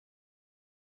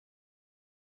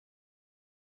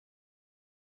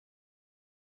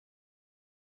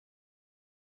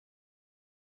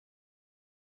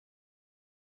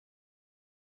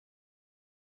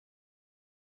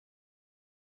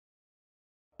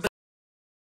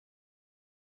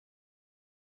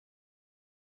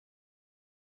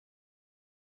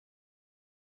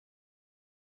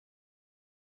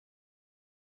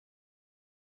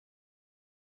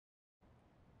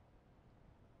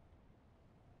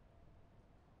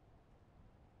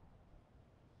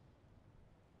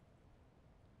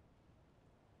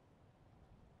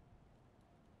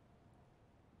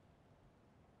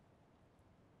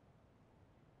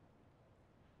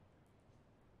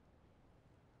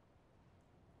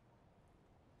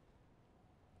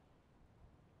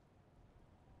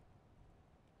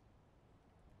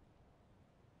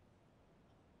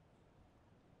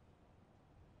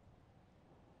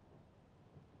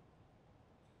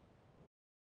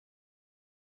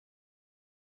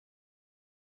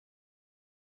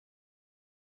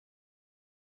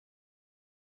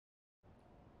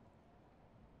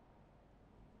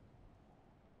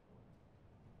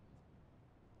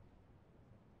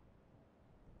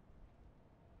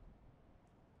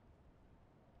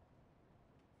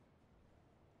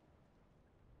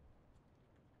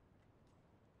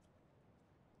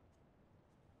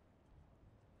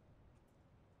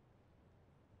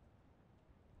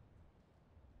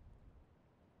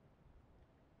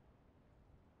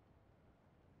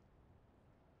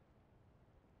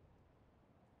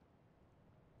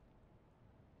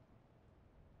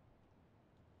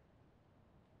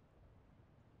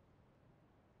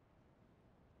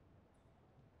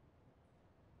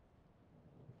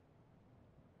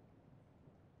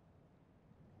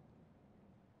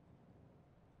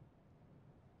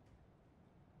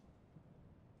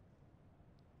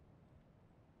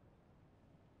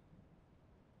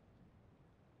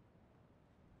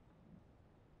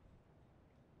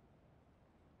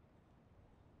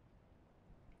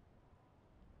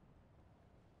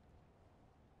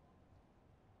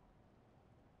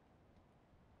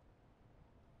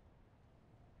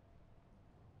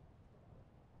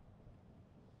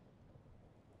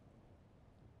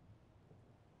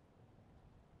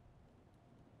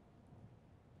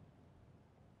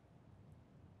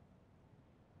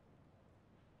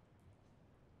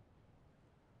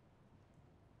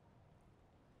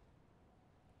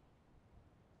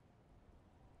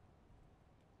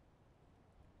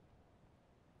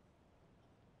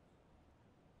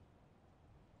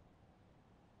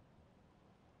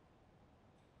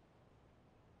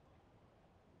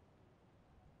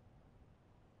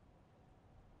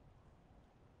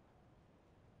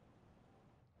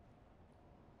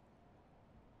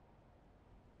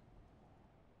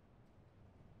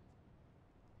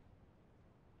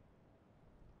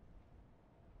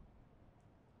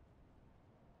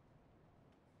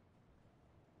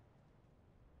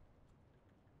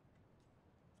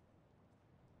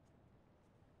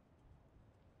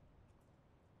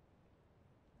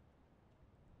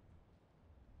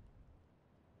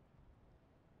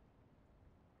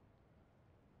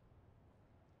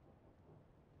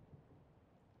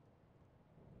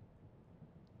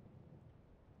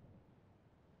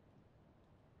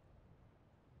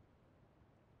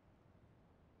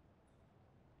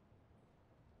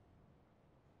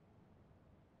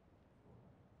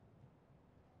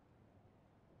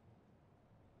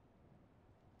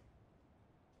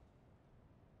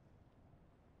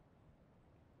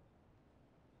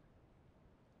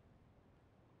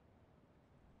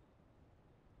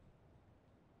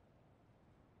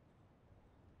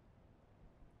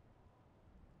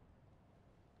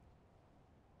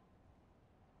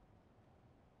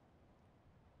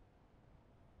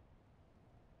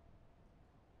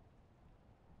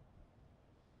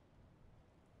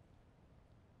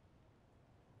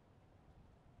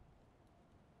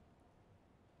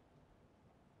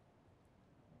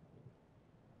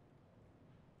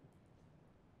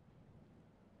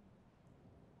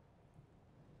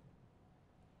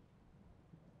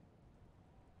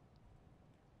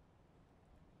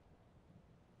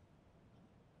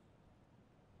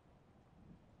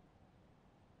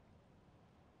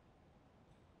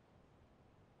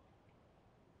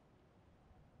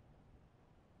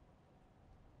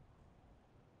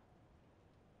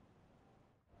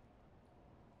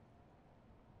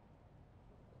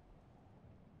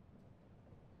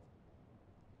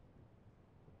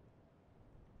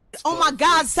Oh my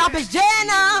God, stop, it's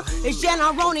Jenna. It's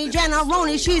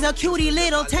Jennaronis. She's a cutie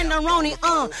little tenderoni.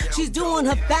 She's doing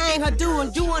her thing,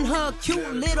 doing her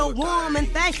cute little woman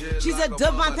thing. She's a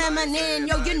divine feminine,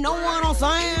 yo, you know what I'm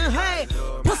saying? Hey,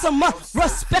 put some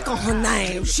respect on her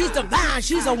name. She's divine,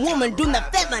 she's a woman doing the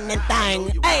feminine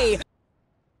thing. Hey.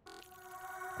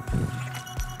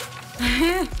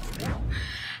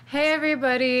 Hey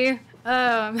everybody.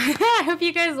 I hope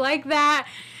you guys like that.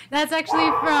 That's actually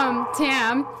from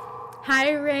Tam.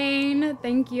 Hi Rain,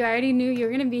 thank you. I already knew you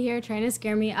were gonna be here trying to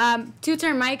scare me.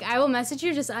 Two-turn mic, I will message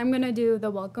you. I'm gonna do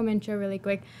the welcome intro really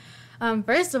quick.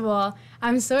 First of all,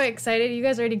 I'm so excited. You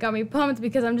guys already got me pumped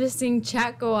because I'm just seeing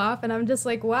chat go off and I'm just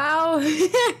like, wow.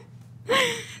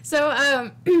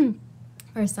 So,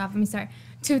 first off, let me start.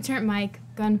 Two-turn mic,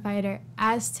 Gunfighter,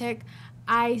 Aztec,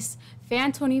 Ice,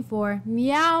 Fan24,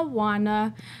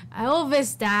 Meowana,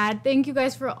 Elvis Dad. Thank you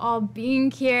guys for all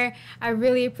being here. I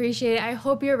really appreciate it. I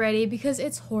hope you're ready because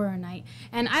it's horror night.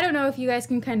 And I don't know if you guys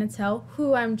can kind of tell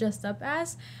who I'm dressed up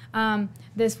as.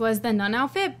 This was the nun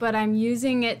outfit, but I'm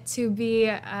using it to be,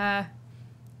 okay,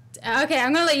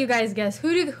 I'm gonna let you guys guess.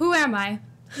 Who am I?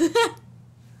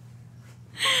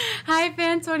 Hi,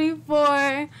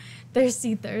 Fan24.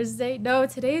 Thirsty Thursday. No,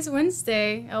 today's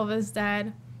Wednesday, Elvis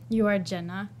Dad. You are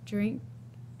Jenna. Drink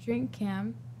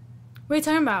cam. What are you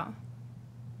talking about?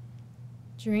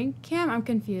 Drink cam? I'm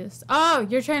confused. Oh,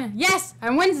 you're trying to... Yes!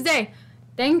 I'm Wednesday!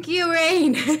 Thank you,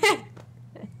 Rain!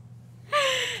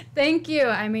 Thank you.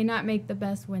 I may not make the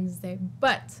best Wednesday,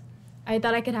 but I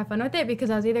thought I could have fun with it because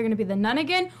I was either going to be the nun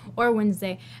again or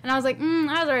Wednesday. And I was like,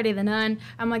 I was already the nun.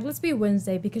 I'm like, let's be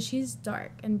Wednesday because she's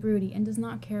dark and broody and does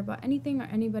not care about anything or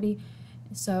anybody.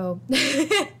 So...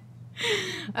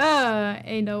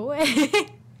 ain't no way.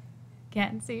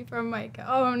 Can't see from Mike.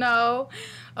 Oh no,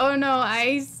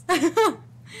 Ice.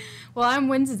 Well, I'm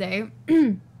Wednesday.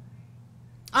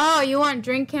 Oh, you want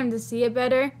drink cam to see it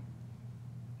better?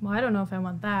 Well, I don't know if I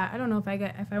want that. I don't know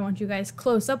if I want you guys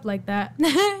close up like that.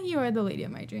 You are the lady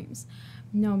of my dreams.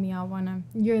 No, Meowana,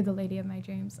 you're the lady of my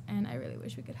dreams, and I really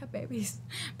wish we could have babies.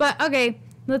 But okay,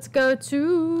 let's go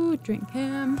to drink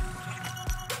cam.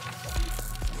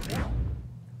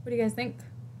 What do you guys think?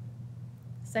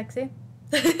 Sexy?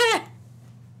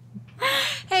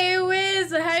 Hey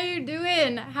Wiz, how you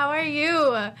doing? How are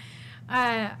you?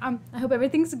 I hope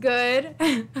everything's good.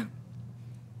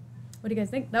 What do you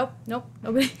guys think? Nope,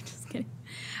 nobody. Just kidding.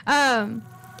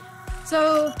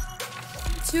 So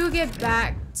to get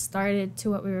back started to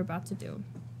what we were about to do,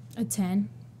 a 10.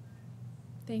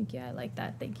 Thank you, I like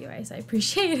that. Thank you, Ice. I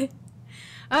appreciate it.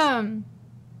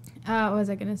 What was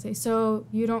I gonna say? So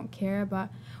you don't care about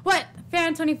what?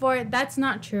 Fan24, that's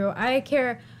not true. I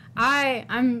care.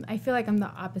 I feel like I'm the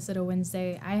opposite of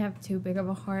Wednesday. I have too big of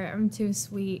a heart. I'm too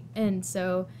sweet. And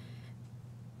so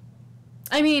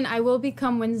I mean, I will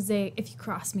become Wednesday if you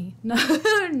cross me.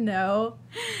 No.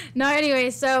 Anyway,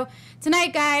 so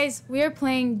tonight guys, we are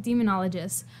playing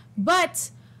Demonologist. But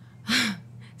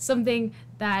something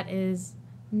that is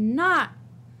not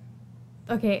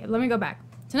okay, let me go back.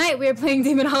 Tonight we are playing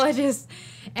Demonologist,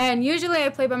 and usually I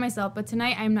play by myself, but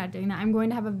tonight I'm not doing that. I'm going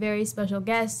to have a very special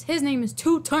guest. His name is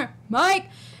Two-Turn Mike,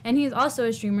 and he's also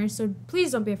a streamer, so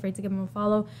please don't be afraid to give him a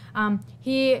follow.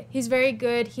 He's very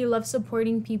good. He loves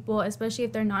supporting people, especially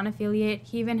if they're non-affiliate.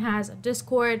 He even has a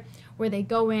Discord where they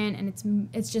go in, and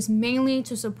it's just mainly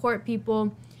to support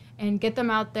people and get them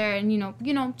out there and, you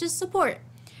know, just support.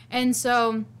 And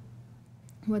so...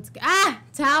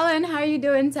 Talon, how are you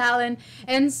doing, Talon?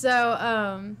 And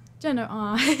so, Jenna,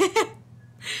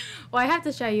 well, I have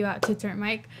to shout you out, Two-Turn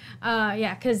Mike.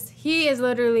 Yeah, because he is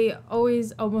literally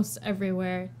always almost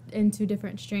everywhere into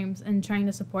different streams and trying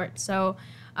to support. So,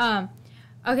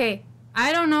 okay,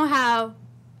 I don't know how,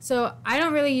 so I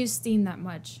don't really use Steam that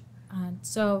much.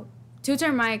 So,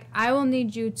 Two-Turn Mike, I will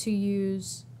need you to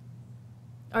use,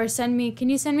 or can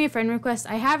you send me a friend request?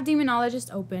 I have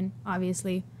Demonologist open,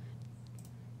 obviously.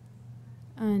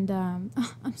 And I'm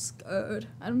scared.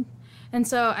 And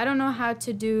so I don't know how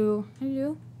to do. How do you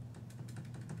do?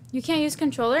 You can't use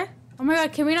controller? Oh my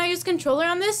god, can we not use controller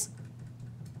on this?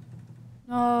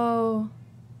 No.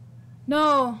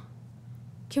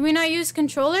 Can we not use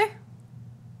controller?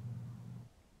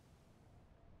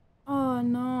 Oh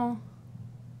no.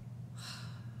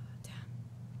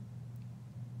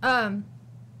 Damn.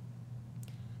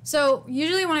 So,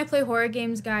 usually when I play horror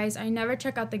games, guys, I never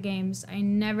check out the games. I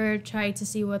never try to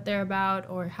see what they're about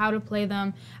or how to play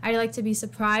them. I like to be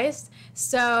surprised.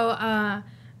 So,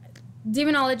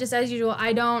 Demonologist, as usual,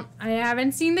 I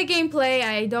haven't seen the gameplay.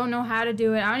 I don't know how to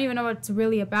do it. I don't even know what it's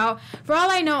really about. For all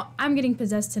I know, I'm getting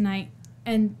possessed tonight.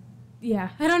 And yeah,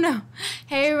 I don't know.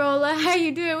 Hey, Rolla, how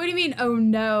you doing? What do you mean, oh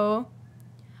no?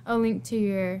 A link to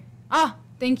your... Oh,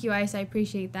 thank you, Ice. I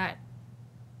appreciate that.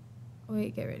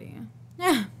 Wait, get ready.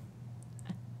 Yeah.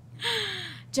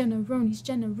 Jennaronis,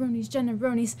 Jennaronis,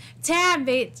 Jennaronis. Tam,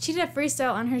 she did a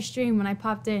freestyle on her stream when I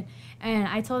popped in, and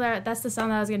I told her that's the song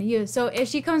that I was going to use. So if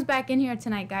she comes back in here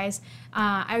tonight, guys,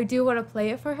 I do want to play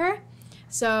it for her.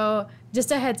 So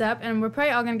just a heads up, and we're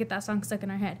probably all going to get that song stuck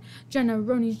in our head.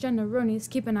 Jennaronis, Jennaronis,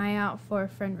 keep an eye out for a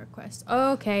friend request.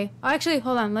 Okay. Oh, actually,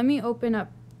 hold on. Let me open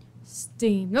up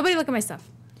Steam. Nobody look at my stuff.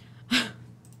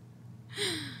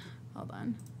 Hold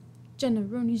on.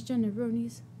 Jennaronis,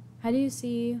 Jennaronis. How do you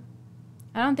see...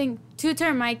 I don't think...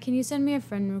 Two-turn Mike, can you send me a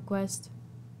friend request?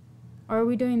 Or are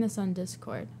we doing this on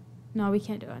Discord? No, we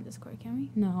can't do it on Discord, can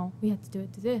we? No, we have to do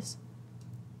it to this.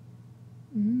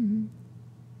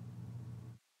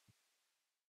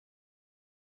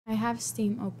 I have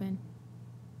Steam open.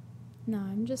 No,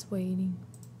 I'm just waiting.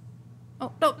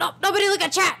 Oh, no, nobody look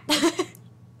at chat!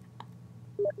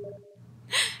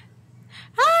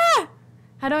 Ah!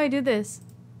 How do I do this?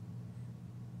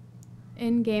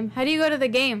 In-game. How do you go to the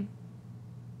game?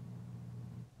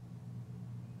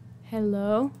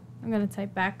 Hello? I'm gonna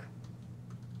type back.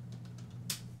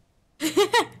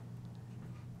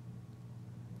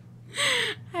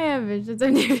 I have visions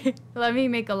on you. Let me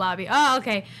make a lobby. Oh,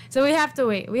 okay. So we have to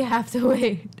wait. We have to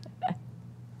wait.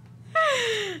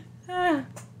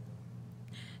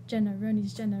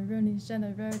 Jennaronis, Jennaronis,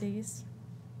 Jennaronis.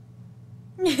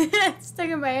 It's stuck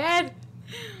in my head.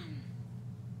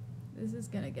 This is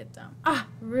gonna get dumb. Ah,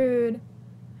 rude.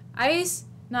 Ice?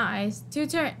 Not Ice.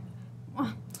 Two-turn.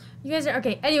 Oh, you guys are...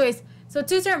 Okay, anyways. So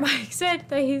Two-turn Mike said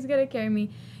that he's gonna carry me.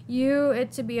 You,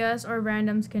 it to be us, or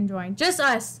randoms can join. Just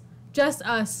us. Just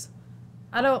us.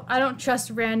 I don't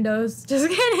trust randos. Just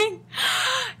kidding.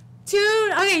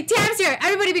 Okay, Tam's here.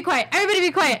 Everybody be quiet. Everybody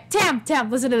be quiet. Tam,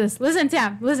 listen to this. Listen,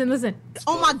 Tam. Listen.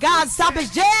 Oh my God, stop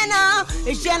it, Jenna.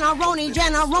 It's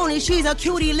Jennaronis. She's a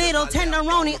cutie little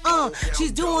tenderoni.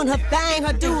 She's doing her thing.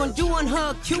 Doing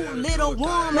her cute little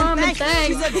woman thing.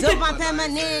 She's a divine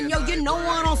feminine. Yo, you know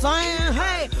what I'm saying?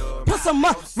 Hey, put some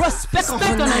respect on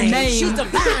her name. She's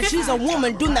divine. She's a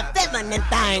woman doing the feminine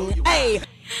thing. Hey.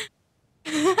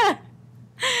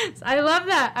 I love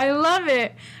that. I love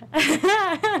it.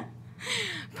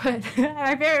 But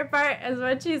my favorite part is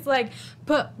when she's like,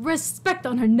 put respect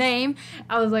on her name.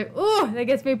 I was like, ooh, that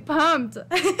gets me pumped. All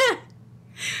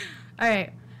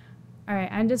right,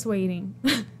 I'm just waiting.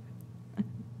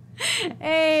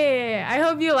 Hey, I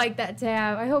hope you like that,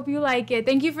 Tab. I hope you like it.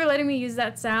 Thank you for letting me use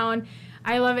that sound.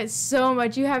 I love it so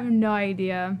much. You have no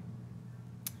idea.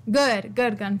 Good,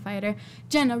 Gunfighter.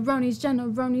 Jennaronis.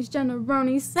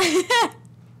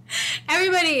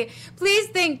 Everybody, please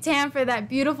thank Tam for that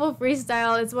beautiful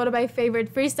freestyle. It's one of my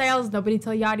favorite freestyles. Nobody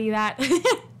tell Yachty that.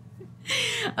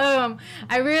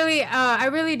 I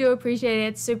really do appreciate it.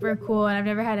 It's super cool, and I've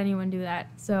never had anyone do that,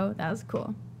 so that was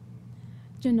cool.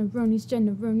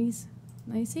 Jennaronis.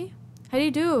 Let me see. How do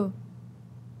you do?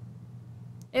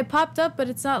 It popped up, but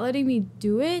it's not letting me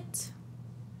do it.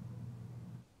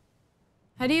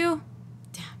 How do you?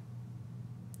 Damn.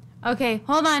 Okay,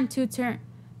 hold on. Two-turn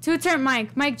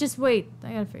Mike. Mike, just wait.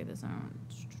 I gotta figure this out.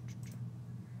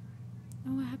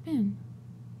 Oh, what happened?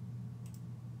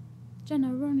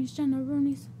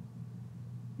 Jennaronis.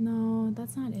 No,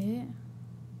 that's not it.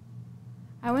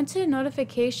 I went to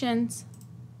notifications.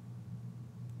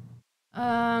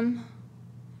 But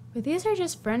these are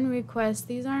just friend requests.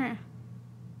 These aren't...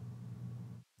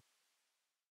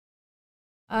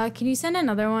 can you send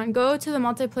another one? Go to the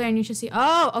multiplayer and you should see...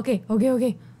 Oh, okay.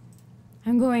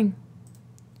 I'm going.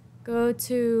 Go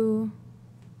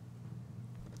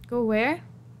where?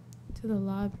 To the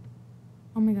lobby.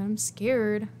 Oh my God, I'm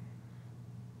scared.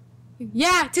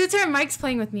 Yeah, Two-turn Mike's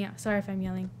playing with me. Sorry if I'm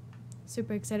yelling.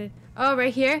 Super excited. Oh,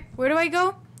 right here. Where do I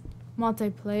go?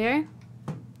 Multiplayer.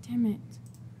 Damn it.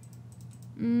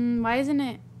 Why isn't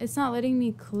it? It's not letting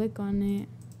me click on it.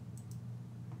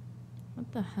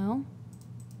 What the hell?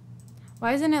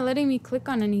 Why isn't it letting me click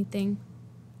on anything?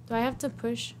 Do I have to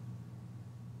push?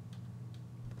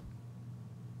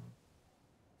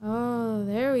 Oh,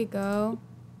 there we go.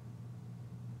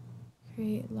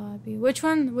 Create lobby. Which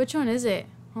one is it?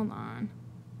 Hold on.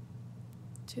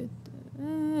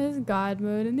 It's God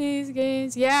mode in these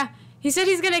games. Yeah, he said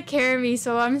he's gonna carry me,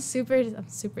 so I'm super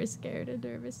scared and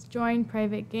nervous. Join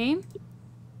private game.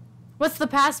 What's the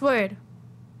password?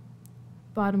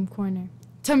 Bottom corner.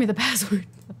 Tell me the password.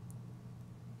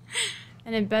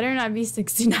 And it better not be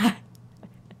 69.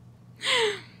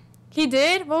 He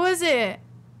did? What was it?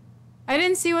 I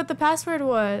didn't see what the password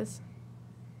was.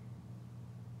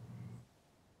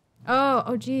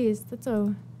 Oh, geez. That's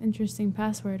a interesting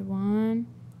password. One.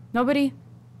 Nobody?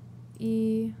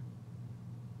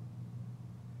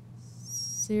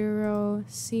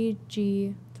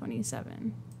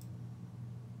 E0CG27.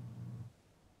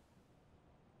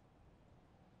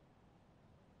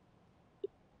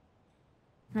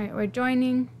 All right, we're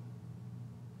joining.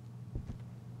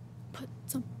 Put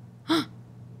some.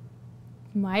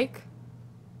 Mike?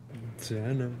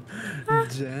 Jenna.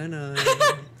 Jenna.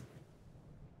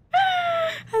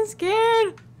 I'm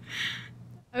scared.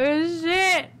 Oh,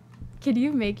 shit. Can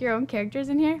you make your own characters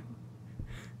in here?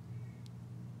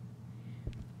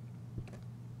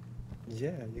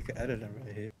 Yeah, you can edit them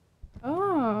right here.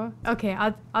 Oh, okay.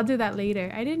 I'll do that later.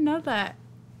 I didn't know that.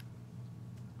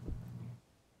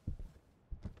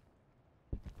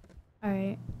 All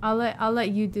right. I'll let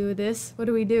you do this. What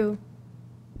do we do?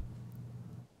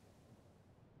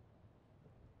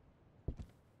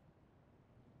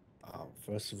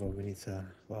 First of all, we need to,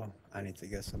 well, I need to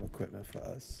get some equipment for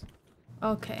us.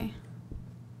 Okay.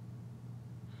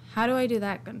 How do I do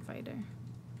that, gunfighter?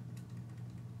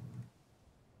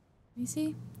 Let me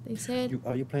see. They said.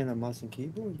 Are you playing on mouse and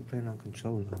keyboard or are you playing on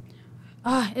controller?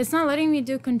 It's not letting me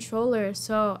do controller,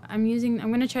 so I'm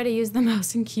gonna try to use the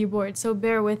mouse and keyboard, so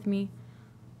bear with me.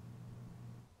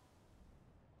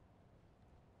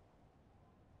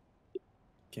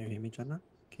 Can you hear me, Jenna?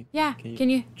 Yeah, can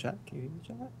you? Chat? Can you hear me,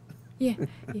 chat? Yeah,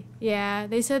 yeah,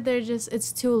 they said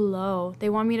it's too low. They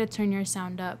want me to turn your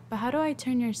sound up. But how do I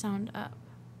turn your sound up?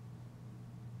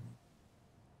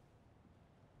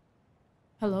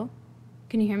 Hello?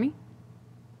 Can you hear me?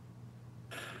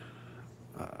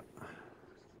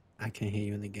 I can't hear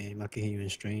you in the game. I can hear you in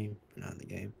stream, but not in the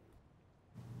game.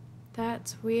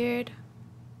 That's weird.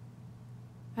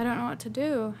 I don't know what to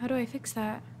do. How do I fix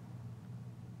that?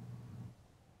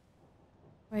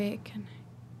 Wait, can I?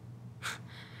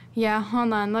 Yeah,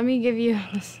 hold on. Let me give you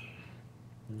this.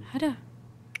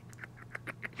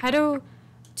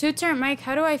 Two-turn mic,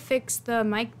 how do I fix the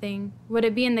mic thing? Would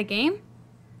it be in the game?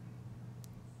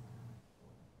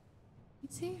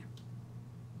 Let's see.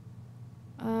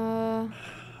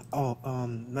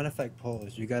 Matter of fact,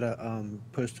 pause. You gotta,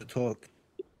 push to talk.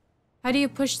 How do you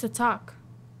push to talk?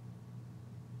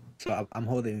 So I'm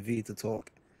holding V to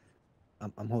talk.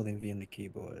 I'm holding V on the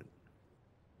keyboard.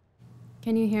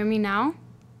 Can you hear me now?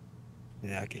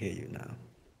 Yeah, I can hear you now.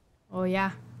 Oh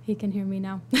yeah, he can hear me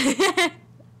now.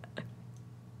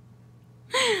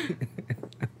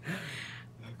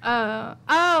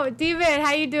 Oh, Demon,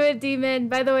 how you doing, Demon?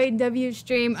 By the way, W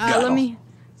stream. Let me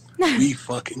we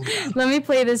fucking let me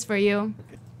play this for you.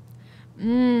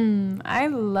 I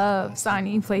love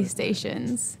Sony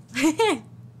PlayStations.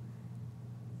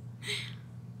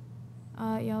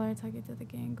 Y'all are talking to the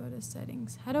gang. Go to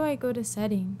settings. How do I go to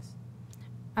settings?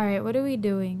 All right, what are we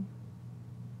doing?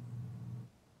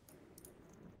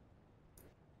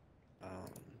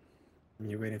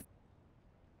 You ready?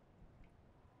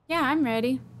 Yeah, I'm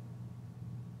ready.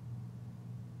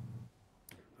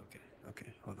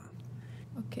 Okay, hold on.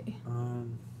 Okay.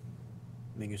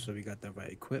 Making sure we got the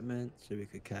right equipment so we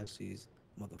could catch these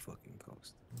motherfucking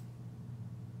ghosts.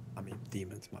 I mean,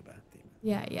 demons, my bad, demons.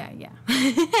 Yeah.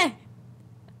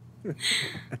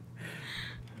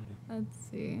 Let's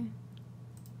see.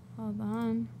 Hold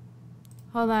on,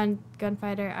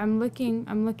 gunfighter. I'm looking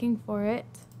for it.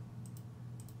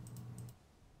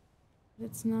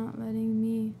 It's not letting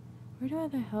me. Where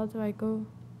the hell do I go?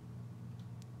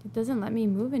 It doesn't let me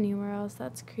move anywhere else.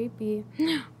 That's creepy.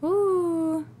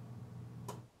 Ooh.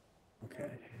 Okay.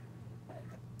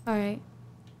 All right.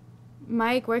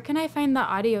 Mike, where can I find the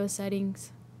audio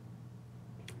settings?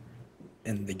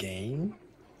 In the game?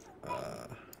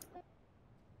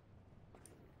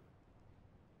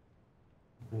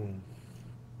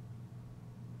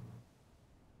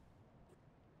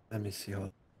 Let me see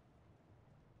how.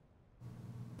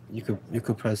 You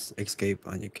could press escape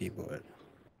on your keyboard,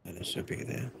 and it should be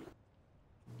there.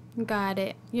 Got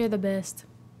it. You're the best.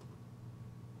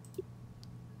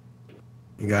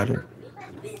 You got it?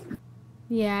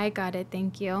 Yeah, I got it.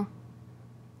 Thank you.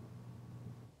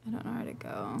 I don't know where to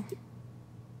go.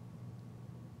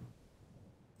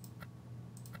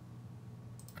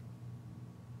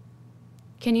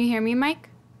 Can you hear me, Mike?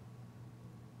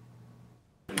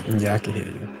 Yeah, I can hear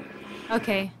you.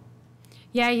 Okay.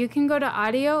 Yeah, you can go to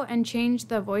audio and change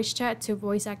the voice chat to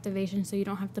voice activation so you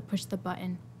don't have to push the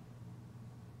button.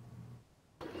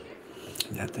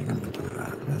 Yeah, I think I'm gonna do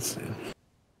that. Let's see.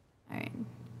 Alright,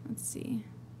 let's see.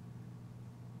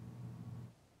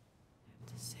 I have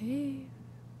to save.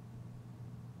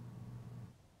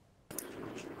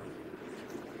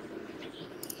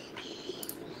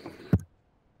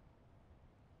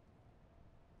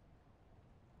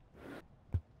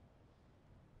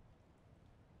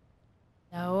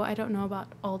 I don't know about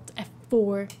Alt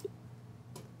F4.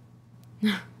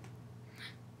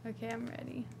 Okay, I'm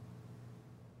ready.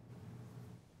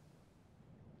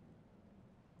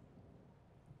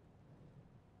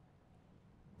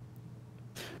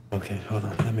 Okay, hold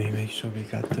on. Let me make sure we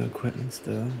got the equipment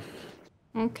still.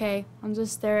 Okay, I'll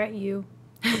just stare at you.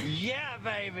 Yeah,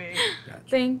 baby.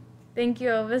 Gotcha. Thank you,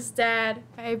 Elvis Dad.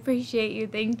 I appreciate you.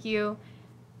 Thank you.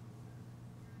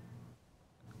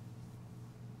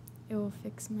 It will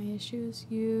fix my issues.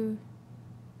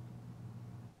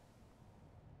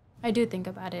 I do think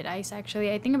about it, Ice,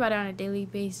 actually. I think about it on a daily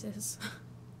basis.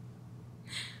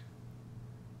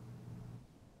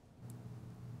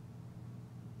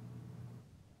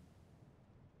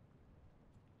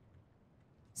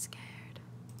 Scared.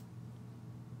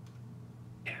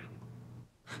 Yeah.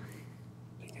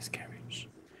 Take his carriage.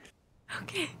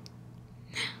 Okay.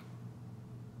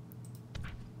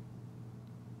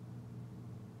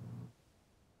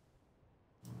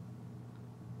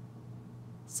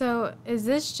 So, is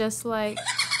this just like...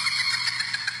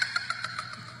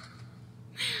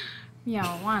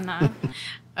 Meowana.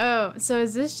 Oh, so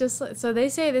is this just like... So they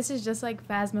say this is just like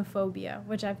Phasmophobia,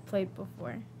 which I've played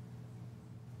before.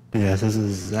 Yes, this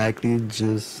is exactly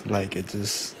just like it.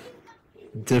 Just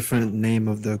different name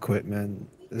of the equipment.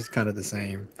 It's kind of the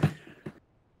same,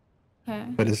 Okay.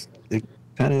 but it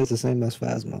kind of is the same as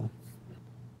Phasmo.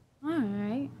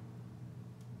 Alright.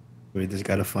 We just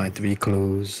gotta find 3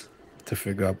 clues to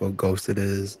figure out what ghost it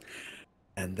is.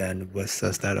 And then what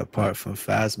sets that apart from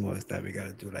Phasmo is that we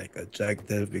gotta do like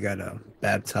objective. We gotta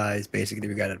baptize. Basically,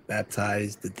 we gotta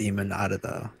baptize the demon out of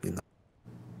the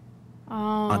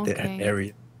Oh, haunted okay.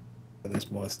 area.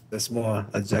 There's more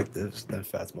objectives than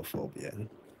Phasmophobia.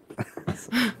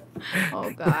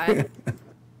 Oh, God.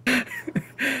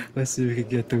 Let's see if we can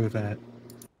get through that.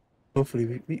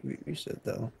 Hopefully, we should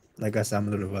though. Like I said, I'm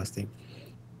a little rusty,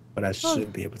 but I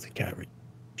should be able to carry.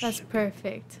 That's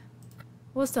perfect.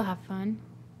 We'll still have fun.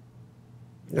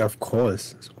 Yeah, of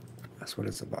course. That's what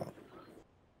it's about.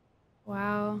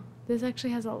 Wow. This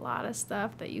actually has a lot of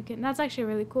stuff that you can... That's actually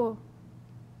really cool.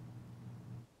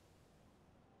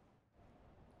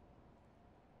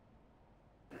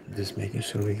 Just making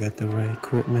sure we got the right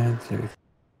equipment.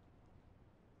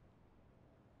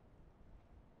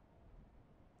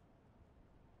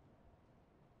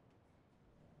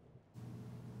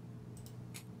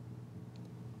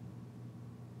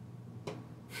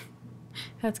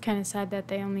 That's kind of sad that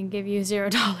they only give you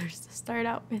 $0 to start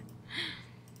out with.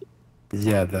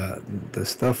 Yeah, the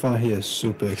stuff on here is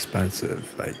super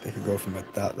expensive. Like they could go from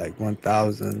like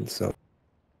 1,000. So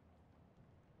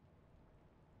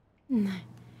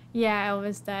Yeah,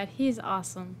 Elvis Dad. He's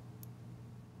awesome.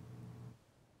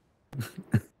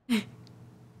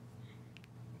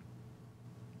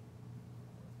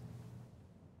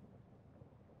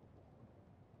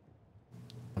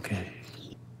 okay.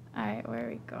 Alright, where are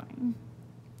we going?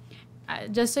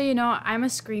 Just so you know, I'm a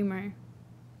screamer.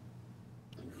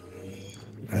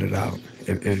 Let it out.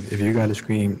 If you gotta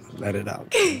scream, let it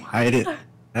out. Hide it.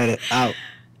 Let it out.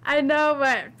 I know,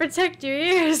 but protect your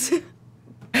ears.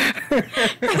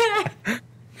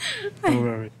 Don't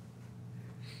worry.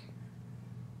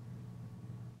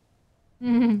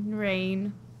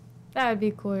 Rain. That would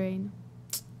be cool, Rain.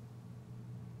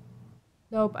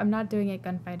 Nope, I'm not doing it,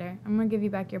 Gunfighter. I'm gonna give you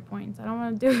back your points. I don't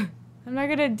wanna do it. I'm not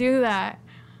gonna do that.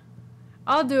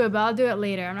 I'll do it, but I'll do it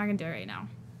later. I'm not gonna do it right now.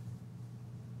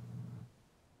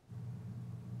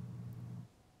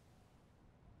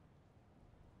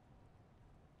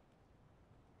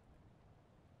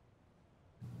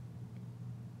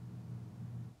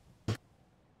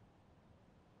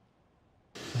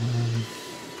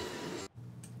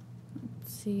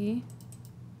 Let's see.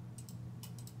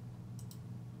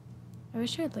 I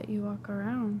wish I'd let you walk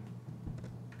around.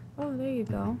 Oh, there you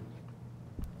go.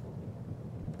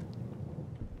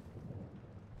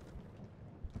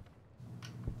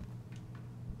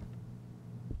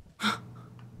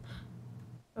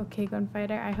 Okay,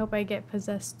 Gunfighter, I hope I get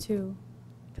possessed too,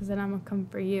 because then I'm gonna come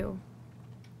for you.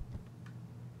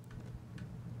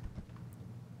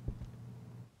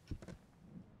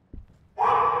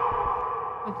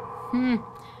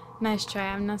 Nice try,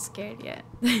 I'm not scared yet.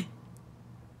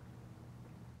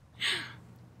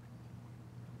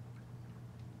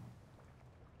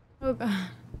 Oh god.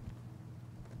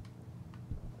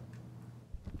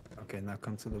 Okay, now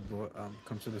come to the board.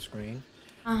 Come to the screen.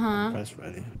 Uh-huh. Press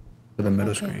ready. To the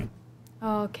middle Okay. screen.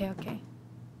 Oh, okay, okay.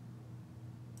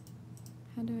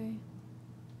 How do I...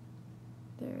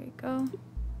 There we go.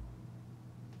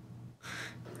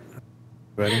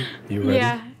 Ready? You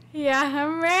ready? Yeah,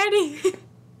 I'm ready.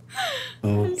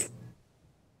 Okay.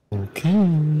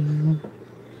 Okay.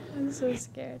 I'm so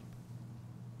scared.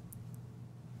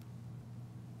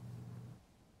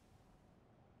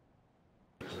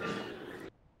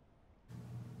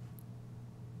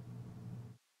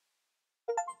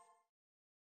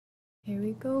 Here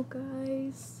we go,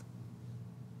 guys.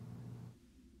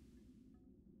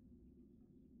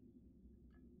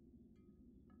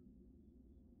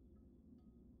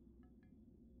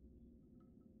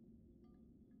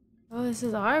 Oh, this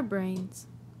is our brains.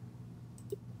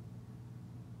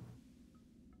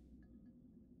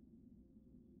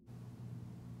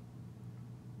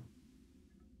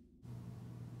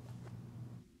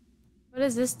 What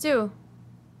does this do?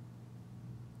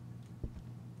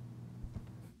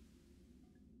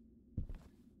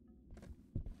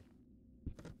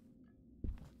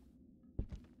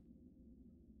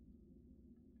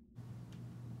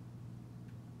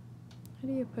 How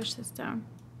do you push this down?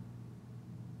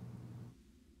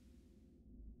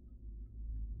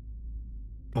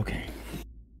 Okay.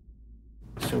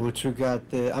 So what you got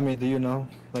there? I mean, do you know,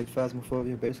 like,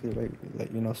 Phasmophobia, basically,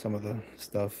 like you know some of the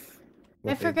stuff?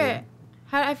 I forget.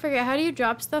 I forget. How do you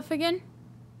drop stuff again?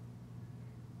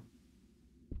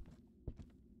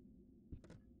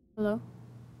 Hello?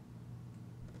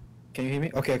 Can you hear me?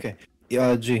 Okay, okay.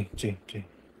 G. G.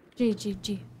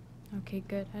 Okay,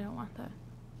 good. I don't want that.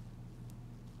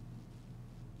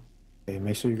 Okay,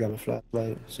 make sure you got a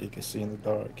flashlight so you can see in the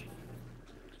dark.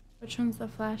 Which one's the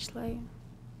flashlight?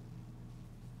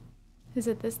 Is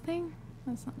it this thing?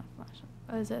 That's not a flashlight.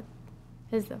 Oh, is it?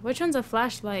 Which one's a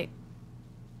flashlight?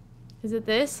 Is it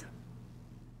this?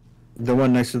 The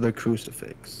one next to the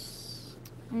crucifix.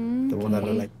 Okay. The one that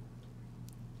are like.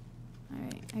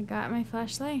 Alright, I got my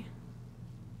flashlight.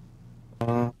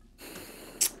 Let's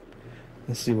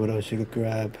see what else you could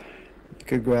grab. You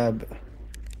could grab.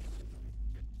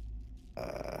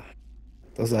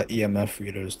 Those are EMF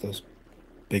readers. Those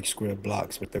big square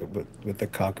blocks with the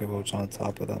cockroach on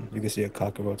top of them. You can see a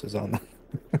cockroach is on them.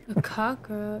 A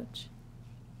cockroach.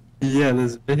 Yeah,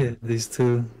 there's these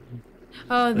two.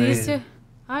 Oh, these two.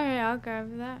 Alright, I'll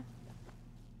grab that.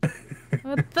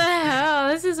 What the hell?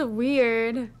 This is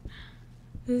weird.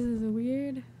 This is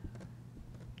weird.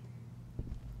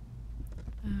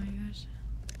 Oh my gosh.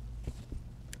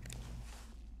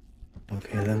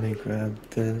 Okay, let me grab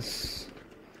this.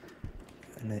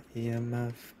 And an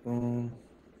EMF, boom.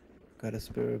 Got a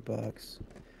spirit box.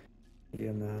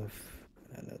 EMF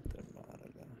and a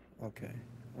thermometer. Okay,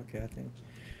 I think.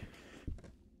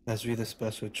 Let's read the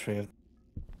special tray of.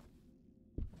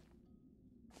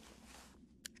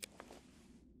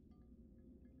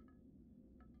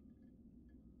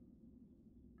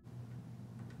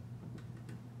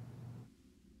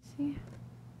 See?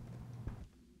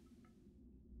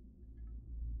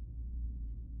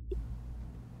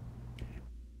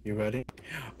 You ready?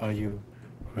 Are you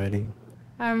ready?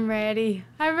 I'm ready.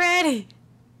 I'm ready.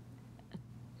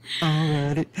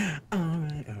 Alright.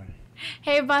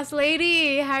 Hey, boss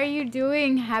lady, how are you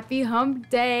doing? Happy hump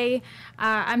day.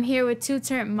 I'm here with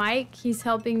two-turn Mike. He's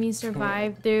helping me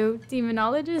survive through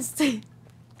Demonologist.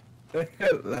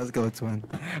 Let's go, twin.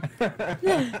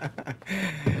 Yeah,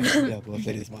 both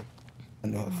ladies, man. I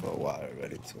know her for a while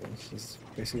already, too. She's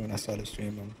basically when I started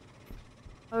streaming.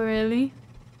 Oh, really?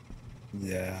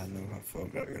 Yeah, I knew her for a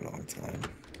very long time.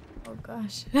 Oh,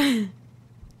 gosh.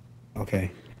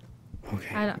 Okay.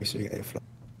 I don't- Make sure you get your flag.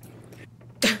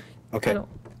 Okay. I don't-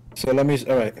 So let me.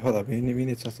 All right, hold up. We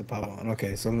need to touch the power on.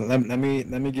 Okay, so let me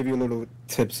give you a little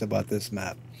tips about this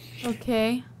map.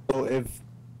 Okay. So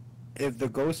if the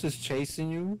ghost is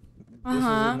chasing you, this is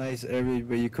Uh-huh. a nice area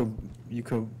where you could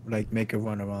like make a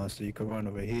run around. So you could run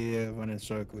over here, run in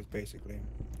circles, basically.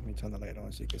 Let me turn the light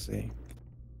on so you can see.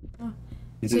 Oh,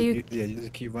 You so just, you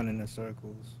just keep running in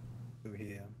circles through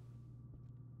here.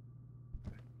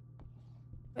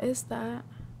 What is that?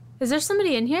 Is there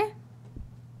somebody in here?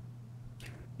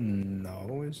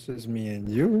 No, it's just me and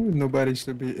you. Nobody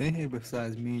should be in here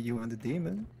besides me, you, and the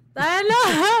demon. I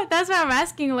know. That's what I'm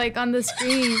asking, like, on the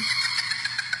screen.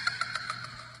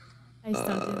 I just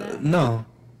don't do that. No,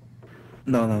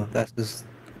 that's just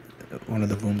one of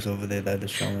the rooms over there that is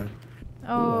showing.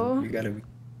 Oh. You got a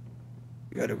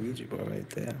Ouija board right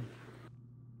there.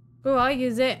 Oh, I'll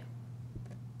use it.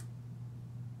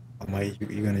 Oh my,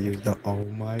 you're gonna use the. Oh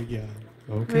my god.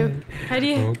 Okay. Wait, how do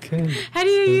you? Okay. How do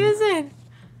you use it?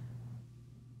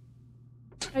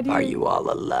 How do you? Are you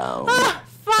all alone? Oh,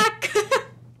 fuck!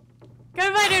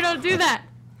 Gunfighter, don't do that.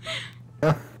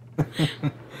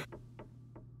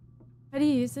 How do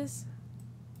you use this?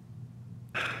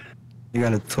 You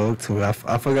gotta talk to it. I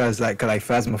forgot it's like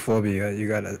Phasmophobia. You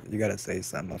gotta say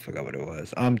something. I forgot what it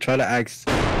was. Try to ask.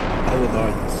 How old are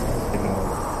you? You know.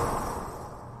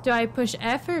 Do I push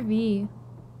F or V?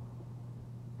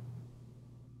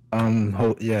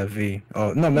 Yeah, V.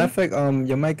 Oh no, matter of fact,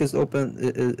 your mic is open.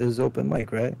 Is open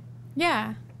mic, right?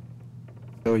 Yeah.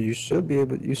 So you should be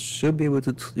able. You should be able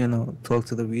to, you know, talk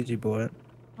to the Ouija board.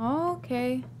 Oh,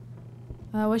 okay.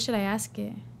 What should I ask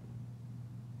it?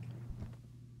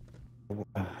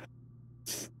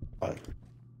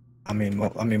 I mean,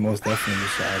 most definitely you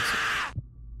should ask.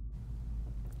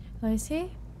 Let me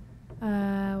see.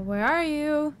 Where are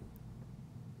you?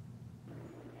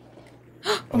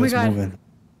 Oh my It's god. moving.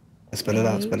 Spell it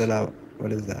out. Spell it out.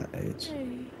 What is that? H.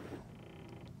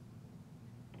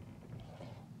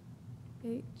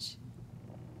 H.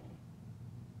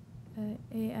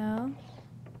 A-L.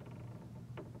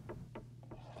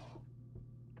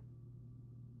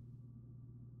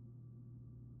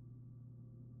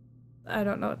 I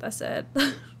don't know what that said.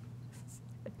 I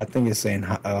think it's saying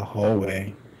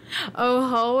hallway. Oh,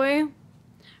 hallway?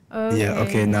 Okay. Yeah.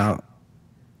 Okay.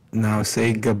 Now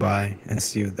say goodbye and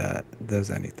see if that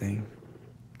does anything.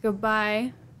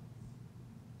 Goodbye.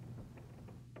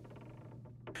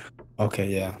 Okay.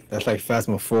 Yeah. That's like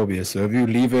phasmophobia. So if you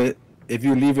leave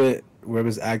it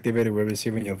wherever's activated, wherever's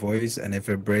hearing your voice, and if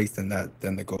it breaks, then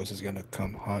the ghost is gonna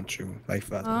come haunt you like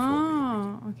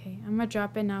phasmophobia. Oh, okay. I'm gonna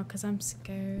drop it now because I'm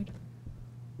scared.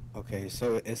 Okay,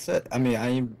 so it said. I mean, I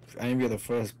ain't read the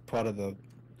first part of the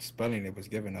spelling it was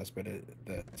giving us, but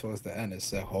towards the end it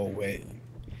said hallway.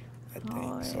 I think.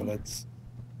 Hallway. So let's.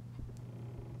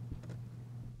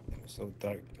 It was so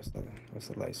dark. What's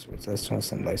the light switch? Let's turn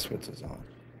some light switches on.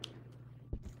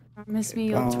 Promise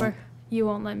me you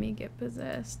won't let me get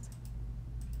possessed.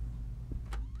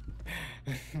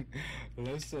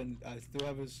 Listen, I still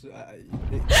have a.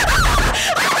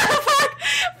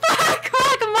 Fuck!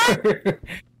 Come on!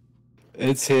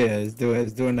 It's here. It's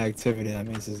doing activity. That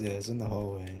means it's in the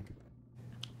hallway.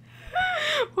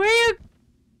 Where are you?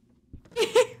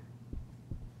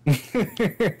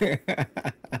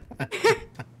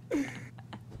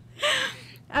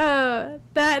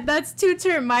 That's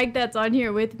two-turn Mike that's on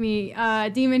here with me.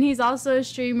 Demon, he's also a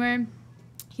streamer.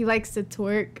 He likes to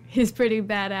twerk. He's pretty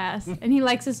badass, and he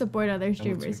likes to support other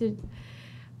streamers.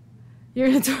 You're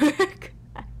gonna twerk.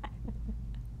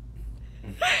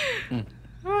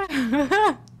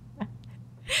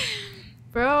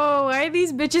 Bro, why are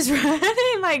these bitches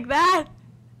running like that?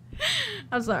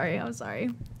 I'm sorry.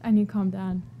 I need to calm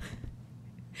down.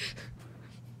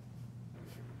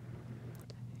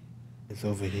 It's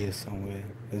over here somewhere.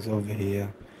 It's over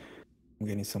here. I'm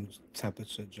getting some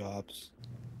temperature drops.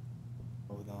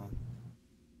 Hold on.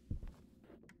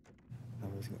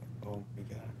 Oh my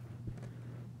god.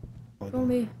 Hold on.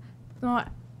 Only, no,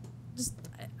 just.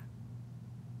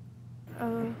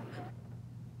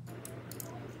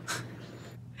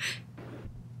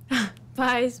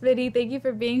 Bye, Smitty. Thank you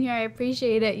for being here. I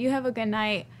appreciate it. You have a good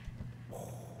night.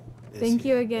 Thank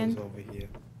you again.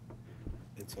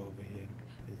 It's over here.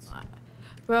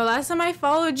 Bro, last time I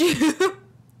followed you.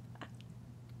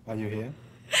 Are you here?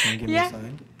 Can you give me a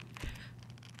sign?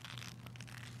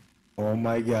 Oh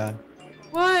my god.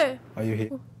 What? Are you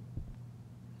here?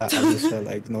 I just felt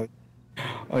like no.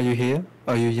 Are you here?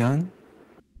 Are you young?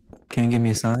 Can you give me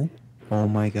a sign? Oh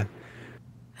my god.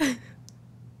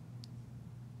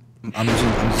 I'm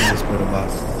just the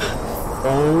boss.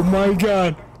 Oh my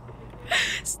god.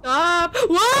 Stop!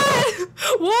 What?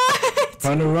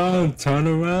 Turn around.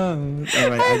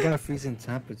 Alright, I got freezing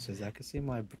temperatures. I can see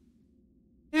my.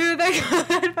 Dude,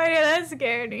 that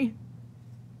scared me.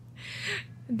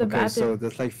 The okay, bathroom. so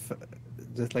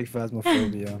just like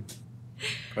phasmophobia.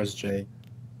 Press J.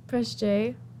 Press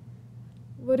J.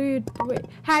 What do you wait?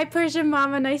 Hi, Persian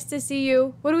Mama. Nice to see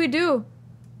you. What do we do?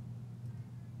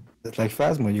 It's like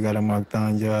Phasmo. You gotta mark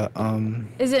down your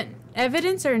Is it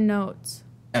evidence or notes?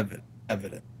 Evidence.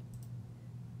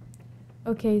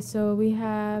 Okay, so we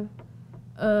have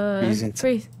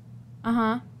Freeze.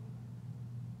 Uh-huh.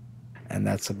 And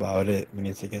that's about it. We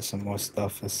need to get some more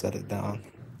stuff and set it down.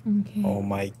 Okay. Oh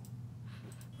my.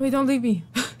 Wait, don't leave me.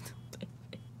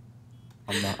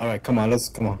 I'm not. All right, come on. We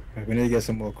need to get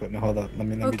some more equipment. Hold up. Let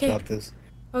me drop this.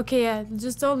 Okay, yeah.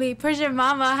 Just don't leave. Persian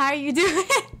Mama, how are you doing?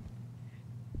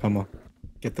 Come on.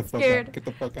 Get the fuck out. Get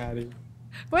the fuck out of here.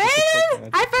 Wait,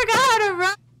 I forgot how to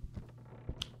run.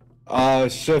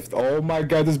 Shift. Oh my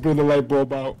god, this blew the light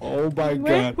bulb out. Oh my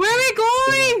god. Where are we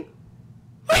going?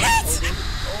 Wait.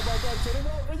 Oh my god, turn him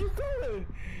on. Where you going?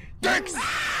 Thanks.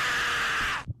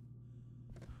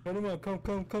 Turn him on.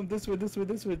 Come. This way.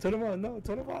 Turn him on. No,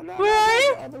 turn him on. No. Where are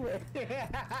you? The other way.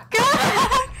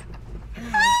 God.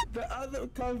 The other,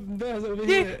 come, there's over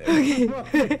here. Okay.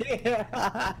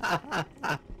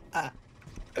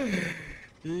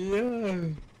 Yeah.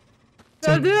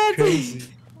 Don't do that to me. Crazy.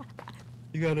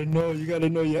 You gotta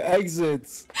know your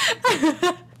exits.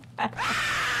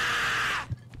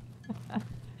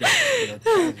 That's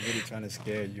really trying to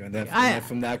scare you, and then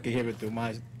from that I can hear it through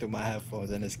my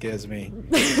headphones, and it scares me.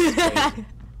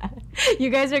 You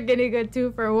guys are getting a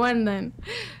 2 for 1 then.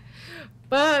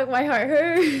 Fuck, my heart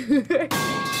hurts.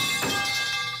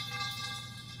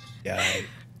 Yeah.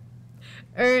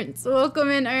 Ernst, welcome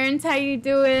in, Ernst. How you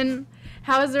doing?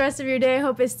 How was the rest of your day? I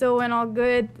hope it still went all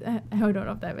good. I don't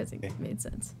know if that made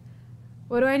sense.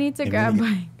 What do I need to grab,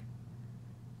 Mike?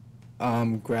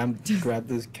 Grab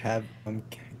this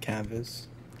canvas.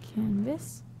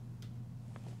 Canvas?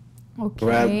 Okay.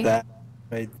 Grab that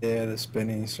right there, the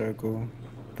spinning circle,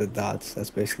 the dots. That's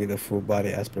basically the full body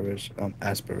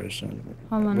aspiration.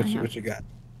 Hold on, what you got?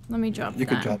 Let me drop You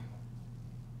that. can drop.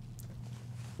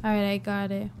 Alright, I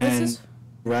got it. What's And this?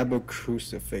 grab a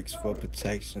crucifix for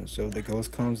protection. So if the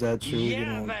ghost comes at you,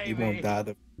 you won't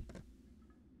die.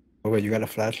 Oh wait, you got a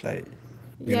flashlight?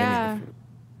 Yeah.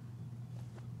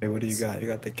 Hey, what do you got? You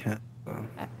got the cat.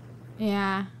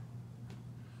 Yeah.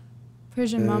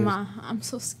 Persian Mama, I'm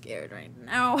so scared right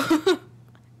now.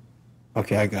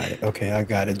 Okay, I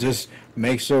got it. Just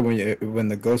make sure when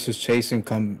the ghost is chasing,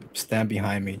 come stand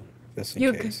behind me, just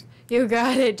in case. You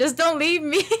got it. Just don't leave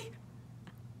me.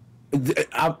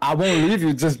 I won't leave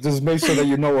you. Just make sure that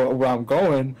you know where I'm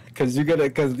going, cause you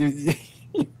just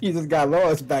got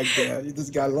lost back there. You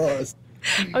just got lost.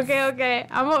 Okay.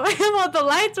 I'm on the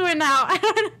lights went out.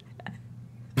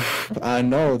 I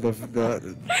know the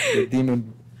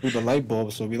demon threw the light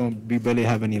bulb, so we barely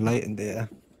have any light in there.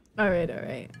 All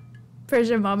right.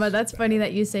 Persian Mama, that's funny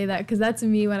that you say that, because that's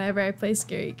me whenever I play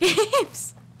scary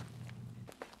games.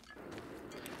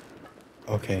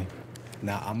 Okay,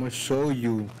 now I'm gonna show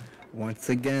you once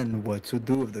again what to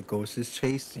do if the ghost is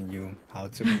chasing you. How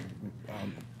to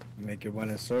make it run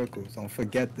in circles. Don't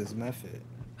forget this method.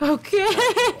 Okay.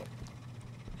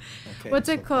 Okay. What's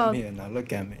it called? Come here, now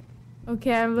look at me.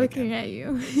 Okay, I'm looking at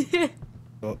you.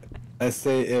 So let's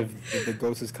say if the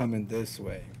ghost is coming this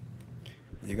way,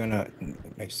 you're gonna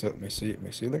make sure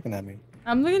you're looking at me.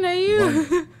 I'm looking at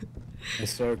you. In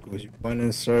circles, you run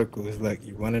in circles. Like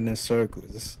you running in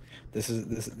circles. This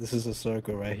is a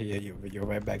circle right here. You're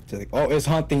right back to the. Oh, it's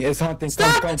hunting! It's hunting!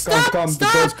 Stop, Come! stop, The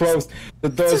stop. door's closed. The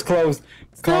door's closed.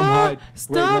 Come hide.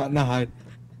 Stop. Wait, not hide.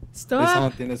 Stop. It's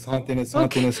hunting! It's hunting! It's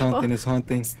hunting! Okay. It's hunting! It's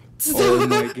hunting! Stop. Oh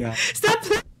my god! Stop.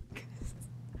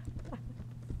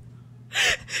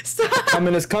 Stop.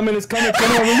 It's coming! Come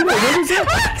on! Where was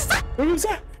that? Where was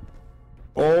that?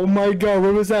 Oh my god!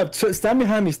 Where was that? Stand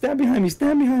behind me! Stand behind me!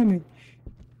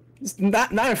 It's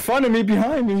not in front of me.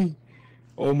 Behind me!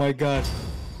 Oh my god!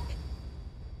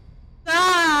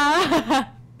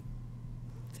 Ah.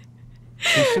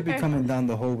 He should be coming down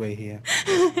the hallway here.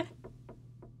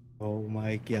 Oh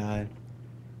my god.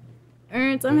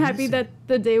 Ernst, I'm happy that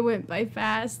the day went by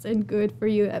fast and good for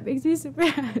you. That makes me super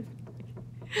happy.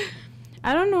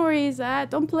 I don't know where he's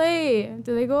at. Don't play.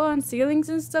 Do they go on ceilings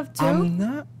and stuff too? I'm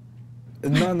not.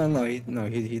 No.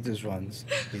 He just runs.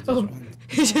 He just runs.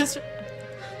 He just.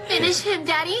 Finish him,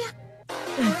 Daddy.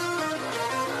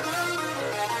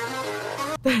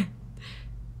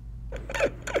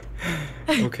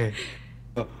 Okay.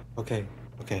 Okay.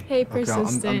 Hey,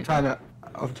 persistent.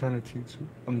 I'm trying to teach you.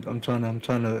 I'm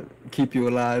trying to keep you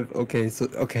alive. Okay.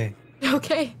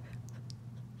 Okay.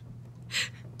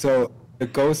 So the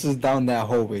ghost is down that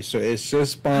hallway. So it should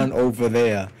spawn over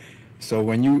there. So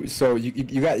when you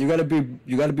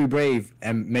gotta be brave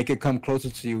and make it come closer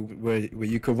to you where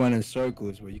you could run in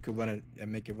circles, where you could run it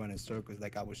and make it run in circles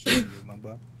like I was showing you,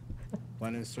 remember?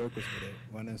 Run in circles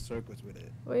with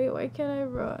it. Wait, why can't I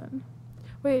run?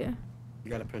 Wait. You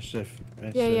gotta press shift.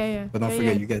 Yeah. But don't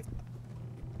forget, you get.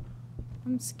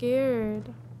 I'm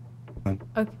scared.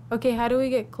 Okay, how do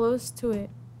we get close to it?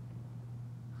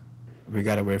 We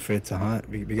gotta wait for it to hunt.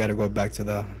 We gotta go back to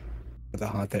the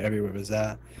hunter everywhere is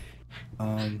at.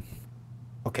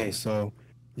 Okay, so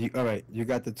all right, you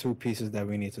got the 2 pieces that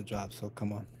we need to drop. So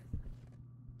come on.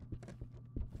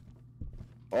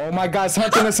 Oh my God, it's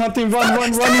hunting! Run!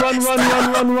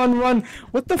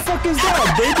 What the fuck is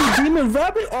that? Baby demon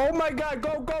rabbit? Oh my God,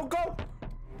 go!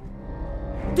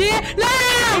 No!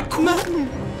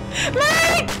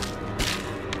 Mike!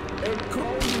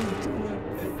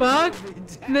 Fuck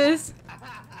this.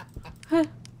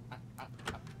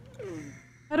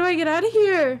 How do I get out of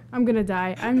here? I'm gonna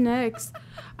die. I'm next.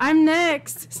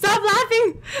 Stop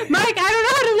laughing! Mike, I don't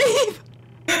know how to leave!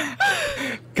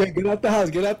 Okay, get out the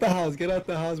house.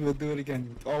 We'll do it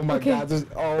again. Oh my God.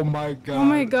 Oh my God. Oh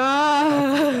my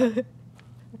God.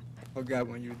 Oh God,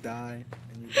 when you die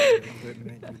and you lose the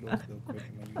equipment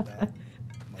when you die.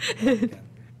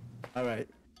 All right.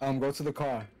 Go to the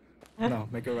car. No,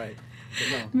 make it right.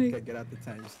 No, get out the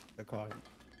tent. You see the car.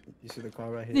 You see the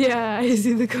car right here? Yeah, I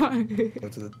see the car. Go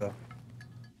to the door.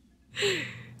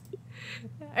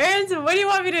 Ernst, what do you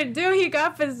want me to do? He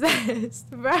got possessed,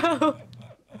 bro.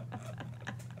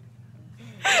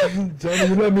 Jenna,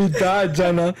 you let me die,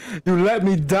 Jenna. You let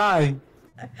me die.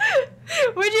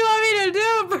 What do you want me to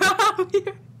do, bro?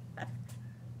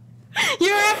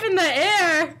 You're up in the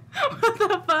air. What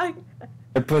the fuck?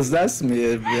 It possessed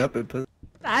me.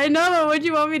 I know, but what do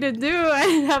you want me to do? I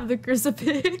didn't have the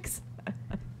crucifix.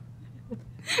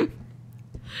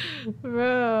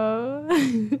 Bro.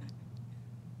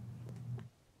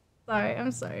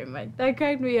 I'm sorry, Mike. That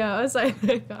cracked me up. I'm sorry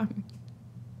that got me.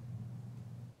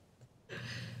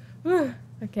 Whew.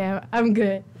 Okay, I'm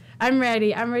good. I'm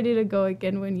ready. I'm ready to go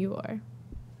again when you are.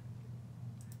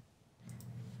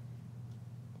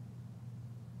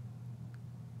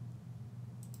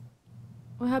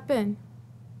 What happened?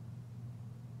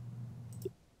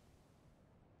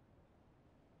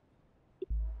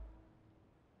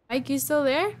 Mike, you still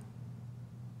there?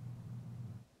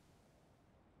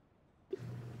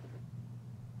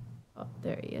 Oh,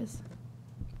 there he is.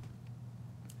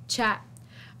 Chat.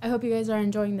 I hope you guys are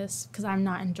enjoying this, because I'm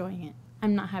not enjoying it.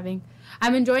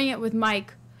 I'm enjoying it with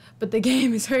Mike, but the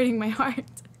game is hurting my heart.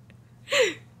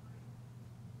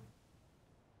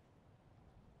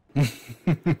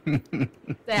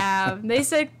 Damn, they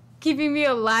said keeping me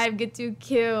alive gets you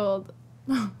killed.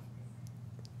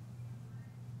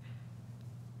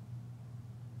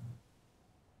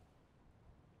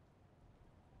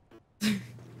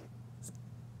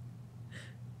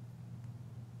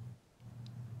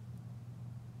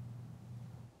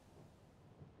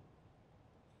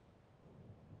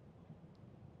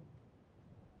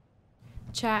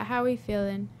 Chat, how we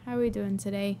feeling? How we doing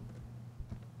today?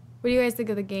 What do you guys think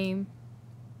of the game?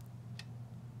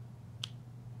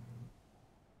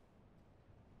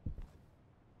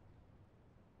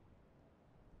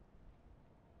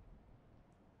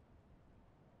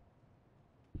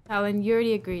 Alan, you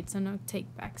already agreed, so no take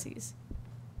backsies.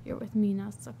 You're with me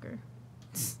now, sucker.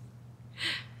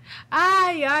 Ah,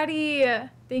 Yachty!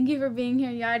 Thank you for being here,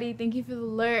 Yachty. Thank you for the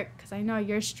lurk, because I know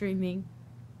you're streaming.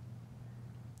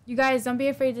 You guys, don't be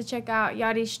afraid to check out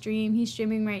Yachty's stream. He's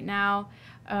streaming right now,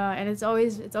 and it's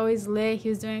always lit. He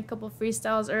was doing a couple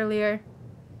freestyles earlier,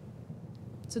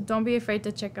 so don't be afraid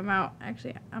to check him out.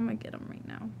 Actually, I'm gonna get him right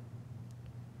now.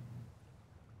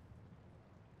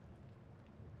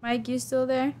 Mike, you still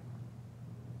there?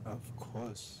 Of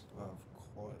course, of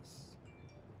course.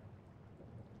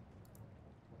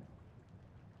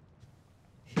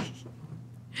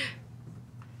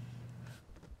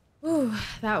 Ooh,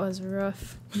 that was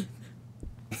rough.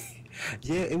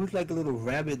 Yeah, it was like a little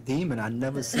rabbit demon. I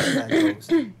never seen that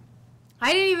ghost.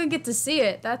 I didn't even get to see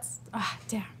it. That's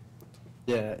damn.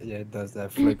 Yeah, it does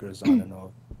that. Flickers on and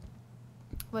off.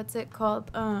 What's it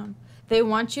called? They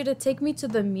want you to take me to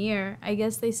the mirror. I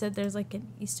guess they said there's like an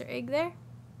Easter egg there.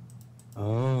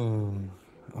 Oh,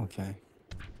 okay.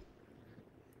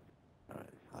 All right,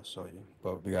 I'll show you.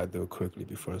 But we gotta do it quickly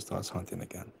before it starts hunting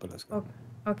again. But let's go.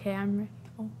 Oh, okay, I'm ready.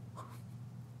 Oh.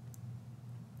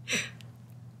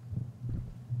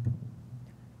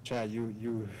 Chad,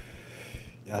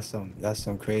 y'all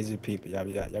some crazy people. Y'all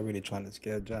really trying to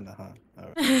scare Jenna, huh? All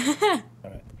right.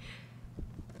 All right.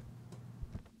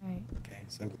 Alright. Okay,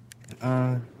 so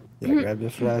grab your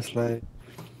flashlight.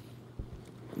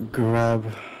 You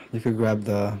could grab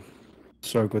the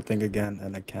circle thing again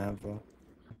and a Canva.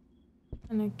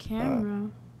 And a camera.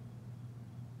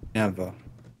 Canva.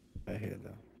 Right here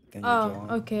though. Then you Oh, draw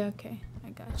on. okay. I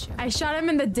got you. I shot him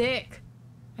in the dick.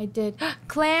 I did.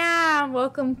 Clam!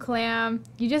 Welcome, Clam.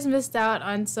 You just missed out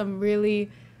on some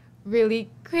really, really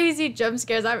crazy jump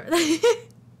scares.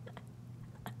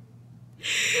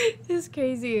 It's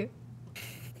crazy.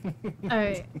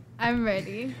 Alright, I'm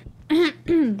ready.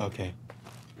 Okay.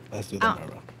 Let's do that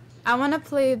mirror. I want to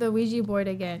play the Ouija board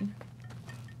again.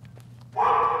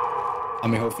 I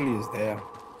mean, hopefully it's there.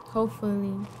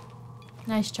 Hopefully.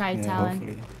 Nice try, Yeah, Talon.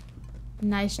 hopefully.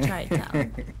 Nice try,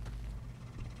 Talon.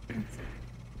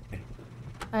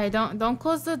 Alright, don't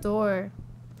close the door.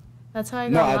 That's how I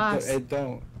got lost. No, it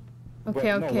don't.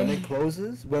 Okay. No, when it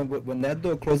closes, when that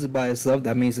door closes by itself,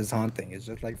 that means it's haunting. It's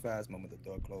just like Phasma when the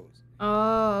door closes.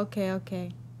 Oh,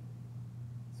 okay.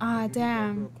 Ah,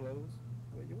 damn. Door closed,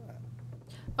 where you at?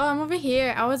 Oh, I'm over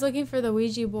here. I was looking for the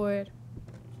Ouija board.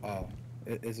 Oh,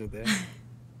 is it there?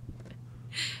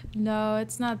 No,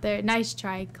 it's not there. Nice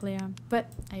try, Clam.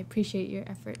 But I appreciate your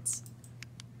efforts.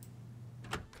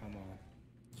 Come on.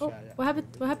 Oh, what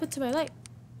happened to my light?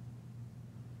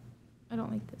 I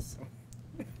don't like this.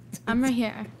 I'm right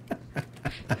here.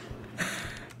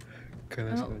 Okay,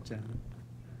 let's Oh. go, Jenna.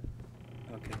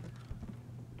 Okay.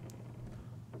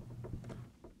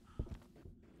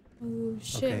 Oh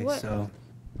shit! Okay, What? so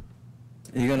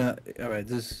you're gonna. All right,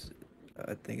 this.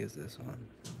 I think it's this one.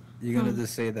 You're gonna Huh.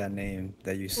 just say that name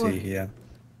that you see What? here.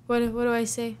 What do I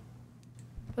say?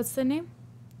 What's the name?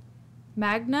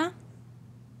 Magna?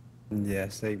 Yeah,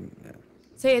 say. Yeah.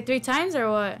 Say it 3 times or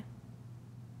what?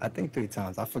 I think 3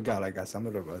 times. I forgot. I guess I'm a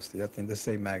little rusty. I think just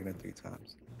say Magna 3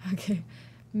 times. Okay.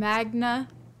 Magna,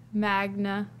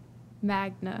 Magna,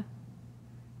 Magna.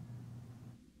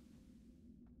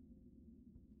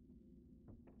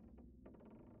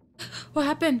 What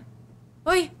happened?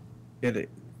 Oi! Get it.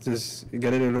 Just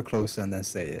get it a little closer and then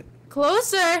say it.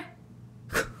 Closer!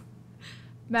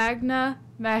 Magna,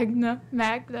 Magna,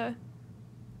 Magna.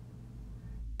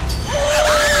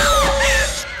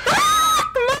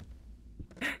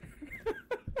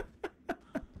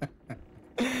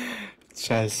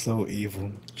 Chad is so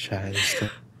evil. Chad is so.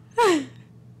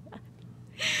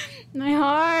 My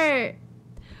heart.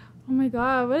 Oh my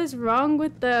god, what is wrong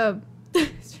with them?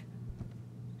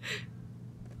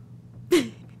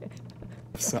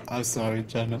 I'm sorry,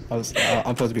 Jenna. I'm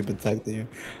supposed to be protecting you.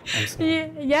 I'm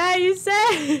sorry. Yeah, you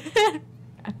said.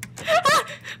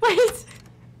 Wait.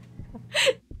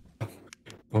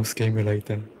 Don't scare me like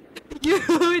that. You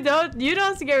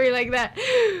don't scare me like that.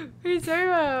 What are you talking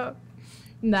about?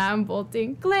 Nah, I'm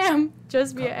bolting. Clam.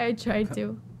 Trust me, I tried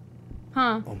to.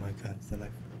 Huh? Oh my god, it's like.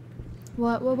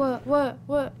 What?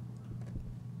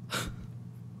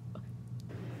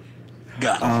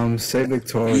 Got him. Say We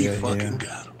Victoria fucking here.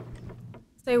 got him.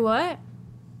 Say what?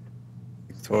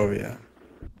 Victoria.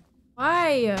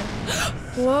 Why?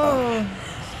 Whoa.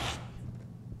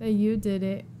 That you did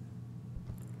it.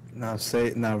 Now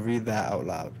read that out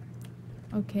loud.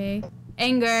 Okay.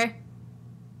 Anger.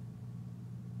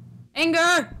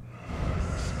 Anger!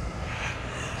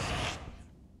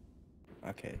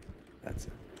 Okay, that's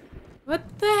it. What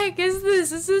the heck is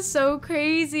this? This is so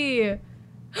crazy.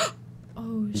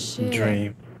 Oh shit.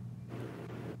 Dream.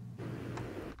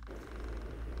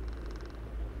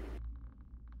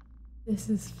 This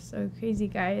is so crazy,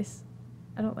 guys.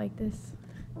 I don't like this.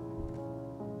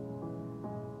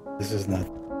 This is not.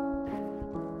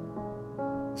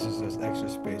 This is just extra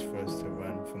space for us to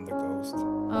run from the ghost.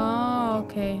 Oh,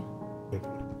 okay.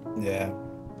 Yeah.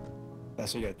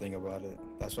 That's what you gotta think about it.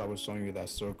 That's why I was showing you that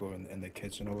circle in the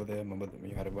kitchen over there. Remember when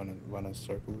you had to run in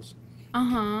circles?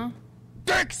 Uh-huh.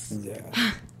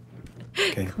 Yeah.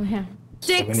 Okay. Clam.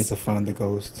 So we need to find the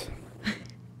ghost.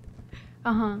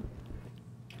 Uh-huh.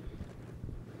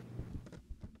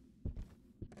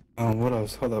 What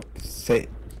else? Hold up.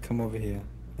 Come over here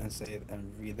and say it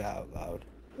and read that out loud.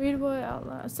 Read what out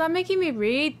loud? Stop making me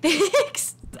read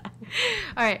things.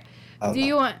 All right. Out Do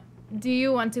you loud.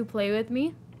 want to play with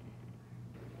me?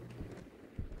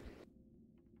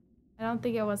 I don't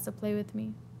think it wants to play with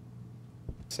me.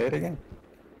 Say it again.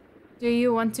 Do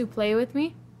you want to play with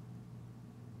me?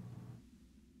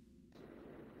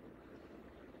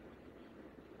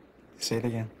 Say it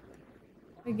again.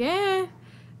 Again.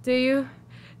 Do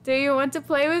you want to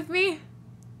play with me?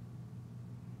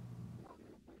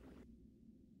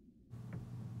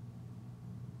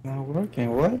 Not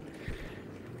working. What?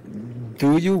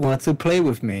 Do you want to play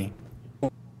with me?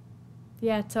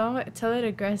 Yeah, tell it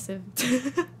aggressive.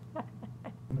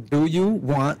 Do you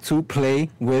want to play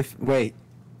with? Wait.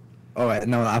 All right.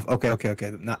 No. Okay.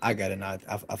 No, I got it now.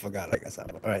 I forgot. Like I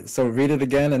said. All right. So read it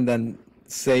again and then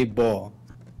say ball.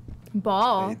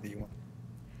 Ball. Say, do you want?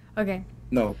 Okay.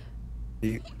 No.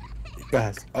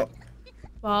 Guys. Oh.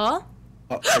 Ball.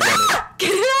 Oh. I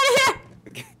Get it out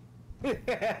of here.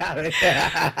 got it.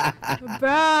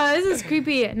 Bro, this is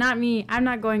creepy. Not me. I'm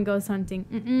not going ghost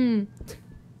hunting.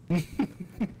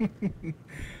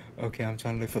 Okay, I'm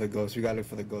trying to look for the ghost. We gotta look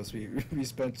for the ghost. We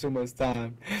spent too much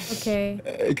time. Okay.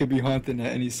 It could be haunting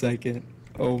at any second.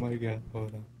 Oh my god.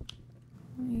 Hold on.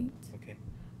 Wait. Okay.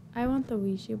 I want the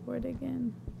Ouija board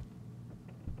again.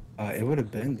 It would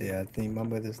have been there. I think.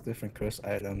 Remember, there's different curse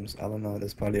items. I don't know.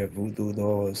 There's probably a voodoo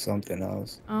doll or something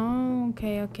else. Oh,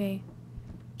 okay.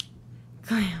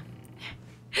 Clam.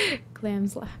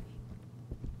 Clam's laughing.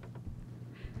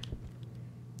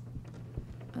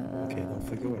 Okay, don't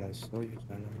forget what I showed you,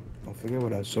 Jenna. Don't forget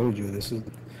what I showed you. This is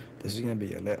gonna be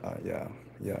your yeah.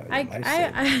 Yeah, I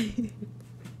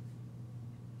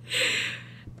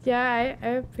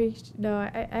appreciate. No,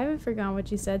 I haven't forgotten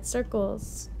what you said.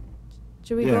 Circles.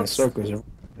 Should we go? Yeah, circles. Look,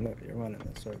 you're running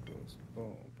in circles.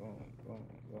 Boom, boom, boom,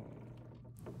 boom.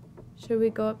 Should we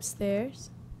go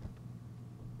upstairs?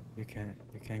 You can't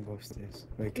go upstairs.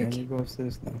 Wait, can you go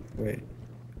upstairs? No, wait.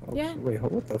 Oh, Yeah. Wait,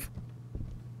 what the?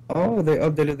 Oh, they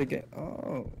updated the game.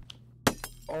 Oh.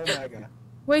 Oh my god.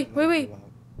 Wait.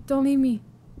 Don't leave me.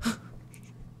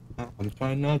 I'm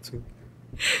trying not to.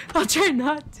 I'll try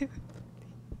not to.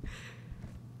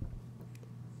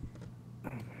 Oh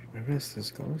my, where is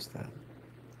this ghost at?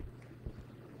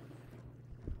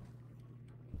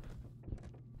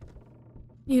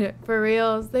 Yeah, for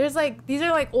reals. There's like these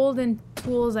are like olden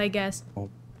tools, I guess. Oh.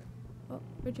 Oh,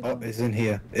 where'd you Oh, go? it's in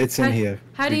here. It's in here.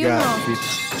 How do We you got know?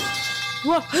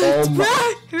 Whoa! Oh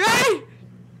my- Right!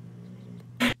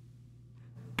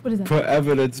 What is that? Put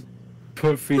evidence.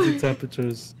 Put freezing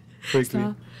temperatures. Quickly.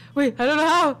 Stop. Wait, I don't know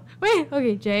how. Wait.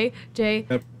 Okay, J.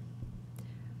 Yep.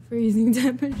 Freezing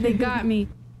temperature. They got me.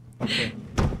 Okay.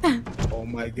 Oh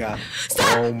my god.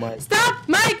 Stop! Oh my. Stop!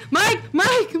 Mike!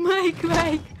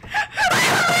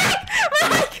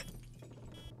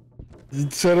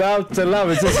 Chill out.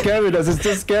 It's just scaring us.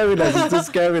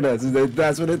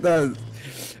 That's what it does.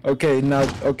 Okay,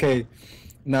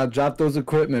 now drop those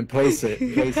equipment. Place it.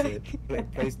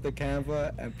 Place the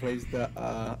canva and place the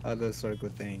other circle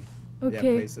thing. Okay. Yeah,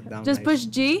 place it down. Just nice. push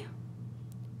G.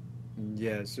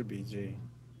 Yeah, it should be G.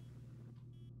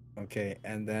 Okay,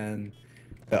 and then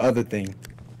the other thing.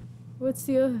 What's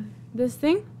the other? This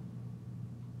thing?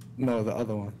 No, the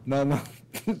other one. No.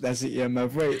 That's the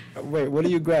EMF. Wait. What do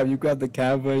you grab? You grab the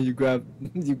camera. You grab the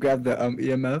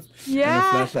EMF. Yeah. And the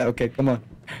flashlight. Okay, come on.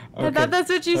 Okay. I thought that's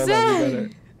what you Hold on,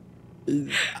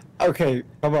 said. Okay,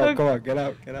 come on. Get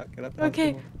out.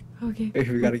 Okay. Come Okay. on.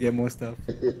 We gotta get more stuff.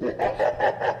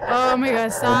 Oh my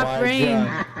god, stop my rain.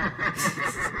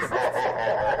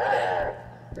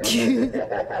 Here.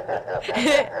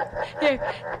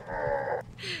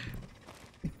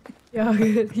 Yo.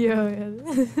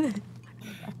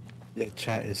 Yeah,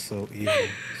 chat is so evil.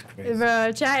 It's crazy.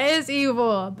 Bro, chat is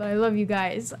evil, but I love you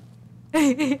guys.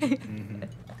 Mm-hmm.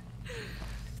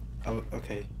 Oh,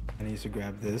 okay. I need to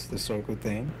grab this, the circle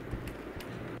thing.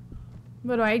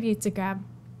 What do I need to grab?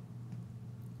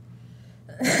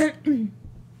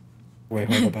 Wait,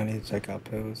 hold up. I need to check out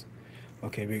pills.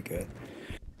 Okay, we're good.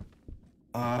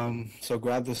 So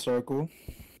grab the circle.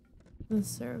 The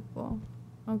circle.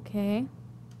 Okay.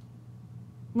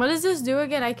 What does this do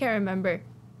again? I can't remember.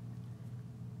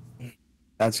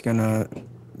 That's gonna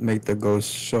make the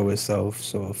ghost show itself.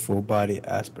 So a full body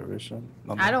aspiration.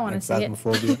 I don't want to see it.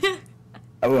 Phasmophobia.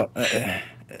 Oh, well,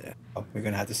 oh, we're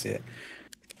gonna have to see it.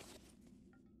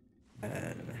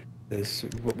 And this,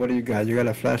 what do you got? You got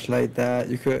a flashlight that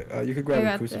you could grab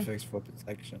a crucifix for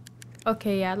protection.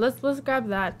 Okay, yeah. Let's grab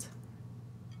that.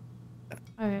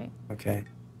 All right. Okay.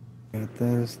 Got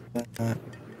this, that,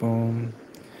 boom.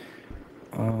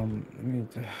 I'm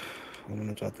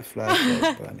gonna drop the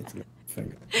flashlight, but I need to lift my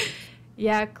finger.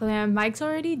 Yeah, Clam. Mike's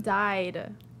already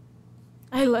died.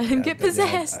 I let him get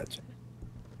possessed.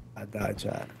 I died,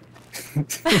 chat.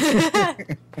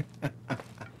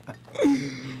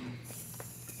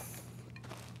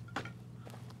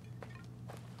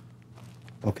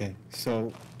 Okay,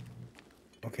 so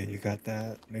you got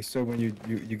that. Make sure when you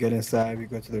get inside, you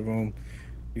go to the room,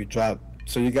 you drop.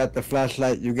 So you got the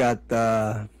flashlight, you got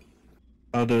the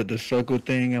circle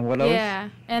thing, and what else? Yeah,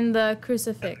 and the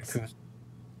crucifix. Okay,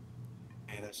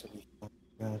 that's what you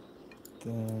got.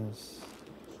 This,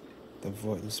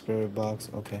 the spirit box.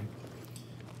 Okay.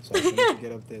 So as soon as you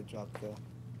get up there, drop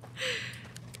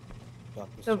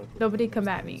the circle. Nobody come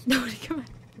at me. Nobody come at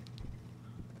me.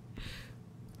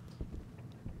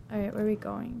 Alright, where are we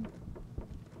going?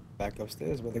 Back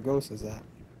upstairs where the ghost is at.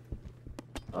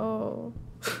 Oh.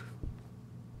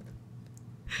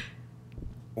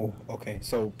 Oh, okay.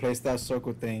 So place that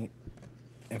circle thing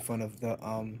in front of the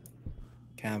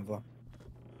Canva.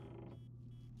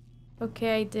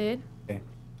 Okay, I did. Okay.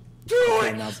 Do Okay,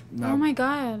 it! now Oh my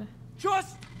god.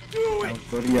 Just do it!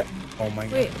 go to your. Oh my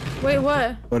god. Wait,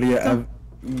 what? Go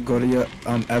to your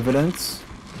evidence.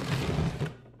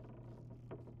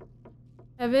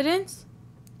 Evidence?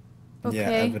 Okay. Yeah,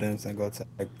 evidence, and go to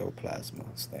ectoplasma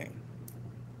thing.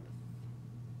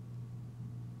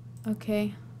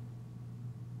 Okay.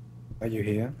 Are you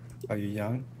here? Are you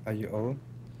young? Are you old?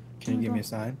 Can you give me a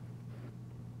sign?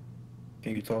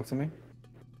 Can you talk to me?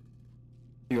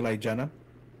 Do you like Jenna?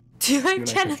 Do you Do like you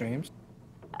like Jenna? the streams?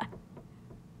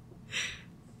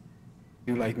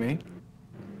 You like me?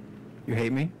 You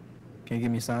hate me? Can you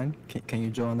give me a sign? Can you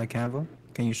draw on the Canva?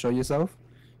 Can you show yourself?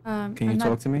 Can you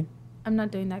talk to me? I'm not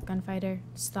doing that, gunfighter.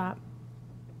 Stop.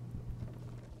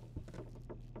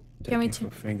 Can we Checking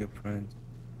for fingerprints.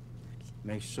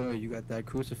 Make sure you got that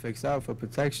crucifix out for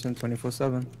protection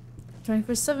 24/7.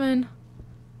 24/7.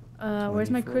 Where's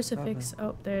my 24/7. crucifix?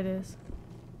 Oh, there it is.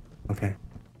 Okay.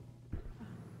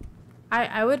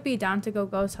 I would be down to go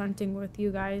ghost hunting with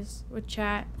you guys, with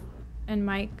Chat and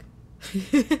Mike.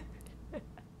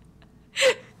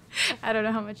 I don't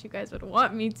know how much you guys would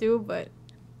want me to, but...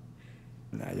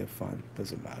 Nah, you're fun.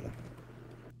 Doesn't matter.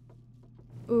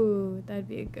 Ooh, that'd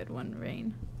be a good one,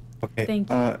 Rain. Okay. Thank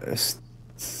you.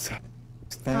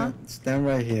 Stand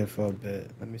right here for a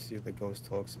bit. Let me see if the ghost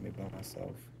talks to me by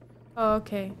myself. Oh,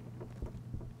 okay.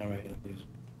 Stand right here, please.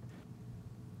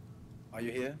 Are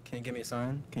you here? Can you give me a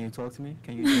sign? Can you talk to me?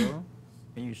 Can you draw?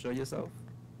 Can you show yourself?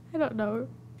 I don't know.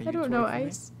 Can I you don't know, twerk for me?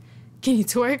 Ice. Can you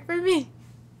twerk for me?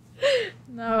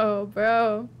 No,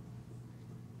 bro.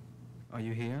 Are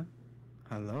you here?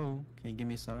 Hello? Can you give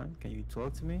me a sign? Can you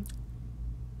talk to me?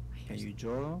 Can you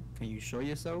draw? Can you show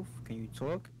yourself? Can you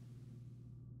talk?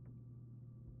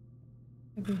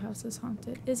 Every house is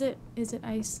haunted. Is it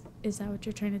Ice? Is that what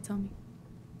you're trying to tell me?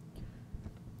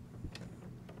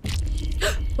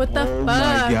 What the fuck? Oh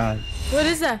my god. What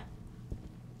is that?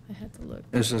 I had to look.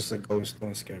 It's just a ghost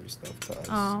doing scary stuff to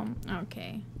us.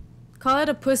 Okay. Call it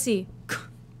a pussy.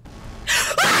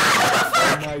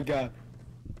 Oh my god.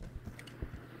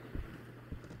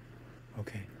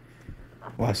 Okay.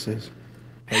 Watch this.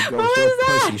 Hey, ghost, What you're was a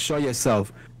that? pussy. Show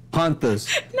yourself. Hunters.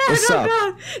 No, What's no, up?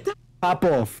 no. Pop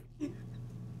off.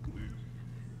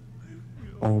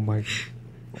 Oh my.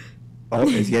 Oh,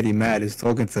 it's getting mad. It's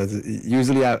talking to us.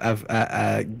 Usually,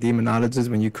 demonologists,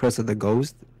 when you curse at the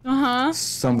ghost,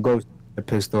 some ghosts are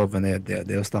pissed off and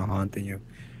they'll start haunting you,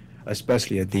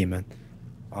 especially a demon.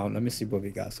 Let me see what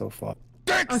we got so far.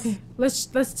 Okay, let's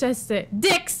test it.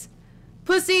 Dicks,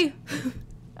 pussy.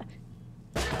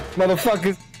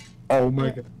 Motherfuckers. Oh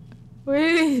my god.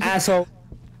 Wait. Asshole.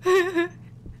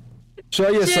 Show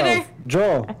yourself. Shitter.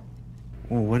 Draw.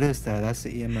 Oh, what is that? That's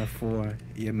the EMF 4.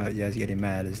 EMF, yeah, it's getting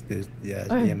mad. It's this, yeah, it's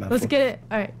Alright, EMF 4. let's get it.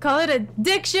 All right, call it a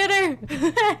dick shitter.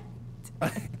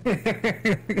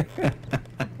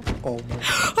 Oh my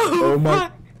god. Oh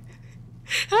my.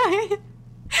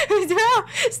 No,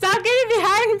 stop getting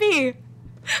behind me.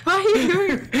 Why are you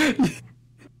doing?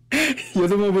 You're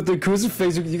the one with the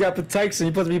crucifix. You got protection.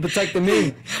 You're supposed to be protecting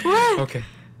me. What? Okay.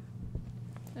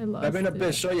 I lost Let me in a it.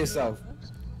 bit. Show yourself.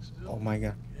 Oh my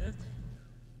god.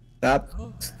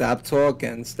 Stop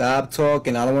talking. Stop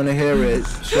talking. I don't want to hear it.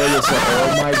 Show yourself.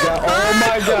 Oh my god. Oh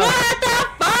my god.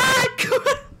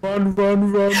 What the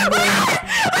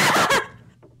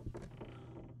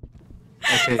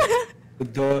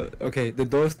fuck? Run. Okay. The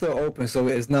door's still open, so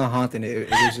it's not haunting it. It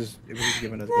was just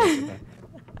giving us ghost attack.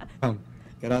 Come.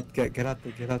 Get out there.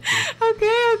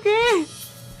 Okay.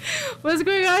 What's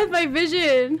going on with my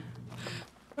vision?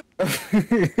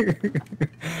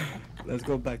 Let's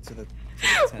go back to the tent.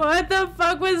 What the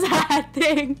fuck was that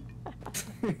thing?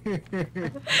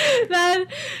 that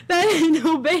ain't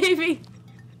no baby.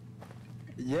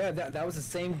 Yeah, that was the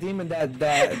same demon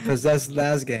that possessed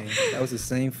last game. That was the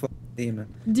same fucking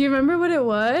demon. Do you remember what it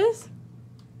was?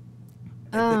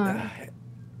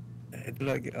 It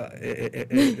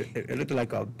looked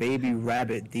like a baby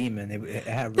rabbit demon. It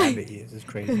had rabbit ears. It's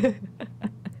crazy.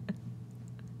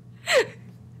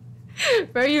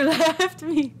 Bro, you left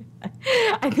me.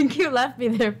 I think you left me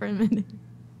there for a minute.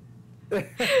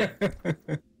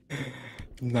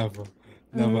 Never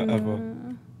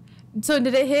ever. So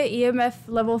did it hit EMF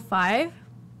level 5?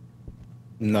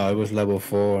 No, it was level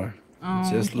 4.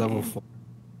 Oh, Just okay. level 4.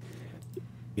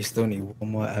 We still need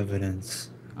one more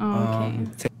evidence. Oh,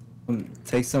 okay.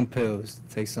 Take some pills.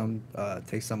 Take some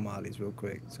mollies real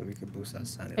quick so we can boost our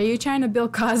sanity. Are you trying to Bill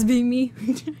Cosby me?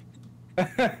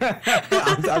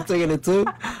 I'm taking it too.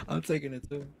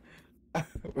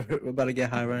 We're about to get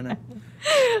high right now.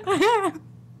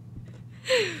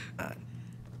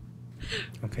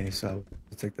 Okay, so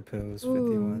take the pills.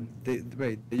 51.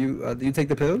 Wait, do you take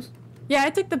the pills? Yeah, I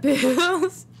took the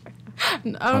pills.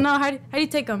 Oh no, how do you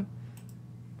take them?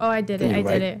 Oh, I did it. I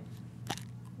did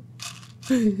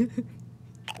it.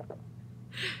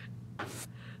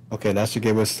 Okay, that should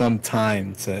give us some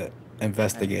time to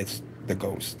investigate the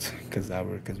ghost, cause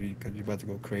we about to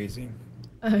go crazy.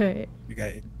 All right. We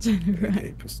got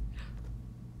Jennaronis.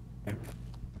 8%.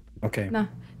 Okay. No,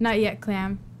 not yet,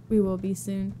 Clam. We will be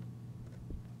soon.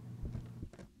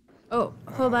 Oh,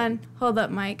 hold up,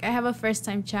 Mike. I have a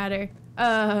first-time chatter.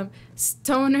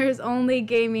 Stoners Only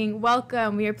Gaming.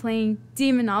 Welcome. We are playing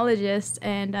Demonologist,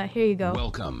 and here you go.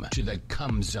 Welcome to the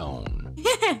Cum Zone.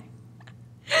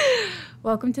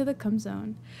 Welcome to the Cum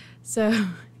Zone. So,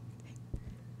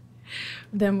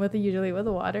 then usually with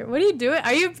the water. What are you doing?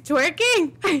 Are you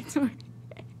twerking? Are you twerking?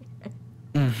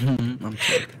 I'm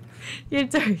twerking. You're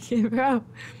twerking, bro.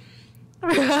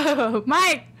 Bro,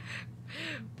 Mike.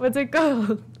 What's it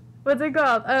called?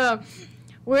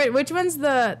 Which one's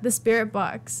the spirit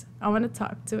box? I want to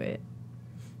talk to it.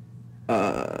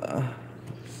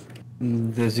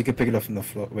 You can pick it up from the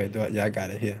floor. Wait, yeah, I got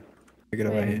it here. Pick it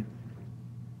up right here.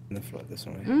 On the floor, this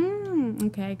one right here.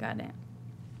 Okay, I got it.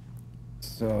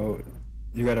 So,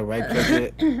 you gotta right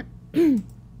click it.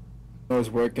 No, it's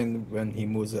working when he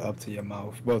moves it up to your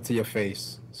mouth. Well, to your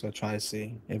face. So try to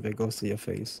see if it goes to your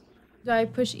face. Do I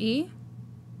push E?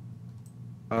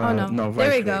 Oh no. No, there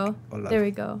right we go. There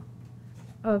we go.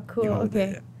 Oh, cool.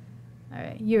 Okay. All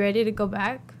right. You ready to go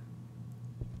back?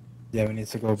 Yeah, we need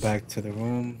to go back to the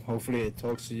room. Hopefully it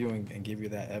talks to you and give you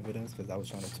that evidence, because I was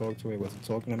trying to talk to it. It wasn't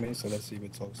talking to me, so let's see if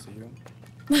it talks to you.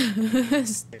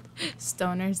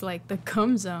 Stoners like the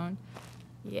cum zone.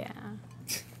 Yeah.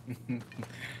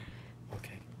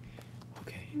 Okay.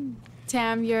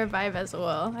 Tam, you're a vibe as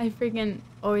well. I freaking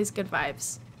always good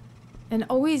vibes. And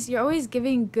you're always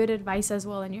giving good advice as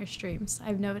well in your streams.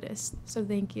 I've noticed. So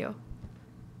thank you.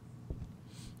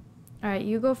 All right,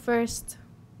 you go first.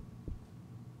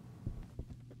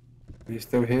 Are you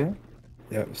still here?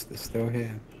 Yep, still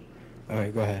here. All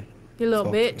right, go ahead. You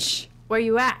little bitch. Where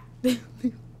you at?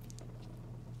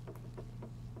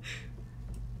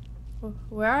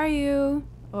 Where are you?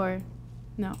 Or,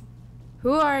 no.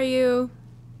 Who are you?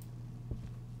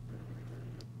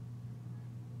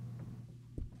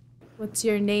 What's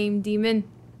your name, demon?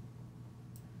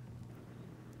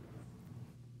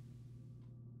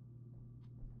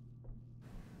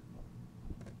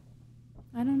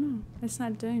 I don't know. It's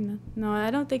not doing that. No,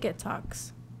 I don't think it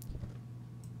talks.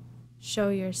 Show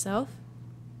yourself.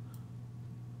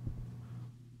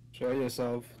 Show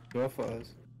yourself. Door for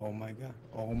us. Oh my god.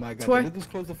 Oh my god. Twerk. Did you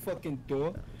just close the fucking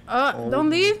door? Don't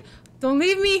leave. Don't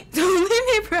leave me. Don't leave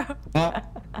me, bro.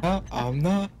 I'm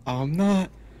not.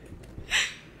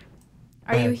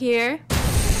 Are you here?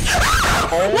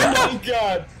 Oh my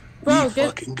god. Bro, You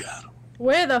fucking got him.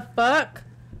 where the fuck?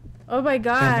 Oh my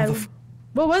god.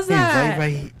 What was Came that?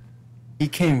 right, he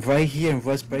came right here and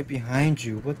rushed right behind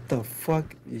you. What the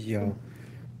fuck? Yo.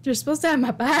 You're supposed to have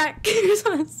my back.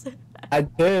 I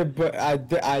did, but I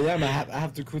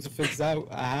have the crucifix out.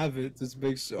 I have it. Just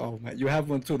make sure. Oh man, you have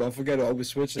one too. Don't forget to always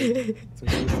switch it.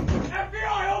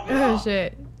 Oh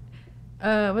shit.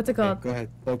 What's it called? Okay, go ahead.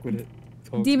 Talk with it.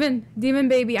 Talk. Demon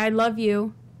baby, I love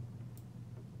you.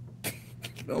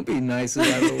 Don't be nice to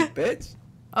that little bitch.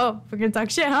 Oh, we're gonna talk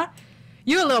shit, huh?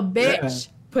 You a little bitch.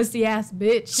 Yeah. Pussy ass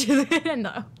bitch.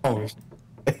 No. Oh,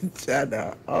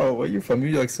 Jenna. Oh, where you from? New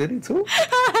York City too?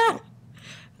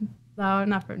 No,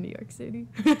 not from New York City.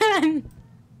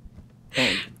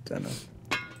 Oh, Jenna.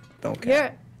 Don't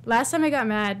care. Last time I got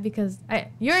mad because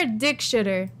you're a dick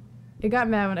shitter. It got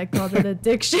mad when I called it a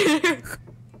dick shitter.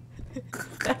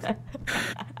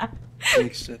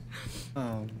 Big shit.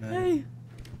 Oh man.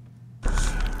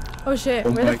 Oh shit,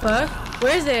 Oh where the my- fuck?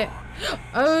 Where is it?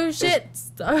 Oh shit.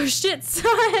 Oh shit,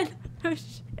 son. Oh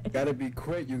shit. You gotta be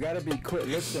quick. You gotta be quick.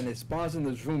 Listen, it spawns in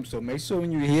this room, so make sure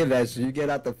when you hear that, so you get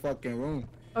out the fucking room.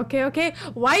 Okay.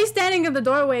 Why are you standing in the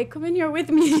doorway? Come in here with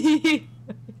me.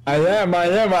 I am.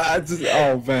 I just.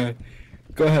 Oh man.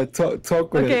 Go ahead.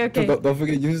 Talk with it. Okay. Don't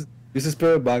forget. Use the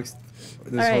spirit box.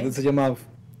 Just hold it to your mouth.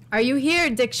 Are you here,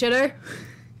 dick shitter?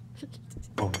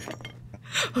 Oh.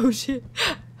 Oh shit.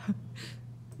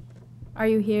 Are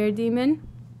you here, demon?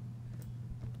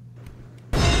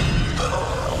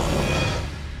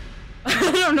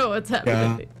 I don't know what's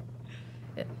happening.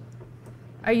 Yeah.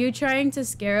 Are you trying to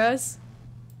scare us?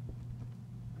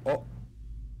 Oh.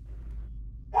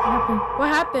 What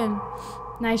happened?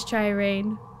 Nice try,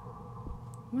 Rain.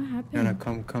 What happened? Jenna,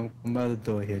 come by the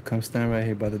door here. Come stand right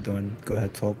here by the door and go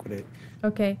ahead, talk with it.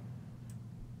 Okay.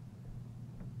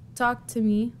 Talk to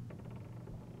me.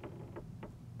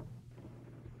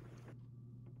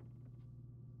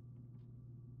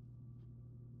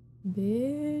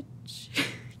 Bitch.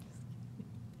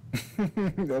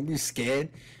 Don't be scared.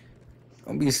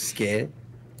 Don't be scared.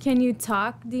 Can you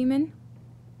talk, demon?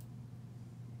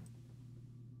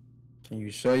 Can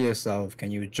you show yourself? Can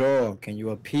you draw? Can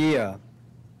you appear?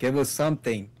 Give us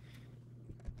something.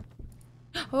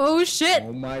 Oh shit.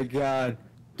 Oh my god.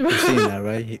 You've seen that,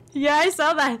 right? Yeah, I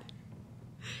saw that.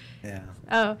 Yeah.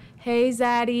 Oh, hey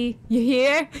Zaddy, you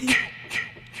here?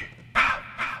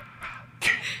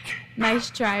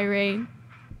 Nice try, Rain.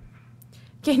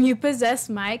 Can you possess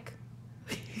Mike?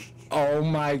 Oh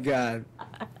my god.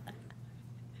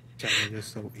 Jenna, you're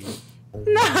so evil. Oh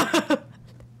No.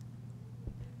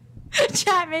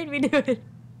 Chat made me do it.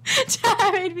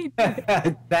 Chat made me do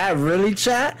it. That really,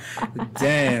 chat?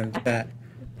 Damn, chat.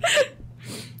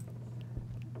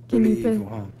 Can Really you evil,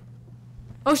 huh?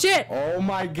 Oh shit. Oh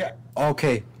my god.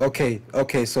 Okay.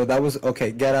 So that was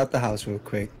okay. Get out the house real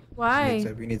quick. Why?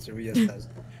 We need to reassess.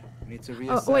 need to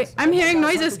reassess. Oh wait, I'm hearing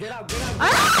noises. Get out,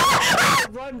 Ah!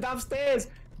 Run downstairs.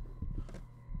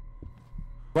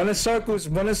 Run in circles.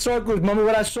 Remember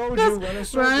what I showed you? Run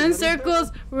in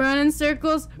circles. Run in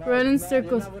circles. Run in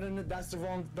circles. That's the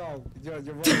wrong dog. You're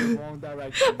running the wrong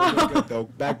direction. You're good, though.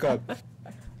 Back up.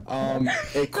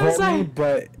 It called me,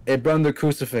 but it burned the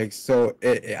crucifix. So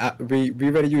we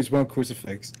already used one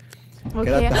crucifix.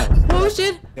 Okay. Oh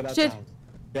shit! Shit!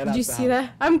 Did you see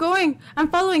that? I'm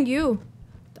following you.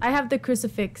 I have the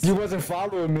crucifix. You wasn't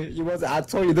following me. You wasn't. I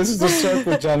told you this is the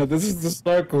circle, Jenna. This is the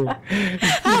circle. You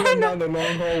went down the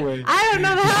long hallway. I don't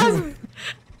know the house.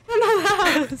 I don't know the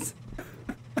house.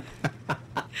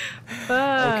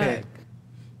 Okay.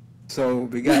 So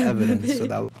we got evidence. So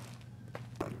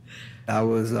that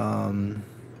was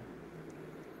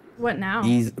What now?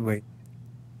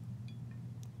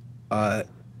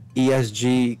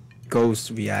 ESG ghost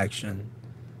reaction.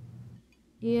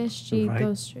 ESG Right.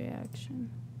 ghost reaction.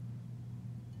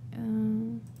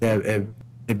 Yeah,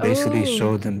 it basically Oh.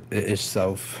 showed them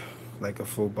itself like a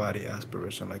full body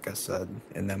aspiration, like I said,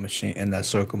 in that machine, in that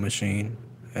circle machine,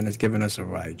 and it's giving us a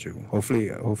ride, Drew. Hopefully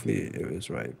it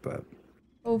was right, but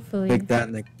Hopefully. click that.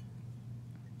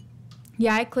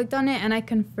 Yeah, I clicked on it and I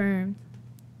confirmed.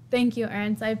 Thank you,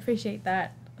 Ernst. I appreciate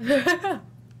that.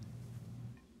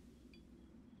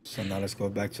 So now let's go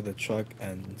back to the truck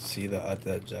and see the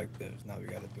other objectives. Now we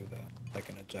gotta do the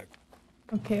second objective.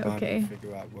 Okay, Finally okay.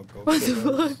 Figure out what goes. What the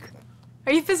fuck?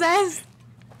 Are you possessed?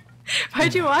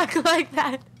 Why'd you walk like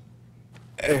that?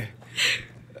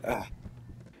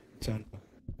 John.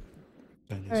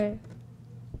 Alright.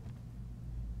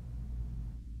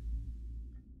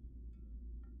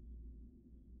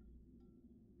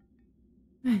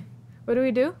 What do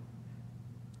we do?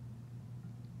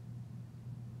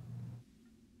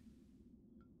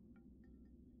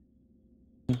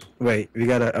 Wait,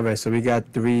 alright, so we got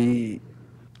 3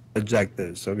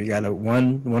 objectives. So we got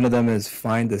one of them is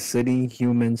find the sitting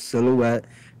human silhouette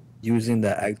using the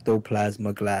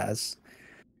ectoplasma glass.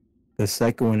 The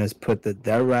second one is put the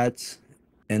dead rats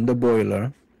in the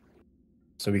boiler.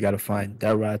 So we gotta find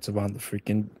dead rats around the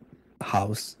freaking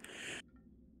house.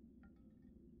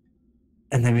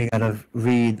 And then we gotta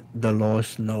read the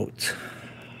lost note.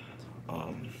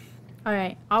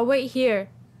 Alright, I'll wait here.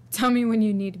 Tell me when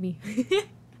you need me.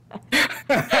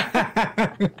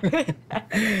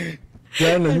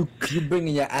 Jenna, you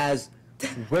bringing your ass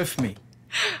with me.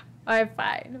 Alright,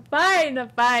 fine.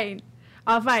 Fine.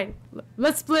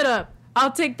 Let's split up.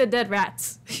 I'll take the dead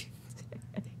rats.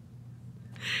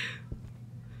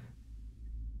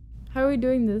 How are we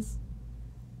doing this?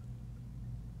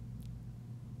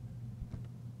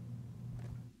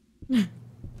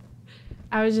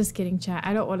 I was just kidding, chat.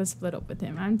 I don't want to split up with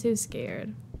him. I'm too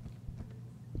scared.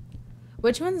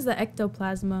 Which one's the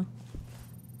ectoplasma?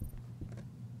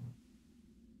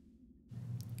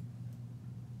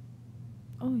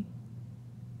 Oh.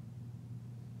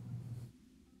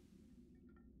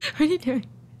 What are you doing?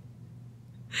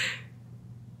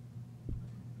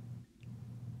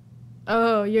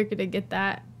 Oh, you're gonna get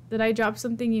that. Did I drop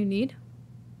something you need?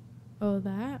 Oh,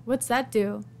 that? What's that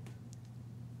do?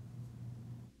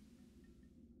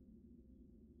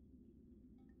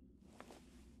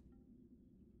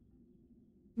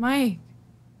 Mike.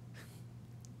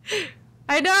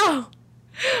 I know.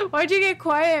 Why'd you get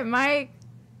quiet, Mike?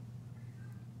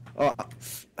 Oh,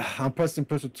 I'm pressing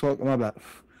push to talk. My bad.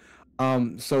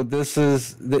 So this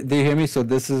is. Do you hear me? So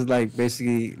this is like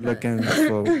basically looking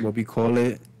for what we call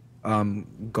it,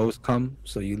 ghost cum.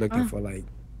 So you're looking for like,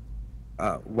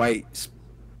 white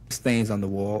stains on the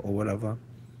wall or whatever.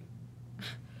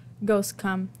 Ghost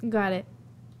cum. Got it.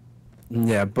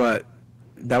 Yeah, but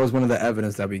that was one of the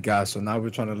evidence that we got. So now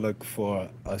we're trying to look for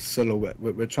a silhouette.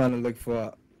 We're trying to look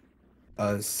for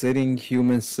a sitting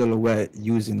human silhouette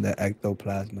using the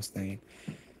ectoplasma stain.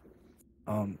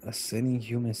 A sitting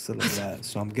human silhouette.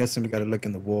 So I'm guessing we gotta look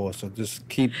in the wall. So just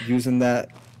keep using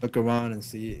that. Look around and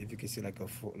see if you can see like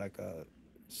a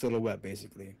silhouette,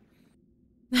 basically.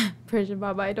 Persian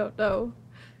Baba, I don't know.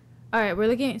 All right, we're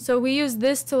looking. So we use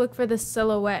this to look for the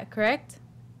silhouette, correct?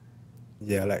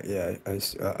 Yeah,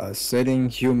 a sitting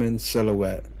human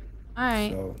silhouette. All right.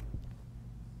 So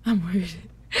I'm worried.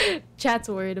 Chat's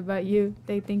worried about you.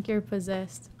 They think you're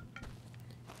possessed.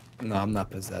 no, I'm not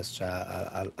possessed,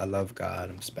 child. I love God.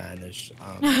 I'm Spanish.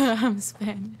 I'm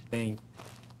Spanish.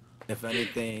 If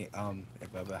anything,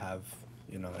 if I ever have,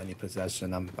 any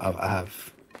possession, I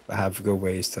have good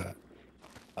ways to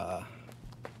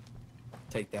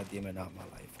take that demon out of my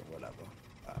life or whatever.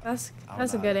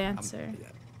 That's a good answer.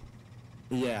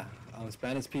 Yeah.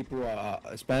 Spanish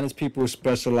people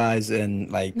specialize in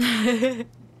like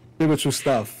spiritual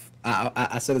stuff.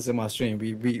 I said this in my stream.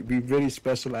 We really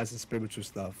specialize in spiritual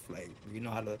stuff. Like we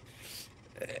know how to.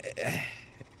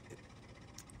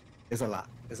 It's a lot.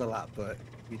 It's a lot, but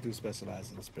we do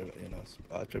specialize in spirit.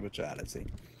 Spirituality.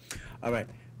 All right.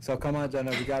 So come on,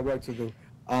 Jenna. We got work to do.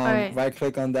 right. Right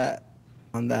click on that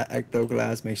ecto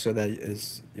glass. Make sure that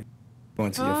is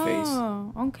going to your face.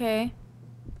 Oh, okay.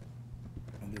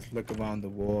 And just look around the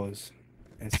walls.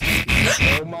 And see.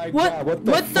 Oh my God! What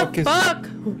the fuck is?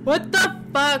 What the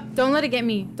fuck? Don't let it get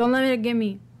me. Don't let it get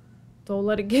me. Don't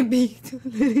let it get me.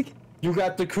 You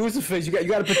got the crucifix. You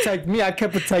got to protect me. I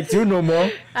can't protect you no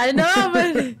more. I know,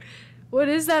 but what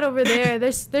is that over there?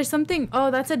 There's something.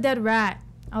 Oh, that's a dead rat.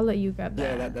 I'll let you grab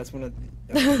that. Yeah, that's one of.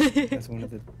 That's one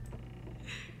of the.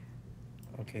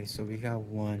 Okay, so we got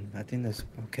one. I think that's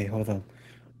okay. Hold up,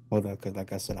 because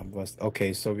like I said, I'm rusty.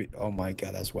 Okay, so we. Oh my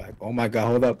God, that's whack. Oh my God,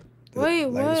 hold up. Wait,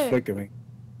 light what? is flickering.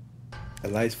 The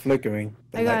light's flickering.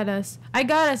 I got us. I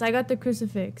got the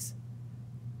crucifix.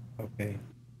 Okay.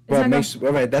 It's Well, not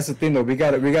all right. That's the thing, though. We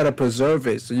gotta preserve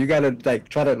it. So you gotta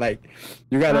try to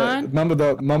you gotta Run? remember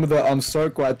the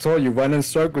circle. I told you run in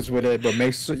circles with it, but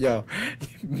make sure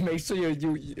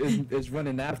it's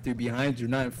running after you, behind you,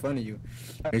 not in front of you.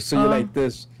 Make sure you're like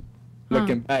this,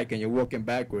 looking back, and you're walking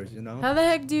backwards. You know. How the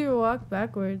heck do you walk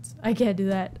backwards? I can't do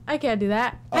that. I can't do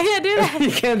that. I can't do that.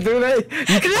 You can't do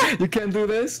that. You can't do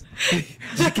this.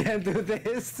 You can't do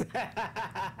this.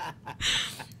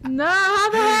 No, how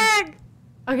the heck?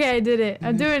 Okay, I did it.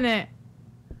 I'm doing it.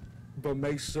 But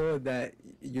make sure that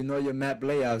you know your map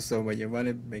layout. So when you're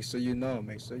running, make sure you know.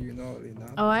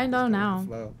 Oh, I know Just go now. with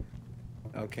the flow.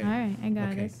 Okay. All right, I got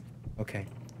Okay. this. Okay.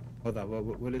 Hold on.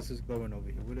 What is this going over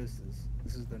here? What is this?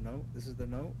 This is the note. This is the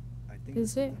note. I think.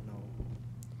 Is this it? the note.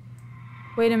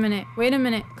 Wait a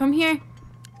minute. Come here.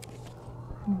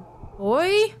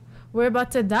 Boy, we're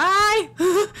about to die.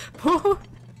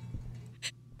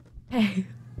 Hey,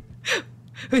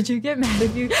 would you get mad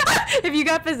if you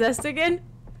got possessed again?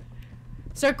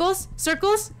 Circles.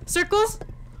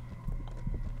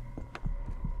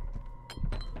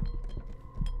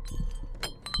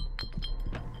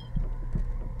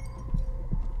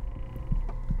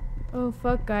 Oh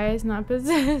fuck, guys, not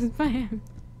possessed by him.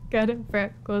 Got it, bro.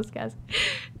 Close cast.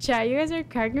 Chat, you guys are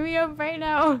cracking me up right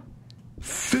now.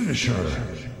 Finish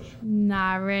her.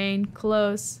 Nah, Rain.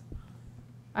 Close.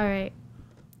 Alright.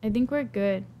 I think we're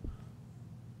good.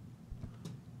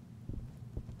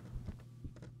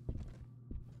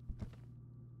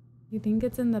 You think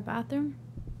it's in the bathroom?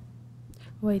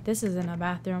 Wait, this isn't a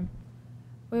bathroom.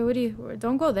 Wait, what do you...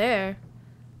 Don't go there.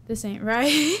 This ain't right.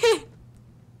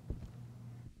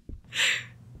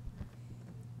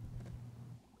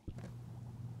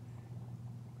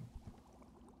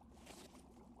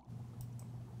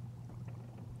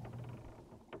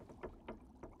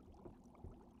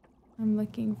 I'm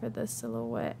looking for the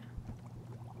silhouette.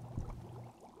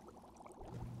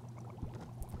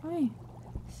 Wait.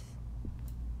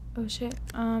 Oh shit.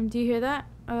 Do you hear that?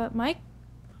 Mike?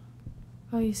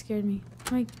 Oh, you scared me.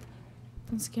 Mike,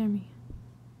 don't scare me.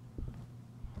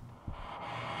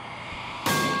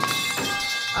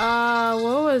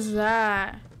 What was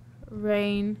that?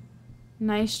 Rain.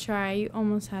 Nice try. You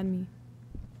almost had me.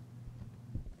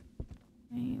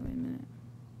 Wait a minute.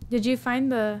 Did you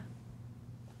find the...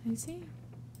 Let me see.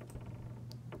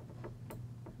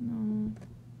 No.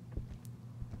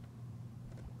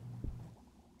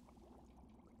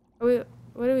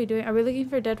 What are we doing? Are we looking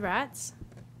for dead rats?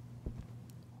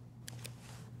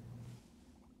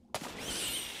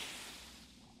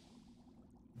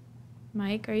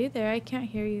 Mike, are you there? I can't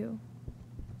hear you.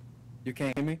 You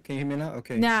can't hear me? Can you hear me now?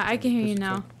 Okay. Nah, I can hear you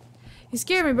now. You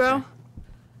scared me, bro. Okay.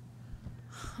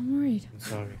 I'm worried. I'm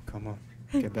sorry. Come on.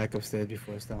 Get back upstairs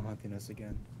before it starts hunting us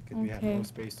again. Because we have no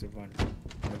space to run.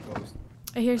 The ghost.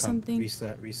 I hear Come, something.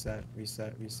 Reset.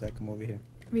 Come over here.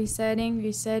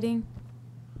 Resetting.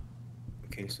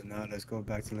 Okay, so now let's go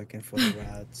back to looking for the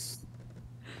rats.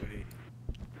 Wait.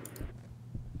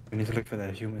 We need to look for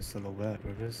that human silhouette.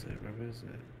 Where is it? Come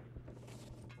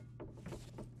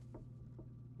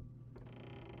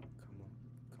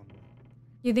on.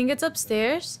 You think it's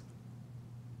upstairs?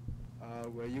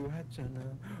 Where you at,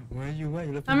 Jenna? Where you at?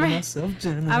 You looking I'm for right- myself,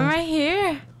 Jenna? I'm right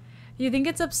here. You think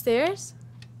it's upstairs?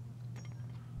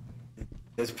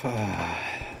 Let's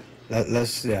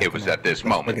yeah. It was at this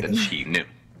moment that she knew.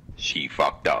 She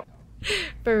fucked up.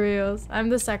 For reals. I'm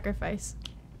the sacrifice.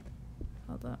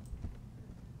 Hold up.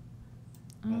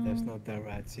 There's no dead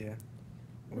rats here.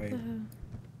 Wait. What the hell?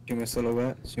 Human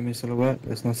silhouette.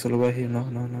 There's no silhouette here. No.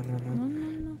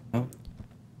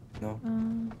 No.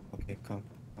 Okay, come.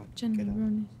 Get up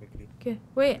Jennaronis. quickly. Okay.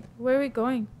 Wait. Where are we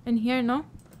going? In here? No.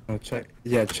 Oh, check.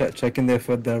 Yeah, check in there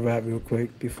for the rat real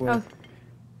quick before Oh.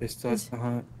 it starts to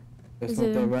hunt. There's is no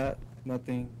it the in? rat.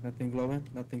 Nothing glowing.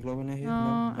 Nothing glowing in here.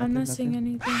 No, No, I'm not seeing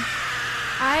anything.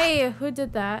 Who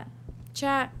did that?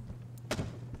 Chat.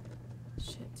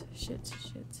 Shit.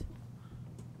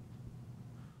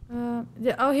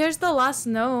 Oh, here's the last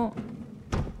note.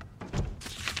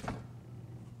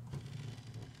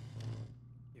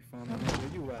 You found it.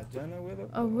 Where you at, Jenna? Where the?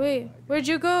 Oh wait, where'd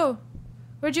you go?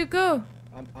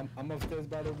 I'm upstairs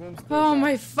by the room. Oh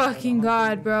my fucking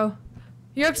god, bro.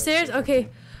 You're upstairs? Okay.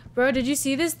 Bro, did you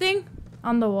see this thing?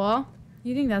 On the wall?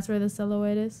 You think that's where the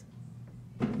silhouette is?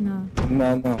 No.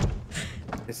 No.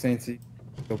 It's ain't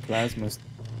the plasma.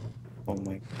 Oh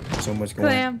my, so much going.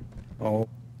 Clam. Oh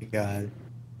my god.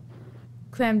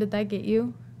 Clam, did that get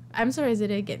you? I'm surprised it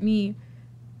didn't get me.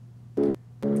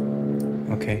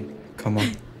 Okay, come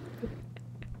on.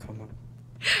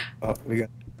 Oh, we got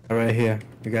right here.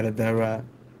 We got a dead rat.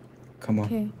 Come on.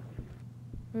 Okay.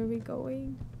 Where are we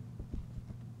going?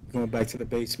 Going back to the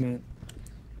basement.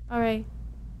 Alright.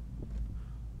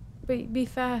 Wait, be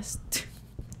fast.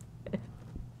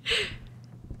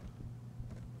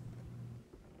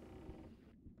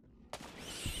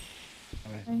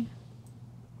 Alright. Okay.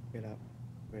 Get out.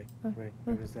 Wait. Oh.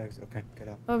 Where's the exit? Okay, get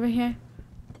out. Over here.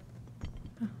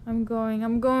 I'm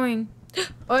going.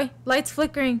 Oi, lights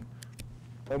flickering.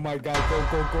 Oh my god,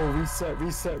 go. Reset.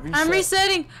 I'm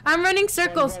resetting. I'm running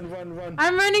circles. Run.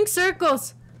 I'm running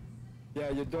circles. Yeah,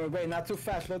 you're doing. Wait, not too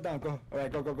fast. Slow down. Go.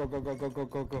 Alright,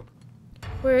 go.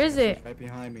 Where is it? Right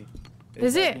behind me.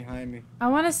 Is right it? behind me. I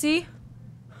want to see.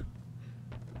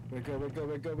 We're good.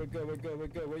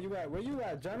 Where you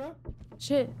at, Jenna?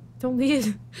 Shit. Don't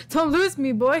leave. Don't lose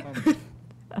me, boy.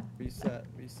 Reset.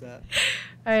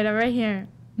 Alright, I'm right here.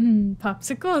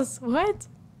 Popsicles? What?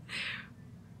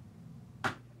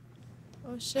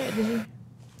 Oh shit, did you...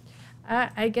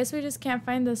 I guess we just can't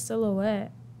find the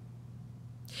silhouette.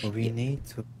 Well, we need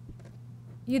to.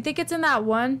 You think it's in that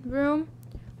one room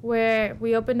where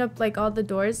we opened up like all the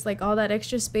doors, like all that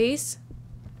extra space?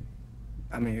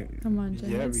 I mean, Come on, Jen.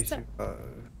 yeah, Let's we should.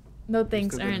 No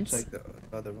thanks, still gotta Ernst. check the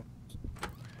other room.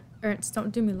 Ernst,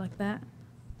 don't do me like that.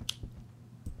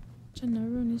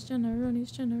 Jennaronis.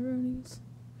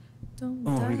 Don't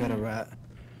die. Oh, we got a rat.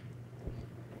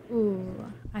 Ooh,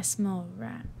 I smell a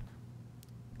rat.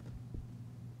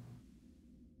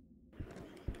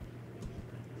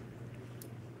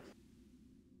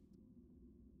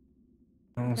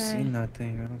 I don't see Okay.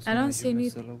 nothing. I don't no see human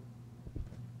anything. silhouette.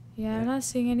 Yeah, I'm not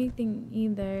seeing anything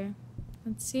either.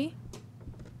 Let's see.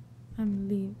 I'm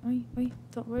leave. Wait.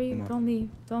 Don't worry. Come on. Don't leave.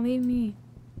 Don't leave me.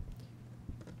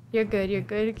 You're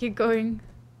good. Keep going.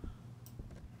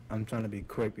 I'm trying to be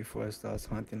quick before it starts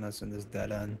hunting us in this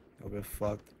dead end, or we're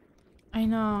fucked. I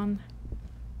know.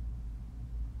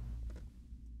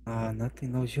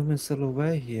 Nothing. No human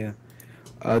silhouette here.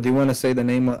 Do you want to say the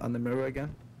name on the mirror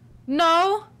again?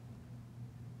 No.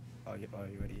 Oh, you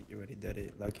already did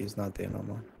it. Lucky it's not there no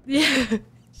more. Yeah.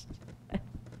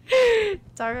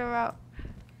 Talking about.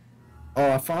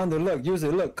 Oh, I found it. Look, use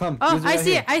it. Look, come. Oh, use I right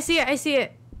see here. it. I see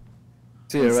it.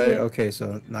 See it, I right? see it. Okay,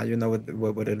 so now you know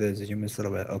what it is. A human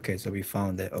silhouette. Okay, so we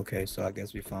found it. Okay, so I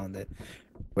guess we found it.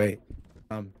 Wait.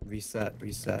 Reset.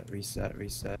 Reset.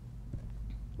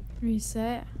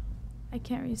 I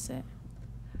can't reset.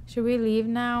 Should we leave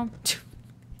now?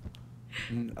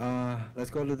 Let's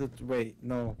go to the. Wait,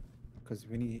 no, because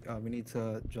we need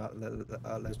to drop.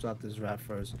 Let's drop this rat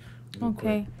first. Real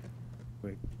Okay.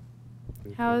 Quick.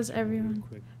 How is everyone?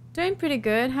 Doing pretty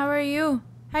good. How are you?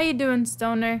 How you doing,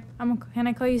 Stoner? Can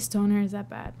I call you Stoner? Is that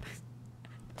bad?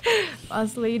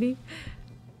 Boss lady.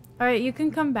 All right, you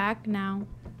can come back now.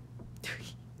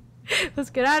 Let's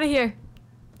get out of here.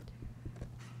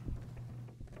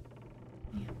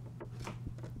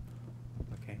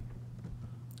 Okay.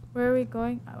 Where are we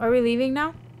going? Are we leaving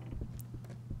now?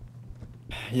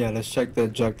 Yeah, let's check the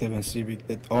objective and see if we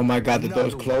did. Oh my God, the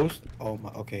door's closed. Oh my.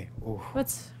 Okay. Ooh. What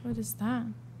is that?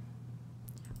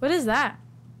 What is that?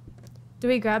 Do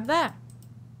we grab that?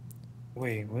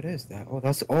 Wait, what is that?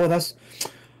 That's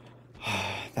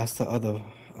that's the other.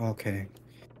 Okay.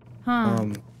 Huh.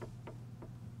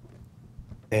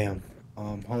 Damn.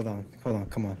 Hold on.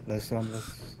 Come on. Let's go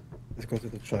to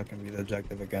the truck and read the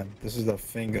objective again. This is the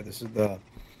finger. This is the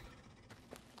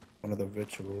one of the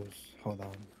rituals. Hold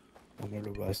on. I'm a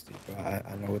little rusty, but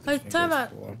I know what this I'm talking finger is about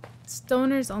for.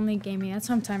 Stoners only gaming. That's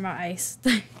what I'm talking about. Ice.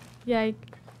 Yeah.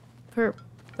 Perp.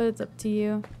 But it's up to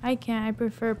you. I can't. I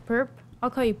prefer perp. I'll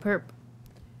call you perp.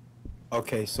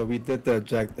 Okay, so we did the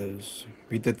objectives.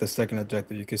 We did the second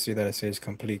objective. You can see that it says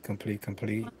complete.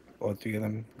 All three of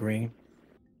them green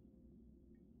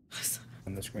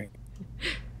on the screen.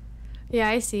 Yeah,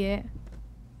 I see it.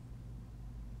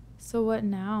 So what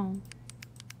now?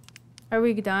 Are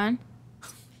we done?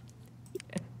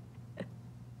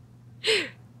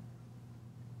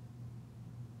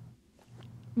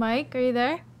 Mike, are you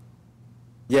there?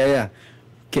 Yeah, yeah.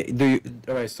 Okay,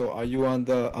 all right, so are you on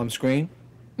the screen?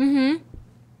 Mm-hmm.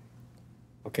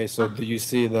 Okay, so do you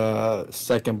see the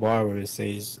second bar where it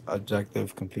says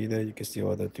objective completed? You can see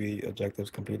all the 3 objectives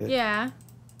completed. Yeah.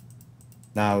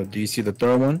 Now, do you see the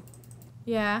third one?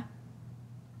 Yeah.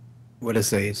 What it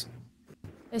says?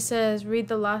 It says read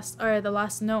the last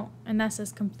note, and that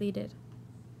says completed.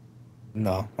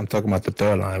 No, I'm talking about the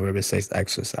third line where it says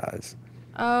exercise.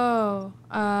 Oh,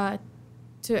 oh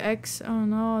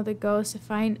no, the ghost to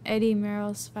find Eddie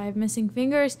Merrill's 5 missing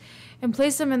fingers and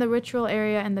place them in the ritual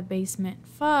area in the basement.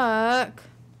 Fuck.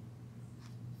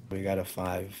 We got a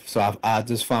 5. So I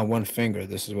just found 1 finger.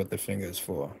 This is what the finger is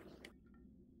for.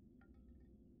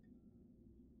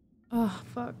 Oh,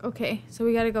 fuck. Okay, so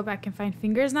we gotta go back and find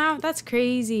fingers now? That's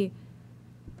crazy.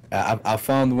 I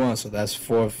found 1, so that's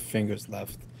 4 fingers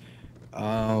left.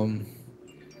 Let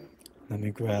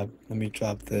me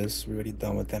drop this. We're already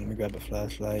done with that. Let me grab a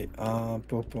flashlight.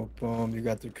 Boom, boom, boom. You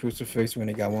got the crucifix. We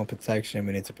only got 1 protection.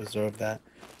 We need to preserve that.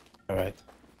 All right.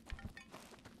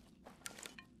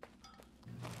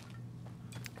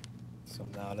 So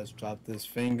now let's drop this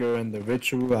finger in the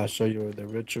ritual. I'll show you where the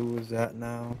ritual is at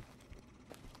now.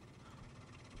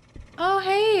 Oh,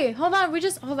 hey, hold on.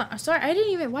 Hold on. Sorry,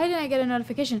 why didn't I get a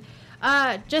notification?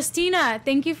 Justina,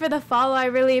 thank you for the follow. I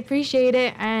really appreciate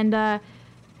it. And,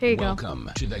 here you go. Welcome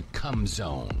to the cum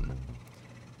zone.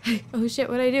 Oh shit,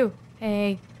 what'd I do?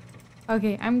 Hey.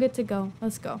 Okay, I'm good to go.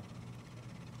 Let's go.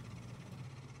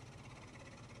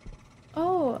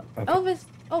 Oh, okay. Elvis.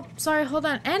 Oh, sorry, hold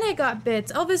on. And I got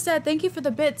bits. Elvis said, thank you for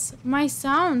the bits. My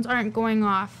sounds aren't going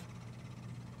off.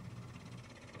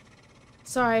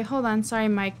 Sorry, hold on. Sorry,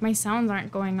 Mike. My sounds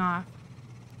aren't going off.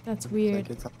 That's weird.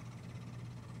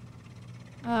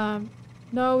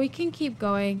 No, we can keep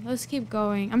going. Let's keep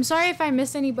going. I'm sorry if I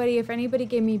missed anybody. If anybody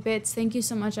gave me bits, thank you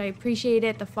so much. I appreciate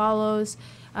it. The follows,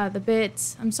 the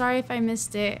bits. I'm sorry if I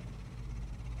missed it.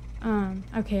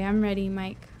 Okay, I'm ready,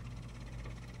 Mike.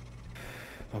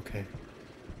 Okay.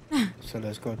 So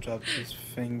let's go drop this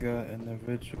finger in the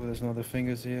ritual. There's no other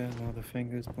fingers here. No other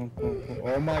fingers. Boom, boom, boom.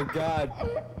 Oh my god!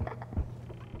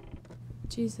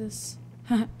 Jesus.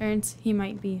 Ernst, he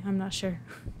might be. I'm not sure.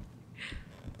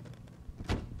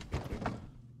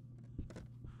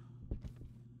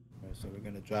 So we're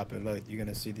gonna drop it. Look, you're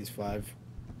gonna see these white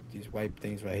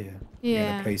things right here. Yeah. You're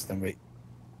gonna place them right.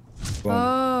 Boom.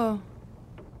 Oh.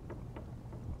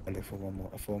 I look for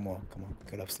 4 more. Come on,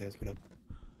 get upstairs, get up.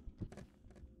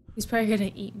 He's probably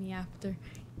gonna eat me after.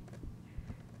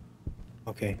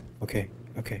 Okay.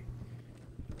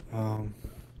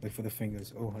 Look for the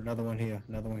fingers. Oh, another one here.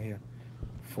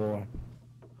 4.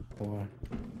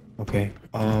 Okay.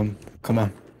 Come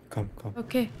on. Come.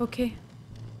 Okay.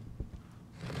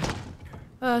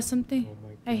 Something. Oh my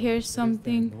God. I hear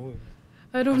something.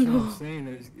 I don't That's know. what I'm saying.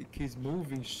 It keeps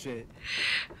moving shit.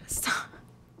 Stop.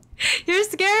 You're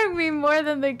scaring me more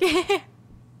than the game.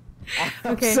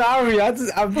 I'm Okay. sorry. I'm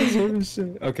just hearing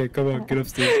shit. Okay, come on. Get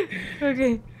upstairs.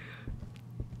 Okay.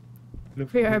 Get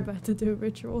up- We are about to do a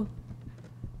ritual.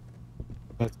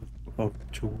 Oh,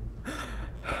 Jewel.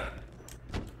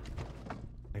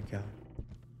 My God.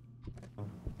 Oh,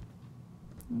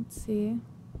 Let's see.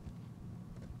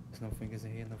 there's no fingers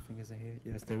in here.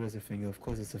 Yes, there is a finger. Of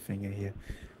course, it's a finger here.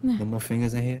 No more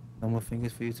fingers in here. No more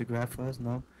fingers for you to grab for us.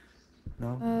 No.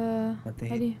 Nothing How do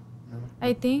here? you... No.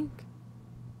 I think...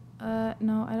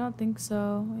 no, I don't think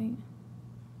so. Wait.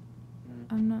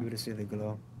 I'm not... You would see the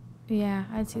glow. Yeah,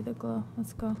 I'd see the glow.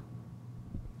 Let's go.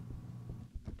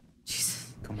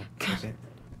 Jesus. Come on. That's it.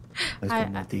 Let's go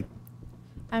more deep.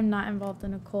 I'm not involved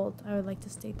in a cult. I would like to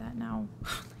state that now.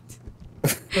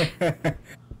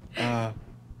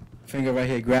 Finger right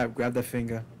here. Grab the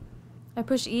finger. I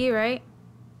push E, right?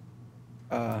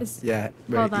 Yeah. Hold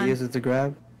Right. on. E is it to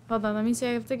grab? Hold on, let me see.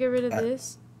 I have to get rid of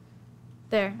this.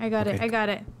 There, I got it. Okay. I got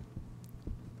it.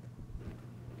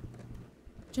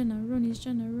 Jennaronis.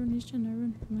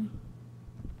 My...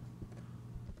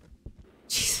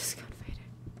 Jesus, Gunfighter.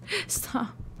 Stop.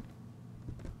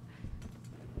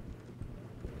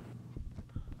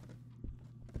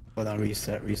 Hold on,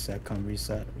 reset, come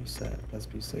reset. Let's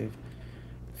be safe.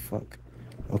 Fuck.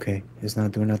 Okay, it's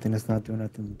not doing nothing,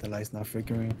 the light's not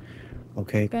flickering.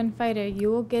 Okay. Gunfighter,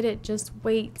 you will get it. Just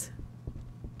wait.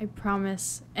 I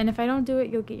promise. And if I don't do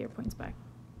it, you'll get your points back.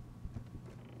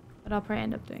 But I'll probably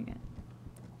end up doing it.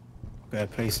 Okay,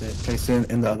 place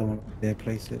it in the other one. There,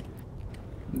 place it.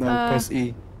 No, press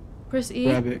E. Press E?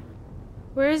 Grab it.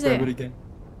 Where is Grab it? it again.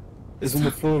 It's on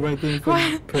the floor right there. In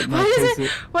front of you.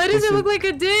 Why does it look like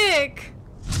a dick?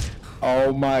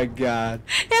 Oh my god.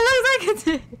 It looks like a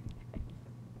dick.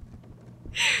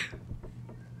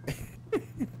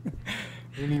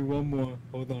 We need one more.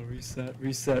 Hold on. Reset.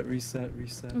 Okay. Reset.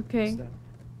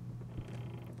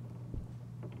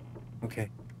 Okay.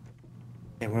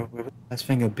 Yeah, where would the last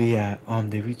finger be at?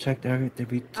 Did we check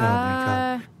everything? Oh my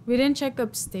god. We didn't check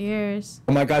upstairs.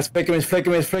 Oh my god, it's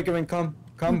flickering. Come,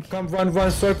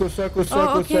 run, circle.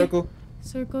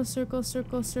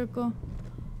 Circle.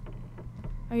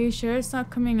 Are you sure it's not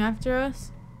coming after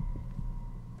us?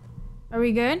 Are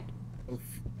we good? Oof.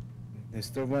 They're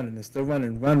still running.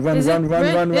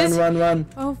 Run.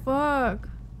 Oh fuck.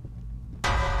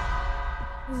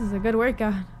 This is a good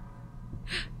workout.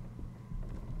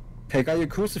 Take out your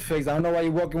crucifix. I don't know why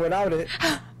you're walking without it.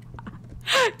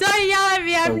 Don't yell at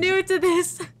me, I'm new to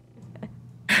this.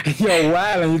 Yo,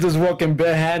 wow, and you're just walking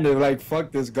barehanded like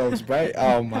fuck this ghost, right?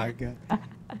 Oh my god.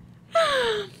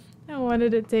 I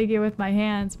wanted to take it with my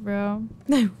hands, bro.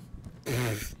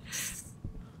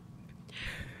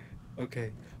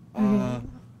 Okay. I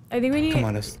think we need. Come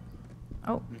on, let's.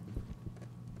 Oh.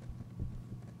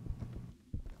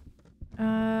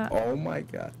 Oh my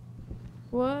god.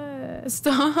 What?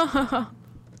 Stop.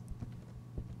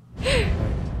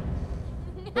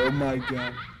 Oh my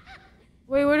god.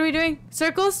 Wait, what are we doing?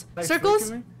 Circles? Like,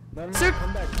 Circles? No,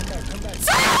 Come back.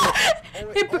 Oh,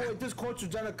 it just caught you,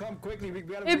 Jenna. Come quickly.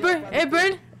 It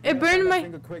burned my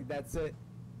finger quick. That's it.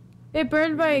 It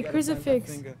burned my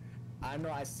crucifix. I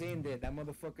know. I seen it. That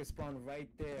motherfucker spawned right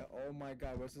there. Oh my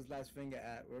god. Where's his last finger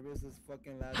at? Where is his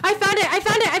fucking last? I found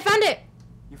it.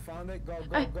 You found it? Go,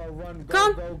 run.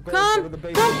 Come. Go to the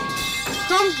basement.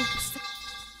 Come.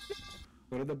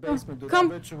 Go to the basement. Do Come.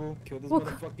 the ritual. Kill this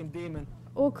motherfucking demon.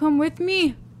 Oh, come with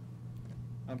me.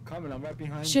 I'm coming. I'm right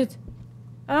behind you. Shit.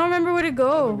 I don't remember where to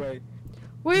go. Right.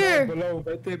 Where? No, below,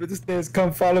 right there. But the stairs.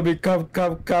 Come, follow me. Come.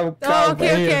 Oh,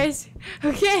 okay.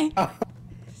 Okay. Oh,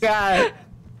 God.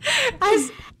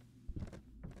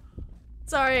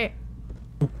 Sorry.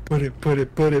 Put it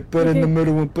in the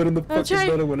middle one. Put in the fucking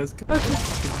middle one. Let's go. Okay.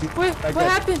 Wait, what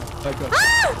happened? What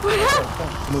happened?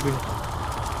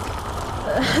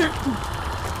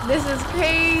 This is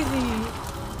crazy.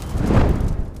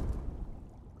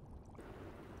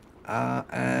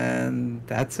 And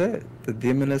that's it. The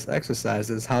demon is exorcised.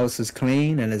 This house is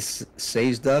clean and it's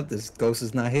saged up. This ghost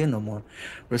is not here no more.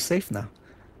 We're safe now.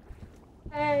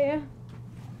 Hey.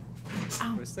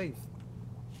 Ow. We're safe.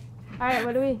 Alright,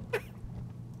 what do we...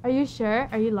 Are you sure?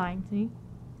 Are you lying to me?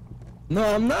 No,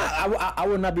 I'm not. I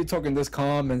would not be talking this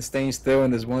calm and staying still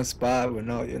in this one spot.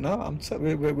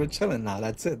 We're we're chilling now.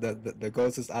 That's it. The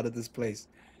ghost is out of this place.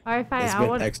 Alright, fine.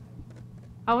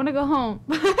 I want to go home.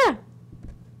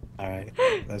 Alright,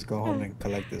 let's go home and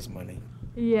collect this money.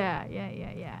 Yeah.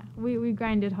 We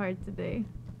grinded hard today.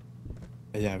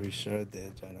 Yeah, we sure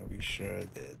did, Jenna. We sure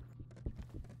did.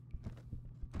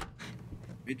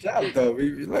 Good job, though.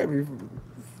 We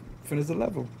finished the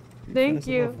level. Thank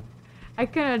you. I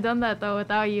couldn't have done that though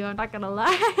without you. I'm not gonna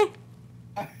lie.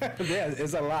 Yeah,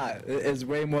 it's a lot. It's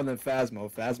way more than Phasmo.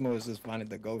 Phasmo is just finding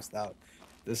the ghost out.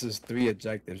 This is 3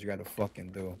 objectives you gotta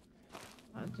fucking do.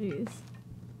 Oh jeez.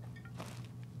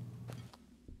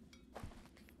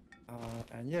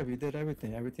 And yeah, we did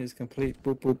everything. Everything is complete.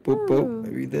 Boop, boop, boop, boop.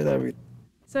 We did everything.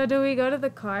 So do we go to the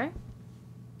car?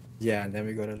 Yeah, and then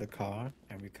we go to the car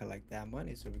and we collect that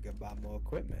money so we can buy more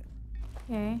equipment.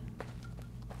 Okay.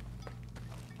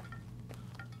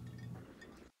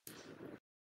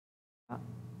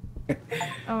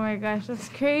 Oh my gosh, that's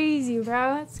crazy,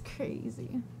 bro. That's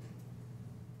crazy.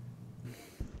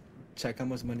 Check how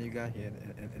much money you got here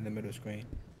in the middle screen.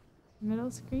 Middle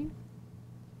screen?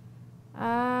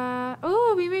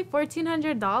 Oh, we made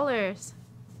 $1,400.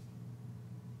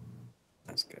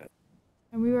 That's good.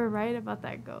 And we were right about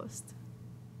that ghost.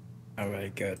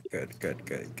 Alright, good.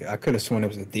 I could have sworn it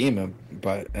was a demon,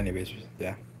 but anyways,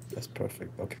 yeah, that's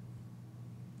perfect. Okay.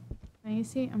 Now you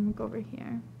see, I'm gonna go over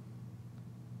here.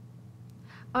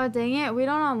 Oh, dang it, we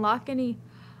don't unlock any.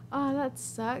 Oh, that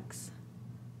sucks.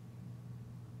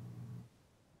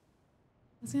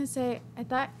 I was gonna say, I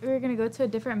thought we were gonna go to a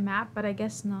different map, but I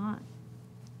guess not.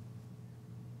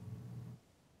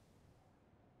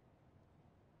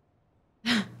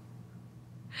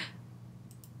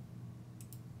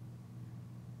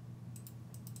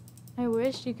 I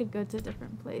wish you could go to a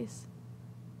different place.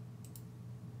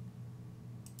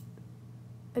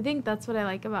 I think that's what I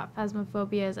like about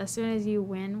Phasmophobia is as soon as you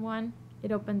win one,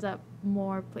 it opens up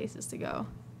more places to go.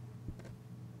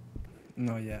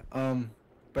 No, yeah.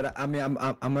 But I mean,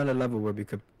 I'm at a level where we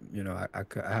could, you know, I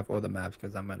have all the maps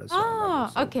because I'm at a certain level.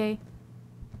 Oh, So. okay.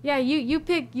 Yeah, you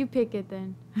pick it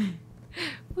then.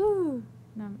 Woo!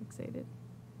 Now I'm excited.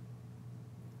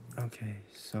 Okay,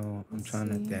 so I'm Let's trying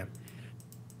to see. damn.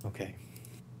 Okay.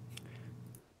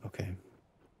 Okay.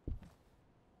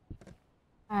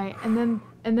 Alright, and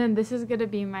then this is gonna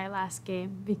be my last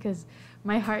game because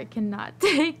my heart cannot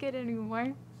take it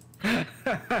anymore.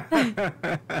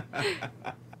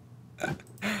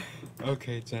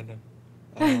 Okay, Jenna.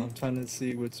 I'm trying to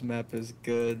see which map is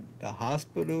good. The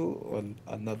hospital or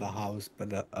another house, but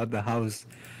the other house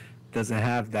doesn't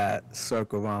have that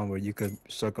circle around where you could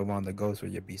circle around the ghost where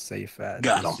you'd be safe at.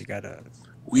 Got him. You gotta.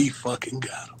 We fucking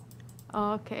got him.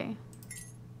 Oh, okay.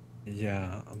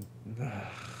 Yeah.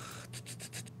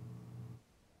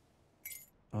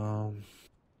 Um.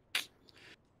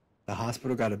 The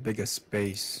hospital got a bigger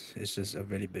space. It's just a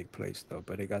really big place though,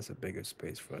 but it got a bigger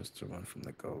space for us to run from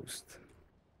the ghost.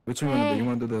 Which one you want to do? You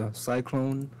want to do the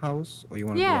cyclone house or you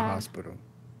want to do a Yeah. hospital?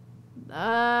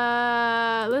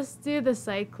 Let's do the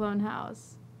cyclone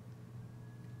house.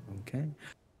 Okay.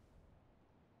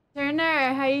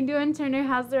 Turner, how you doing, Turner?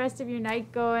 How's the rest of your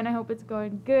night going? I hope it's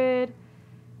going good.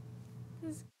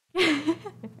 It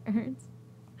hurts.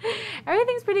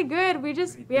 Everything's pretty good.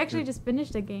 We actually just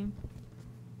finished a game.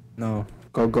 No,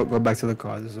 go back to the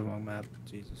car. This is the wrong map.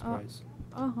 Jesus Christ.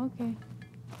 Oh, okay.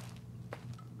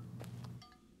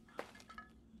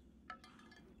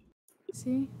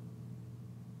 See?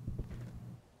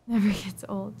 Never gets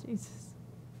old, Jesus.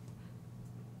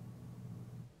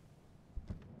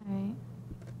 Alright.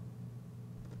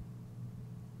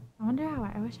 I wonder how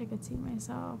I wish I could see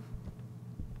myself.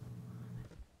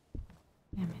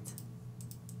 Damn it.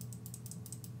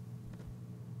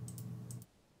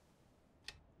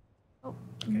 Oh.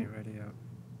 Okay, ready up.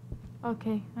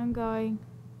 Okay, I'm going.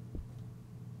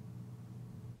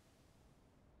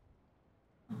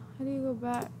 How do you go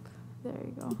back? There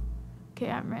you go. Okay,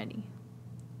 I'm ready.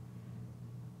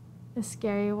 A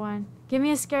scary one. Give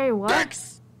me a scary what?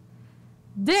 Dicks!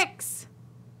 Dicks!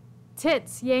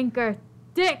 Tits, yanker.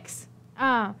 Dicks!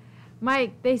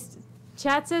 Mike,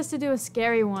 chat says to do a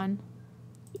scary one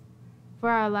for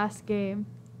our last game.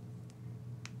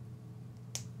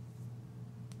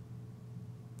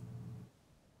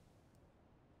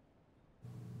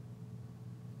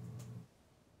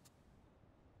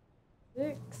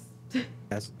 Dicks.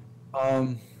 Yes.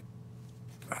 I'm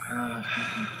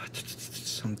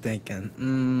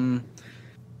thinking.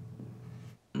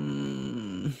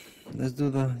 Let's do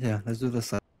the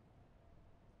side.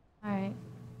 Alright.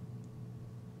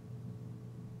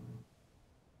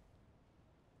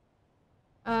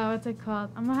 What's it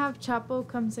called? I'm gonna have Chapo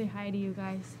come say hi to you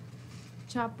guys.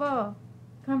 Chapo,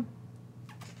 come.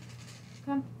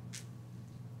 Come.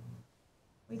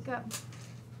 Wake up.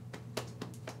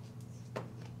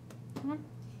 Come on.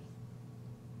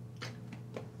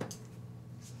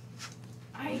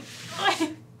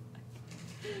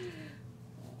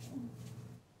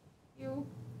 You.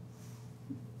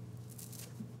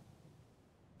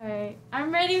 Alright,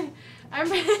 I'm ready. I'm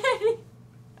ready.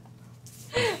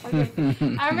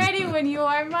 Okay, I'm ready when you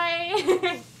are,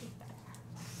 my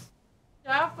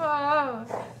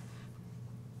Chapo.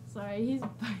 Sorry, he's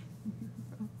biting me,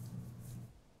 bro.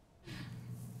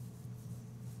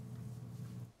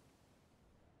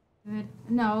 Good.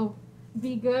 No,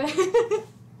 be good.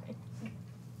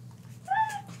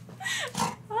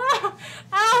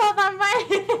 Hold on,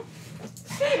 biting.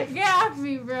 Get off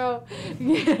me, bro.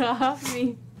 Get off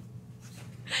me.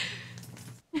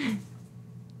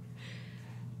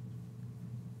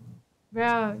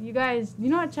 Bro, you guys, you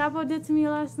know what Chapo did to me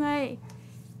last night?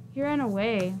 He ran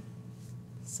away.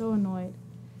 So annoyed.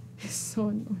 So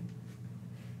annoyed.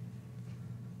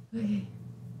 Okay.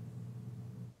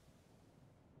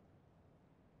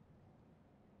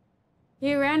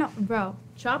 He ran, bro,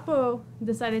 Chapo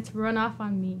decided to run off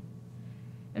on me.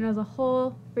 And it was a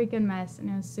whole freaking mess, and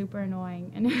it was super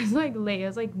annoying. And it was like late, it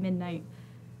was like midnight.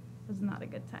 It was not a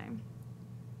good time.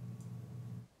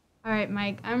 All right,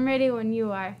 Mike, I'm ready when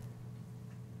you are.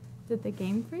 Did the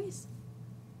game freeze?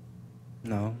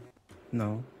 No.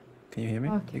 Can you hear me?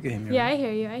 Okay. You can hear me. Yeah, right? I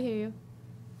hear you.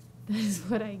 That is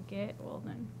what I get. Well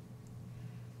then.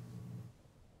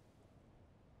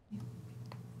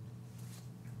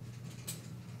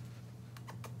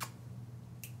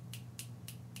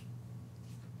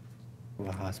 Go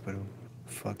to the hospital.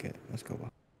 Fuck it. Let's go.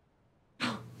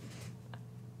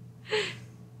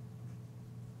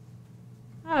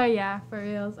 Oh yeah, for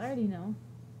reals. I already know.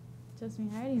 Trust me,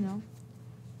 I already know.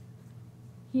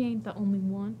 He ain't the only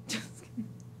one. Just kidding.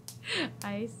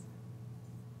 Ice.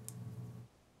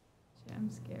 Shit,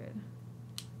 I'm scared.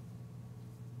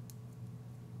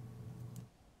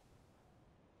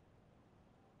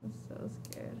 so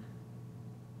scared.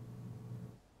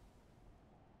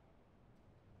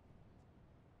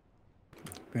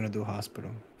 We're gonna do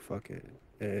hospital. Fuck it.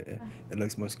 It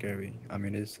looks more scary. I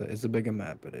mean, it's a bigger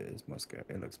map, but it is more scary.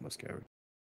 It looks more scary.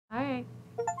 Alright.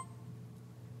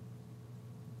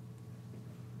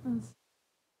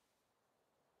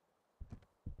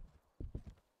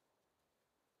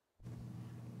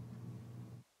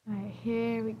 Alright,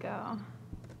 here we go.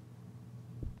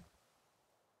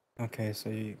 Okay, so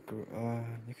you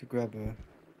could grab the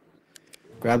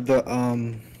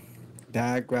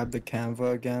Dad, grab the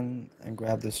Canva again and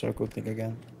grab the circle thing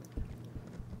again.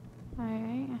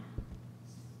 Alright.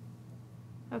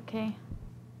 Okay.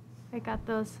 I got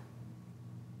those.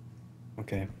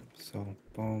 Okay, so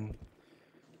boom.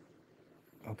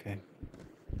 Okay.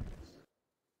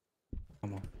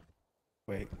 Come on.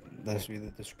 Wait, let's read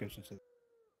the description to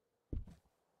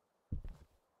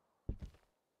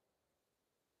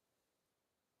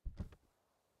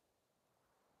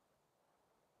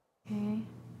Okay.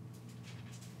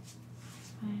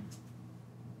 Fine.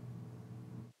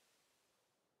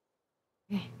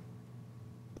 Okay.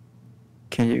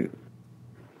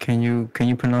 Can you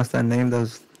pronounce that name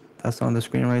that's on the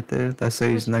screen right there? That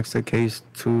says next to case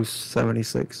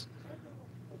 276.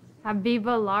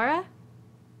 Habiba Lara?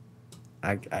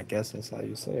 I guess that's how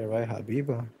you say it, right?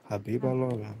 Habiba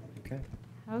Laura. Okay.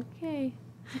 Okay.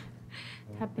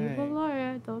 Habiba Okay.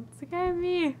 Lara, don't scare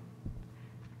me.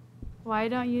 Why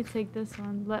don't you take this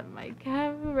one? Let my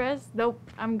cat rest. Nope,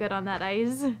 I'm good on that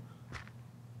ice.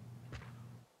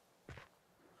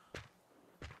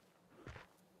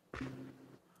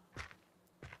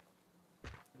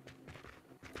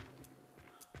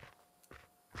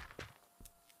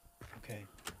 Okay.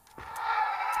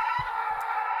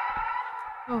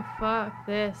 Oh fuck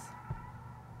this.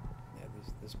 Yeah,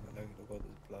 this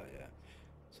blood, yeah.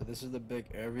 So this is the big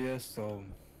area, so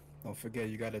don't forget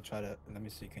you gotta try to let me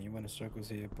see, can you run the circles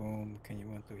here? Boom. Can you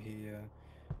run through here?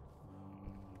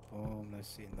 Boom, let's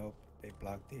see. Nope, they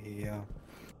blocked it here.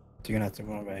 So you're gonna have to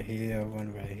run right here,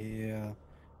 run right here.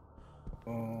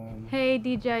 Boom. Hey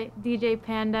DJ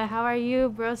Panda, how are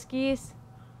you, broskies?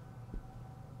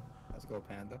 Let's go,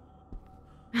 Panda.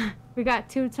 We got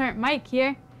two-turn Mike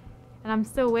here, and I'm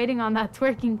still waiting on that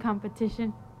twerking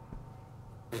competition.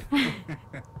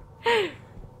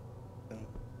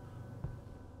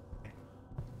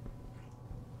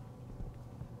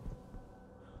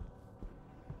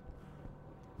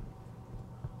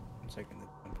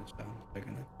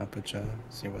 Checking the temperature,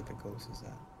 see what the ghost is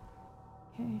at.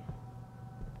 Okay.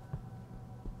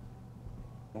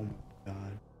 Oh my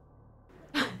god.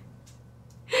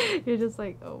 You're just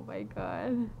like, oh my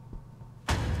god.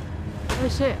 Oh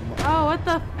shit. Oh, what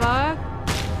the fuck?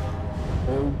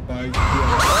 Oh my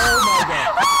god.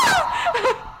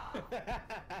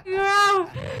 Oh Bro!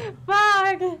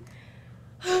 Fuck!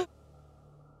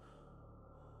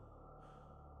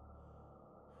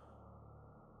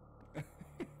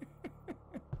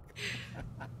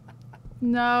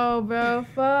 No, bro,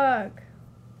 fuck.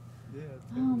 Yeah,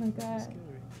 Oh my god.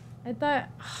 I thought,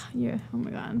 yeah, oh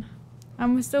my god.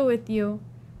 I'm still with you.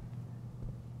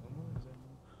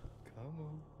 Come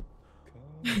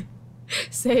on.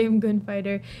 Same,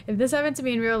 gunfighter. If this happened to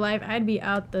me in real life, I'd be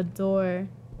out the door.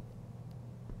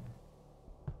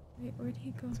 Wait, where'd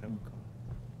he go?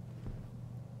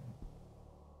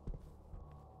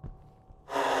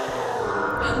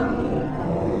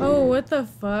 Oh, what the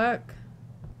fuck?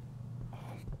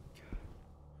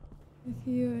 If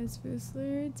you as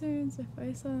Whistler returns, if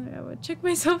I saw that, I would check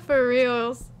myself for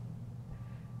reals.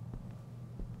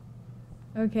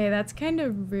 Okay, that's kind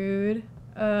of rude,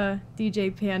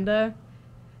 DJ Panda.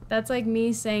 That's like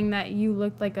me saying that you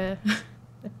looked like a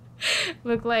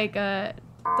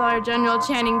Dollar General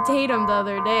Channing Tatum the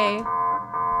other day.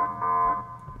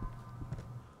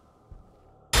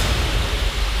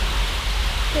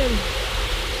 Good.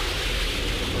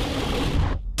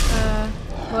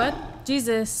 What?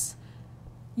 Jesus.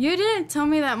 You didn't tell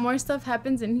me that more stuff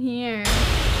happens in here.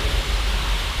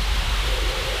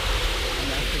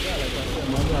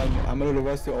 I'm a little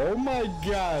rusty. Oh my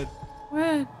god.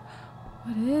 What?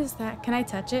 What is that? Can I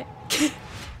touch it?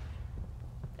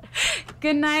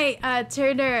 Good night,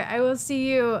 Turner. I will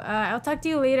see you. I'll talk to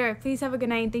you later. Please have a good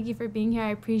night and thank you for being here.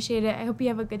 I appreciate it. I hope you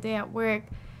have a good day at work.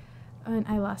 And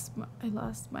I lost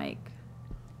Mike.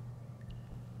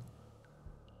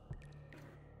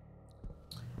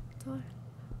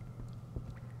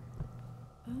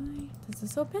 Does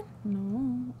this open?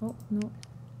 No. Oh, no.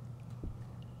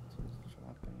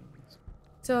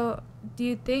 So, do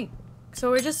you think... So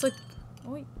we're just like...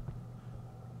 Oh, wait.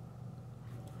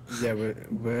 Yeah,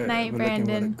 we're Night, we're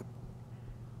Brandon.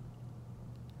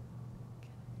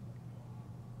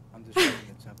 just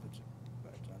checking the temperature.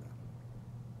 Right, Jenna.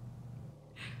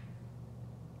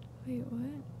 Wait,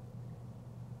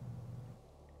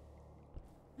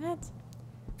 what? What?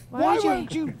 Why would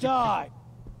won't you die?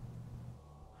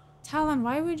 Talon,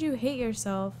 why would you hate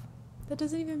yourself? That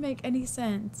doesn't even make any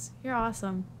sense. You're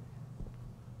awesome.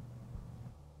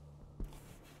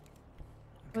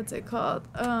 What's it called?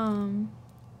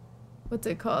 What's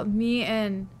it called? Me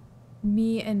and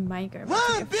Mike are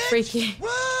about to get freaky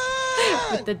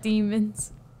with the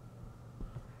demons.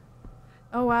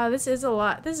 Oh wow, this is a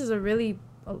lot. This is a really,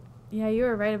 yeah, you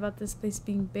were right about this place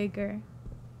being bigger.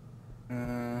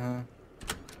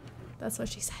 That's what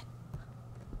she said.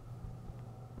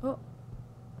 Oh,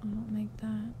 I don't like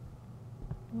that.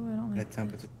 Oh, I don't like that.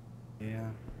 Temperature. Yeah.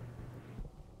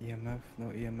 EMF, no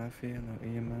EMF here, no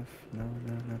EMF, no,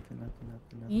 nothing,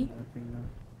 Me? nothing, no.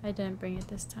 I didn't bring it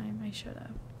this time. I should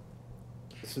have.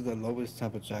 This is the lowest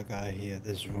temperature I got here,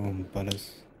 this room, but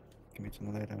it's... Give me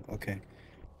some later. Okay.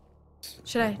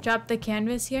 Should I drop the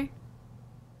canvas here?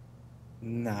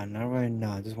 Nah, not right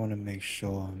now. I just want to make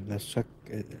sure. Let's check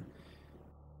it.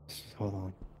 Hold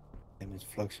on. It's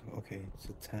fluctuating. Okay, it's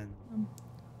a 10.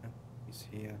 He's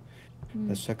here.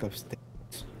 Let's check upstairs.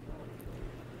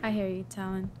 I hear you,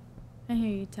 Talon. I hear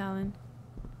you, Talon.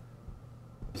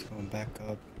 It's going back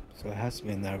up. So it has to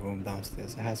be in that room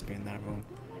downstairs. It has to be in that room.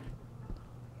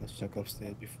 Let's check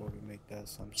upstairs before we make that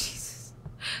assumption. Jesus.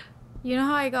 You know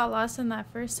how I got lost in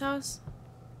that first house?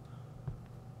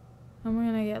 I'm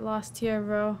gonna get lost here,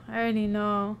 bro. I already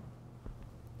know.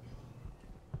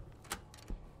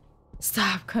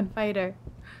 Stop, gunfighter.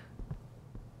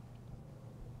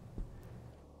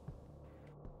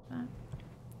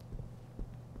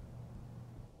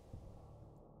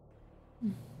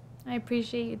 I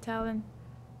appreciate you, Talon.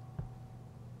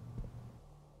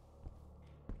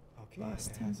 Okay,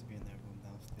 Lost it him. has to be in that room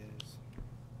downstairs.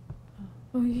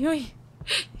 Oh, you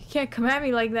can't come at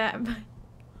me like that.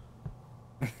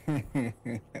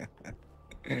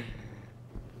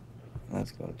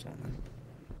 Let's go, Jenna.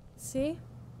 See?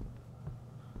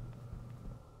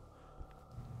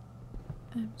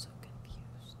 I'm so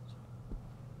confused.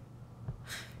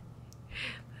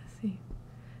 Let's see.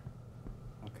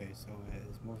 Okay, so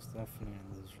it's most definitely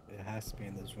in this. It has to be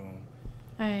in this room.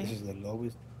 Alright. This is the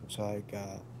lowest which I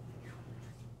got.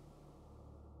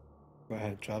 Go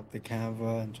ahead, drop the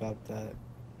camera and drop that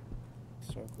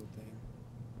circle thing.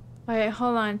 Alright,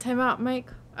 hold on. Time out, Mike.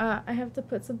 I have to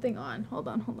put something on. Hold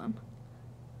on, hold on.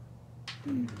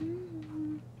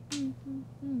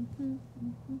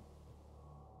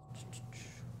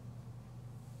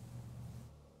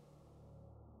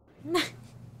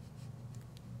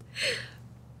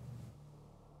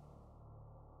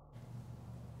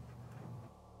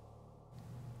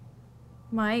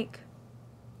 Mike.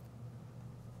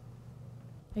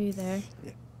 Are you there?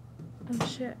 Yeah. Oh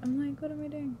shit. I'm like, what am I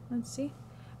doing? Let's see.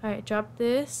 Alright, drop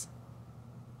this.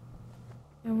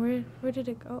 And where did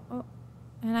it go? Oh.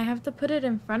 And I have to put it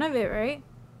in front of it, right?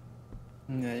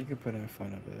 Yeah, you can put it in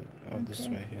front of it. Oh, this is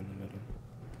Okay. right here in the middle.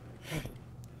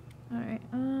 Alright,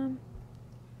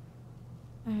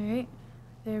 alright.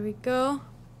 There we go.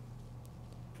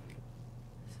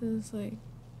 This is like,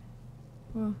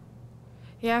 well,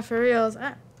 yeah, for reals.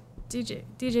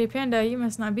 DJ Panda, you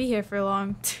must not be here for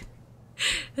long.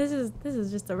 This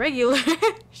is just a regular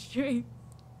stream.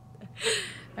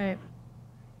 Alright.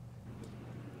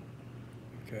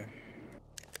 Okay.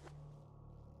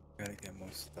 Gotta get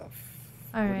more stuff.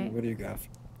 Alright. What do you got?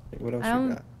 What else you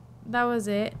got? That was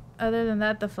it. Other than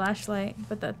that, the flashlight,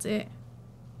 but that's it.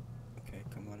 Okay,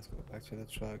 come on, let's go back to the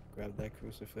truck. Grab that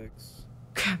crucifix.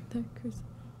 Grab that crucifix.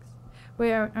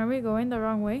 Wait, are we going the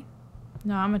wrong way?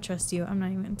 No, I'm gonna trust you. I'm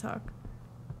not even gonna talk.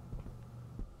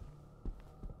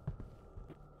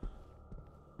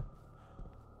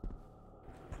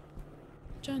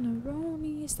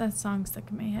 Jennaronis. That song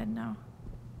stuck in my head now.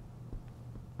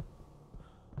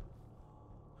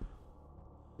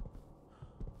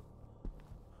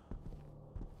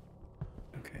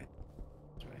 Okay,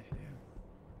 it's right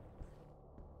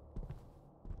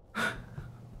here.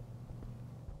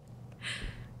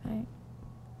 Right.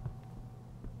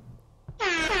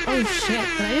 Oh shit,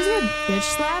 did I just get bitch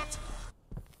slapped?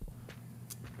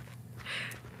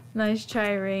 Nice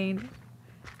try, Rain.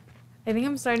 I think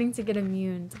I'm starting to get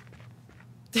immune.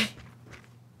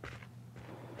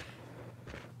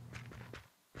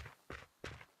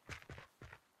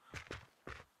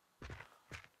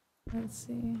 Let's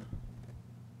see.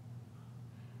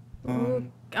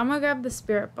 Ooh, I'm gonna grab the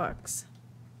spirit box.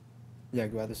 Yeah,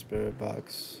 grab the spirit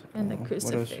box. And the what else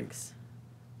crucifix.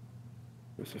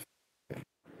 Crucifix. Okay.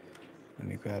 Let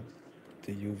me grab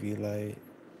the UV light.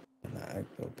 an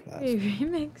ectoplasm. We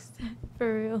remixed it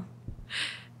for real.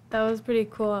 That was pretty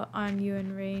cool on you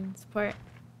and Rain's part.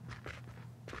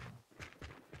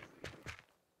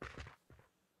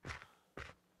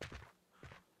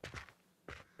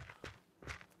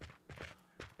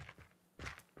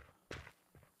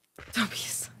 Don't be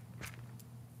so...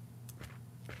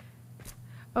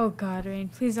 Oh god, Rain,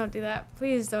 please don't do that.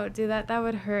 Please don't do that. That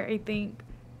would hurt, I think.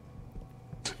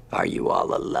 Are you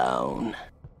all alone?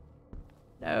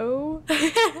 No.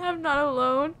 I'm not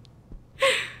alone.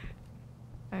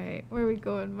 Alright, where are we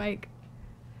going, Mike?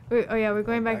 Oh yeah, we're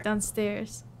going back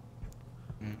downstairs.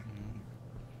 So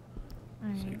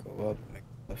you go up, make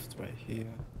a left right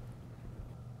here.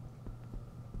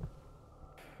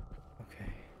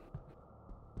 Okay.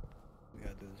 We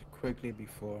gotta do this quickly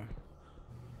before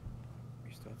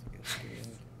we start to get scared.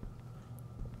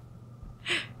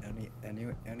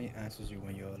 Any answers you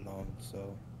when you're alone,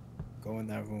 so go in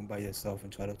that room by yourself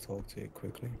and try to talk to it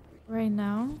quickly. Right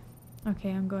now?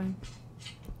 Okay, I'm going.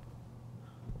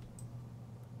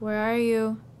 Where are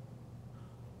you?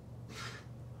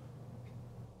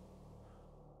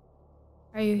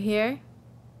 Are you here?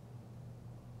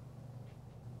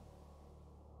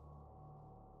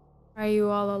 Are you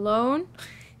all alone?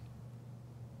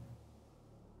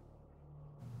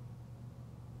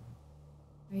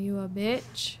 Are you a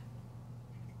bitch?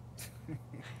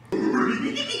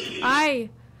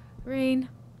 Rain.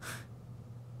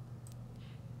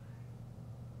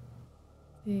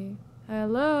 See.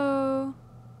 Hello.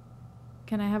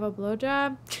 Can I have a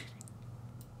blowjob?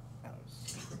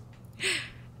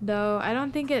 No, I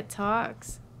don't think it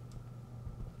talks.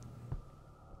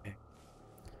 I'm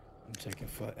checking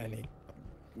for any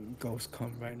ghosts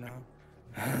come right now.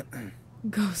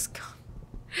 Ghosts come.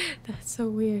 That's so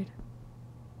weird.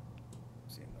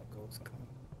 See no ghosts come. I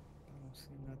don't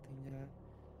see nothing yet.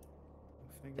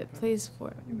 It plays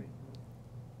for.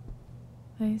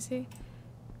 Let me see.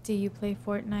 Do you play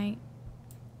Fortnite?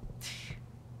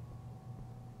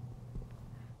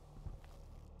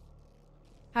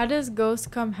 How does ghost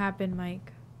come happen,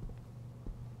 Mike?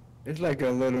 It's like a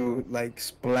little like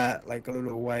splat, like a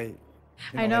little white.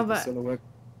 I know, like the but silhouette.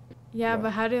 yeah,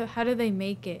 but how do they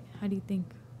make it? How do you think?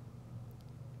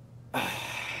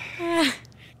 I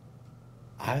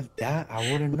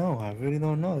wouldn't know. I really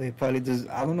don't know. They probably just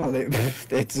I don't know. They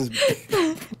just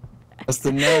that's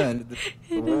the man.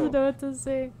 He doesn't know what to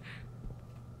say.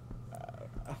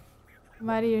 I'm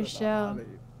out of your shell.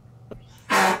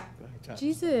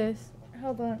 Jesus.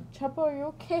 Hold on. Chapo, are you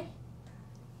okay?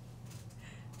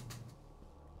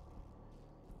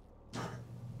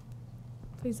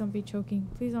 Please don't be choking.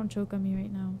 Please don't choke on me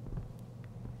right now.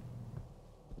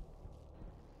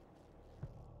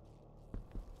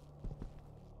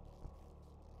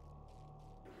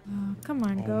 Oh, come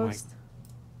on, ghost.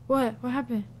 What? What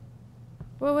happened?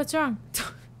 What's wrong?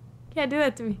 Can't do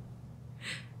that to me.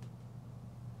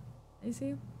 I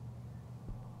see.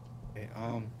 Okay,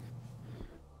 I'm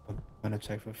gonna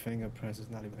check for fingerprints.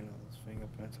 It's not even on those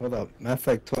fingerprints. Hold up. Matter of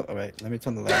fact, alright, let me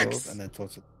turn the light off and then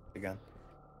talk to it again.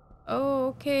 Oh,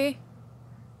 okay.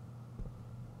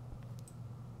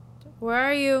 Where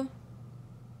are you?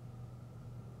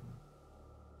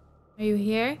 Are you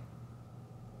here?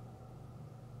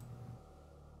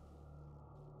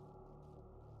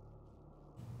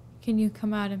 Can you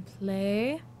come out and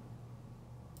play?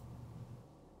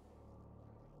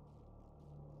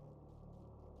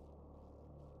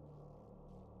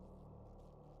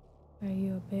 Are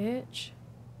you a bitch?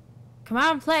 Come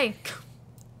out and play.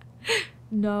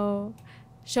 No.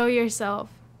 Show yourself.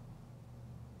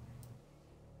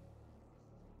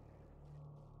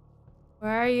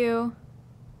 Where are you?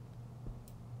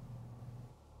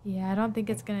 Yeah, I don't think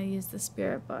it's gonna use the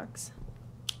spirit box.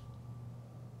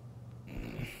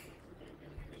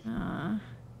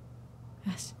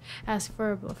 Ask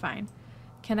for a blow. Fine.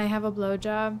 Can I have a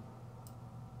blowjob?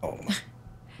 Oh.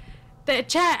 The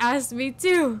chat asked me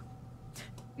too.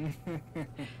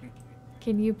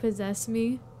 Can you possess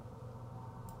me?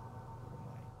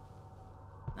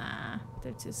 Nah,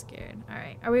 they're too scared. All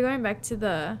right, are we going back to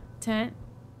the tent?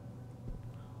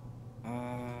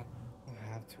 I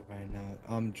have to right now.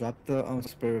 Drop the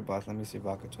spirit box. Let me see if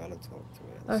I can try to talk to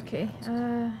it. Okay.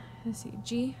 Let's see.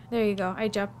 G. There you go. I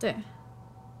dropped it.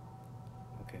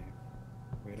 Okay.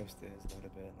 Wait upstairs a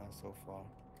little bit. Not so far.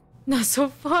 Not so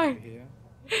far. Over here.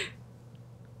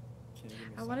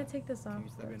 I want to take this off.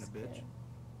 Can you step in a bitch?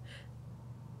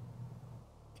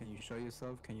 Can you show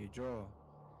yourself? Can you draw?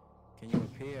 Can you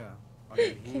appear? Are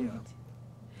you here?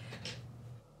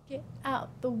 Get out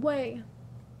the way.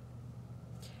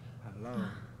 Hello.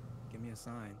 Give me a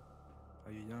sign.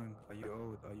 Are you young? Are you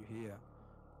old? Are you here?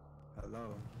 Hello.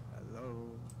 Hello.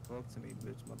 Talk to me,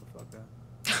 bitch, motherfucker.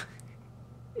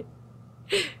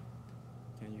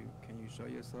 Can you show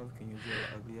yourself? Can you do an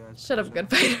ugly ass? Shut up,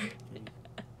 gunfighter.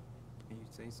 Can you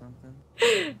say something?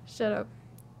 Shut up.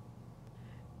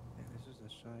 Man, this is a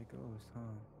shy ghost, huh?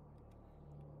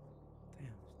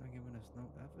 Damn, it's not giving us no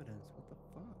evidence. What the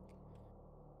fuck?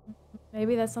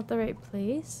 Maybe that's not the right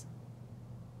place.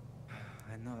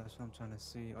 I know, that's what I'm trying to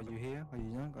see. Are you here? Are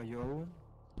you young? Are you old?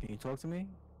 Can you talk to me?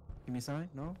 Give me a sign?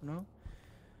 No? No?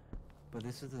 But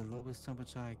this is the lowest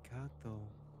temperature I got, though,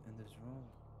 in this room.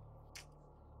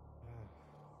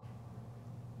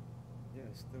 Yeah,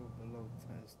 it's still below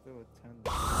 10. It's still a 10.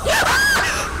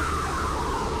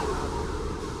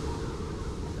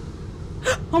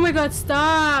 Oh my god,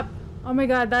 stop! Oh my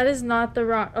god, that is not the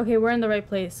wrong... Okay, we're in the right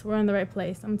place. We're in the right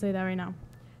place. I'm gonna tell you that right now.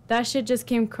 That shit just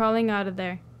came crawling out of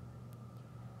there.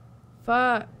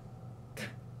 Fuck.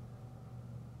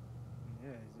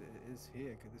 Yeah, it's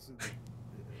here, because this is the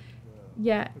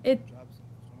yeah, it's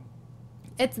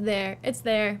there. It's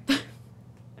there. Okay.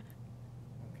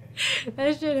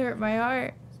 That shit hurt my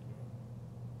heart.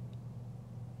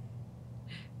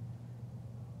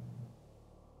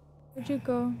 Where'd you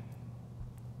go?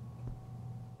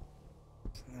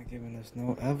 It's not giving us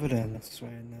no evidence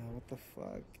right now. What the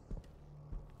fuck?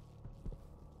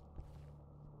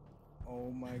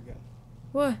 Oh my god.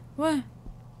 What? What?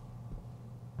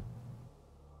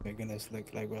 Making us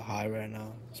look like we're high right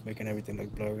now. It's making everything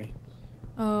look blurry.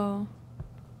 Oh.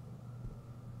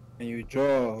 Can you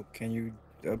draw? Can you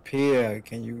appear?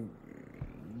 Can you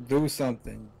do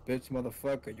something? Bitch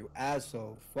motherfucker, you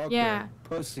asshole. Fucker. Yeah.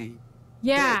 Pussy.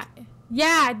 Yeah.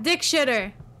 Yeah, dick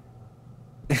shitter.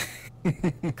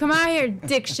 Come out here,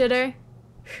 dick shitter.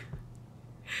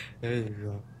 There you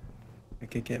go. I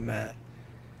can get mad.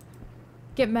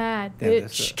 Get mad, Damn,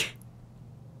 bitch.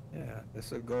 Yeah,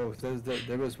 it's a ghost.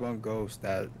 There is one ghost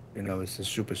that, you know, it's a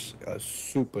super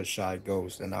shy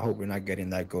ghost, and I hope we're not getting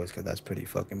that ghost because that's pretty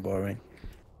fucking boring.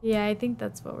 Yeah, I think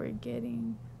that's what we're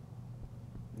getting.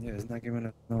 Yeah, it's not giving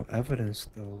us no evidence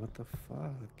though. What the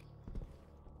fuck?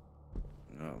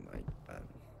 Oh my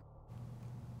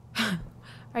god.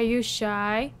 Are you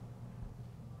shy?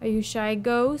 Are you shy,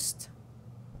 ghost?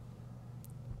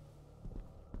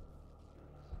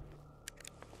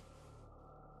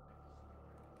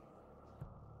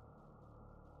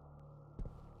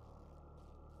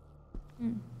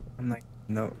 I'm like,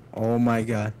 no. Oh my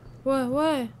god.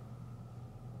 What?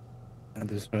 I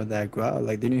just heard that growl.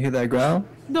 Like, didn't you hear that growl?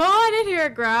 No, I didn't hear a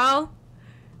growl.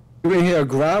 You didn't hear a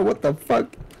growl? What the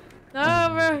fuck? No,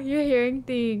 bro, you're hearing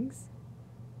things.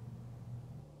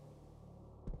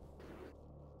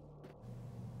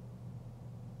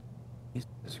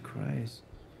 Jesus Christ.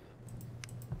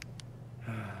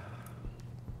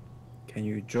 Can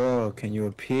you draw? Can you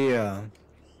appear?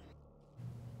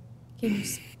 Can you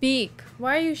speak?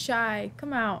 Why are you shy?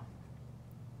 Come out.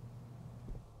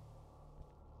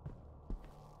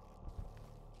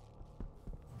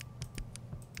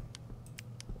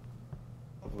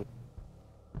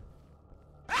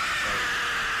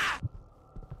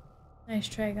 Nice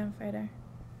try, gunfighter.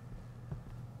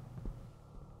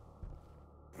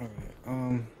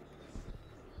 Alright,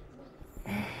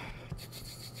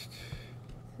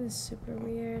 This is super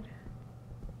weird.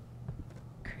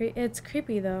 It's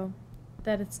creepy though,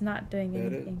 that it's not doing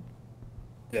anything.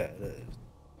 Yeah, it is.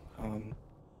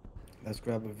 Let's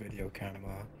grab a video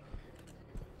camera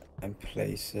and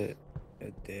place it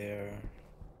there.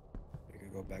 We can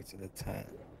go back to the tent,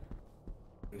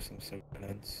 do some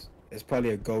surveillance. It's probably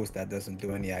a ghost that doesn't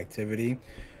do any activity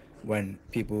when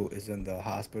people is in the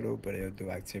hospital, but it'll do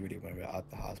activity when we're out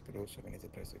the hospital, so we need to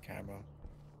place the camera.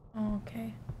 Oh,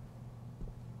 okay.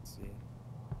 Let's see.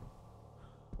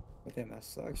 But damn, that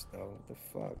sucks though. What the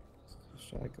fuck? It's a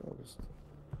shy ghost.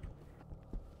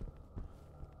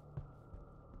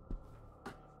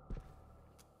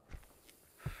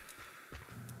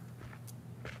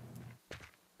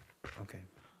 Okay.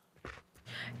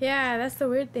 Yeah, that's the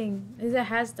weird thing, is it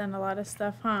has done a lot of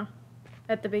stuff, huh?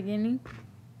 At the beginning.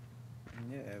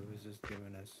 Yeah, it was just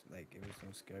giving us, like, it was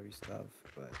some scary stuff,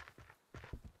 but...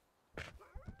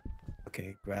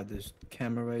 Okay, grab this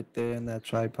camera right there and that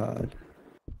tripod.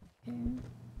 Okay.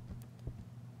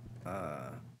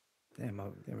 Damn,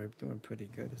 we're doing pretty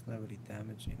good. It's not really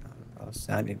damaging our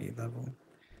sanity level.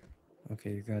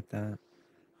 Okay, you got that.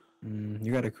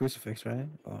 You got a crucifix, right?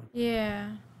 Oh.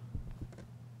 Yeah.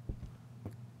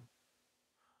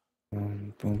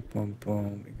 Boom, boom, boom,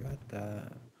 boom. We got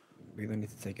that. We don't need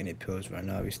to take any pills right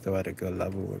now. We're still at a good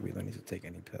level where we don't need to take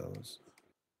any pills.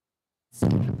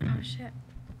 Oh shit.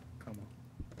 Come on.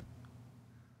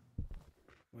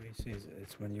 We're see,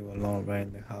 it's when you're alone, right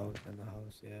in the house,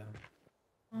 yeah.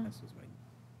 That's just like.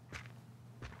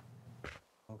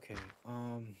 Okay.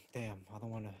 Damn. I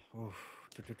don't wanna. Oof.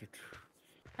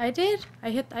 I did.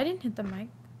 I didn't hit the mic.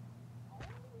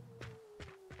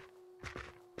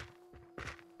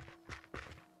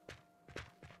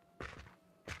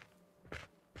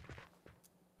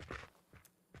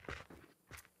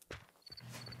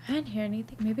 I didn't hear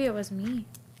anything. Maybe it was me.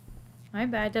 My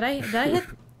bad. Did I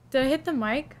hit the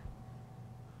mic?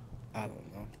 I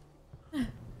don't know.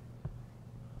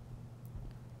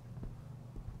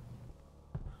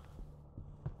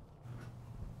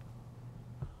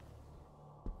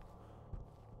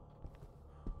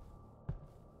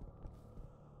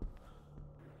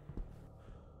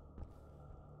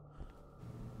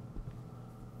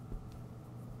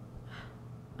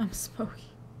 I'm smoking.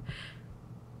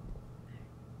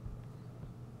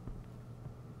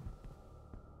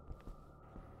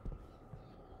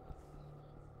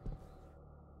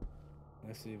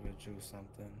 Let's see if it drew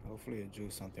something. Hopefully it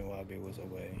drew something while I was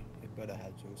away. It better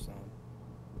have drew some.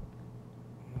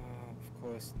 Of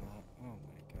course not. Oh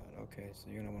my god. Okay, so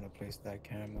you're gonna want to place that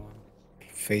camera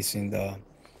facing the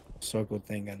circle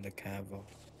thing and the canvas.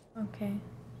 Okay.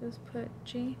 Just put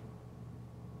G.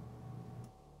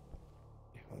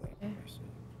 Hold on. Okay.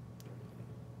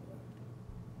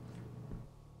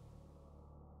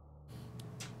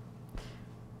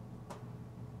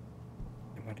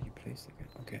 And where do you place it again?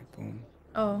 Okay, boom.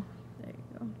 Oh, there you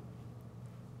go.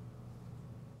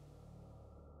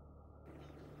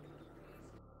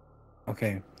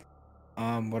 Okay.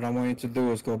 What I want you to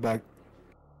do is go back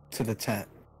to the tent.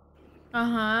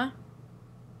 Uh-huh.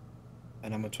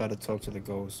 And I'm gonna try to talk to the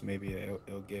ghost. Maybe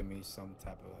it'll give me some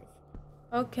type of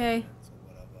Okay. or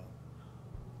whatever.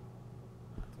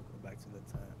 So go back to the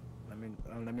tent.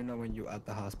 Let me know when you're at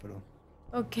the hospital.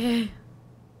 Okay.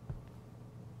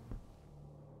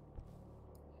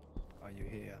 Are you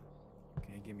here?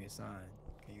 Can you give me a sign?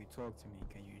 Can you talk to me?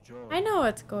 Can you draw? I know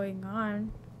what's going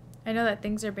on. I know that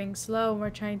things are being slow.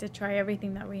 We're trying to try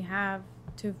everything that we have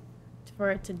for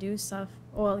it to do stuff.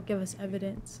 Or give us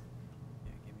evidence.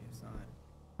 Yeah, give me a sign.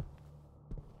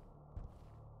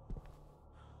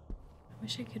 I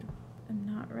wish I could. I'm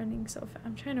not running so fast.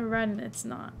 I'm trying to run and it's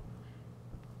not.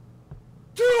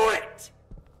 Do it!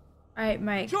 Alright,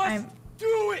 Mike. Just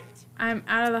do it! I'm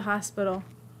out of the hospital.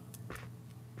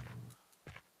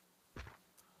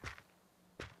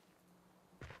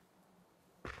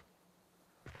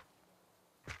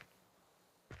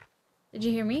 Did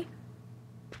you hear me?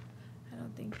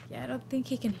 I don't think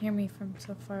he can hear me from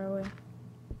so far away.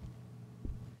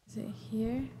 Is it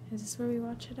here? Is this where we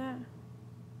watch it at?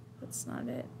 That's not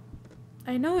it.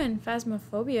 I know in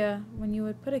Phasmophobia, when you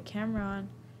would put a camera on,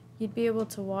 you'd be able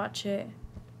to watch it.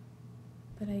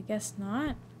 But I guess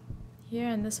not. Here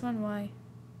in this one, why?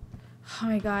 Oh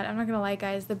my god, I'm not gonna lie,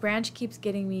 guys. The branch keeps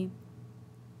getting me.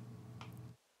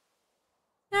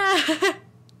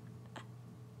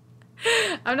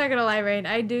 I'm not gonna lie, Rain.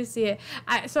 I do see it.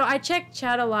 So I check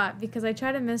chat a lot because I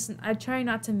try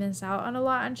not to miss out on a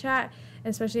lot on chat,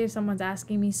 especially if someone's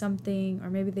asking me something or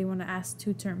maybe they want to ask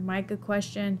Two-Turn Mike a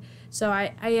question. So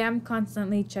I am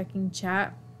constantly checking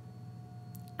chat,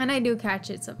 and I do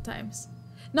catch it sometimes,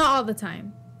 not all the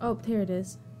time. Oh, here it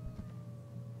is.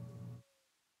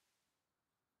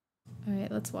 All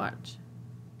right, let's watch.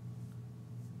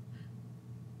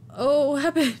 Oh, what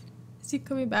happened? Is he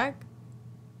coming back?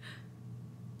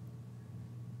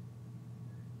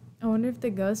 I wonder if the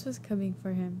ghost was coming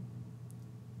for him.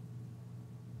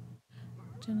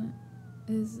 Jenna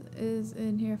is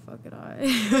in here. Fuck it all.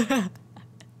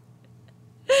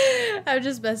 I'm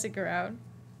just messing around.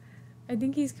 I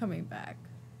think he's coming back.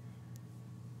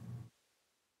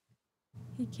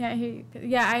 He can't hear you.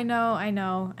 Yeah, I know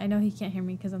he can't hear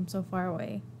me because I'm so far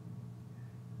away.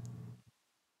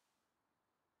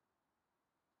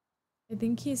 I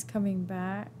think he's coming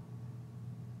back.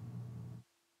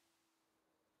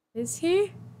 Is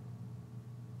he?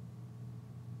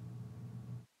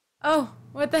 Oh,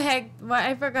 what the heck? Why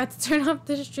I forgot to turn off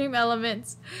the stream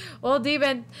elements. Well,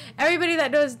 Demon, everybody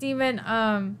that knows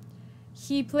Demon,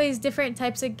 he plays different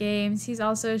types of games. He's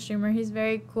also a streamer. He's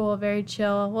very cool, very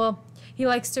chill. Well, he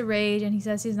likes to rage, and he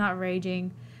says he's not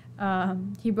raging.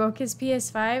 He broke his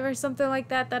PS5 or something like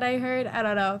that I heard. I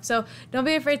don't know. So don't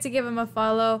be afraid to give him a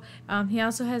follow. He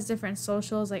also has different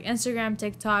socials like Instagram,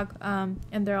 TikTok, and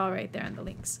they're all right there in the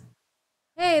links.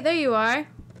 Hey, there you are.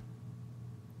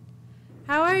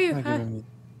 How are you?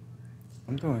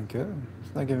 I'm doing good.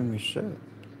 It's not giving me shit.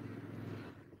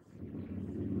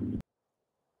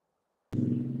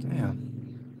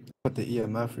 Damn. Put the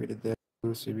EMF reader there.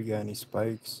 See if we got any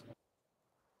spikes.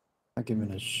 Not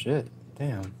giving a shit.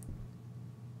 Damn.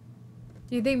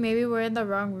 Do you think maybe we're in the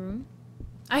wrong room?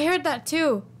 I heard that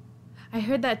too.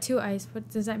 Ice. What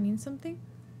does that mean? Something?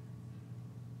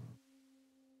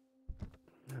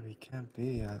 No, we can't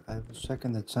be. I was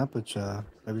checking the temperature.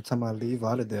 Every time I leave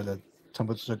out of there, the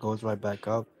temperature goes right back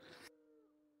up.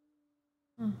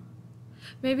 Huh.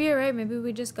 Maybe you're right. Maybe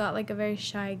we just got like a very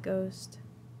shy ghost.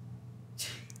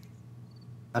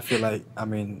 I feel like, I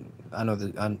mean, I know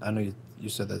that I know you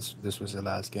said that this was the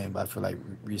last game, but I feel like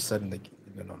resetting the,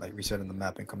 like resetting the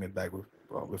map and coming back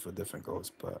with a different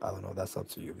ghost. But I don't know. That's up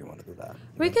to you if you want to do that.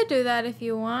 We could do that if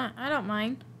you want. I don't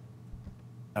mind.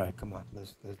 All right, come on.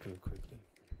 Let's do it quickly.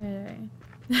 Alright.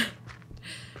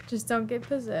 Just don't get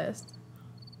possessed.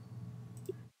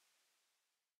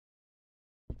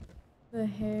 The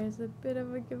hair is a bit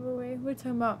of a giveaway. We're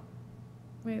talking about.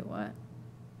 Wait, what?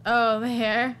 Oh, the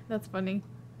hair? That's funny.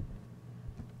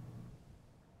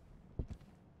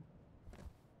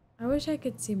 I wish I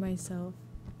could see myself.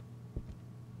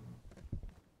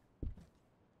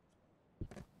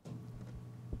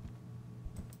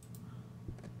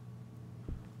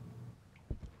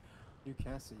 You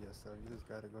can't see yourself. You just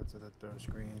gotta go to the third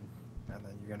screen, and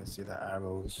then you're gonna see the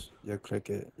arrows. You click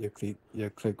it. You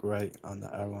click right on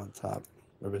the arrow on top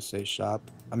where it says shop.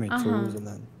 I mean tools, and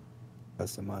then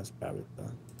customize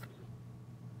character.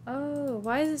 Oh,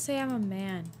 why does it say I'm a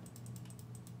man?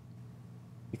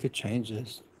 You could change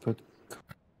this.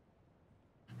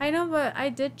 I know, but I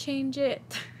did change it.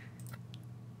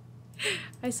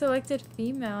 I selected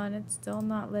female and it's still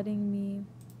not letting me.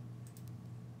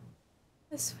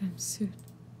 A swimsuit.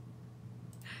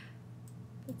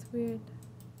 That's weird.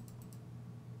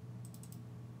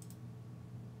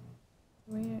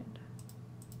 Weird.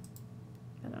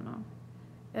 I don't know.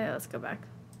 Yeah, let's go back.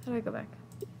 How do I go back?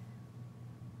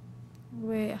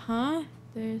 Wait, huh?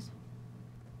 There's...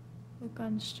 Look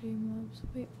on Streamlabs.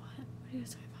 Wait, what? What are you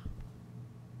talking about?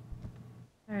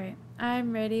 Alright,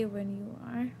 I'm ready when you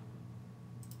are.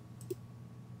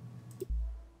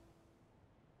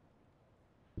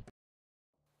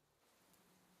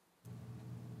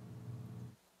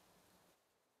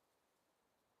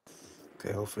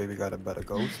 Okay, hopefully we got a better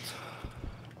ghost.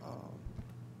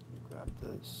 Grab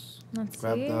this. Let's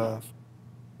grab see. the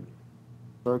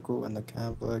circle and the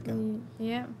camera again.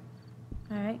 Yep.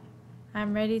 Alright.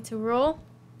 I'm ready to roll.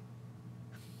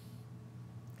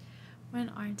 When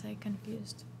aren't I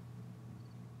confused?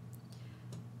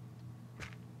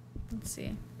 Let's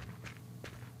see.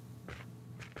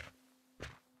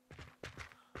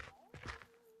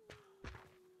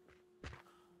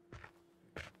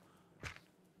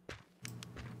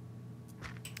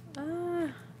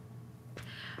 Oh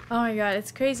my god,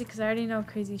 it's crazy because I already know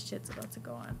crazy shit's about to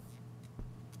go on.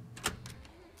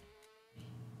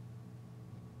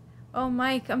 Oh,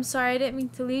 Mike, I'm sorry, I didn't mean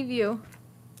to leave you.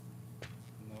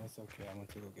 No, it's okay. I want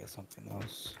to go get something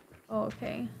else. Oh,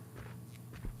 okay.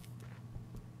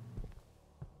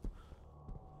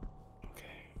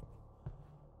 Okay.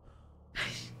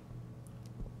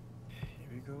 Here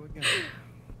we go again.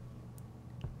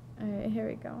 Alright, here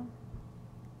we go.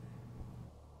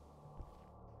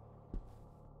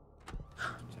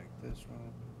 Check this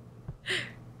room.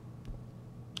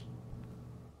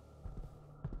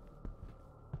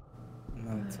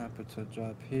 No temperature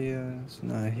drop here. It's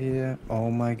not here. Oh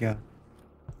my god.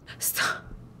 Stop.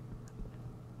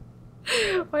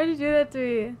 Why did you do that to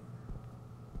me?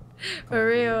 For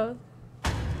real.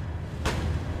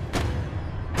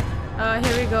 Oh,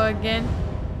 here we go again.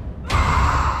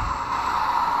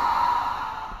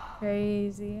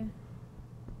 Crazy.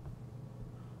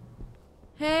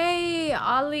 Hey,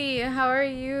 Ollie, how are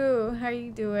you? How are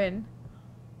you doing?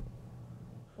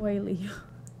 Whaley.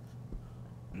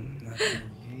 Nothing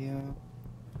here.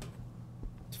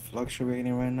 It's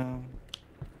fluctuating right now.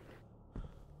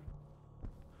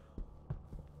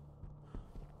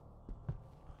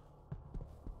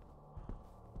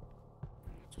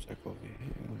 Let's check over here.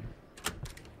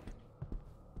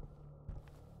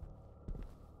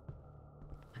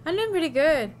 I'm doing pretty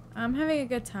good. I'm having a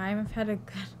good time. I've had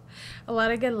a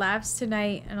lot of good laughs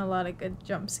tonight and a lot of good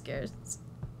jump scares.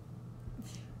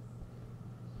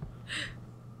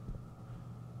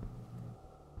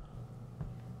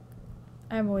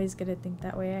 I'm always gonna think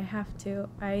that way. I have to,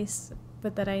 Ice,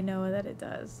 but that I know that it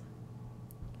does.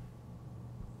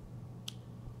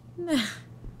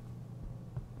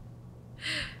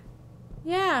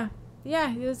 Yeah,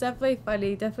 it was definitely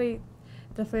funny. Definitely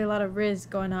a lot of riz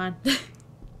going on.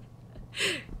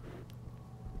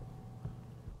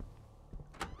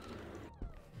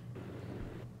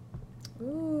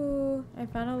 Ooh, I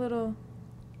found a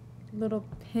little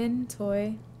pin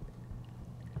toy.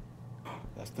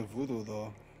 That's the voodoo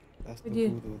though. That's the What do you-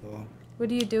 voodoo though. What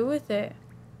do you do with it?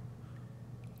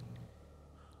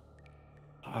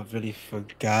 I really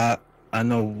forgot. I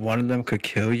know one of them could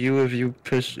kill you if you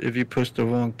push the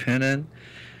wrong pin in.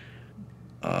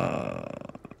 I'm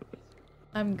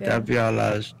good. That'd be our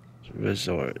last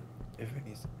resort. If it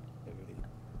needs,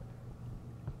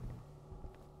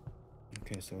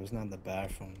 okay, so it's not in the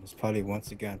bathroom. It's probably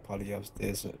once again probably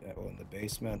upstairs or in the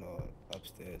basement or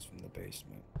upstairs from the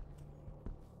basement.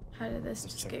 How did this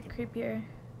Let's just check get the- creepier?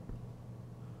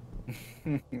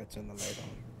 Let's turn the light on.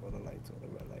 Or the lights or the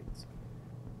red lights.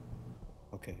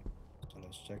 Okay, so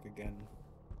let's check again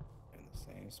in the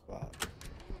same spot.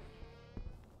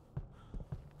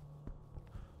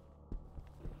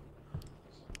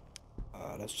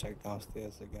 Let's check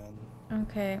downstairs again.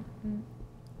 Okay.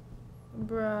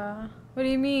 Bruh. What do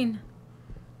you mean?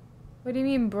 What do you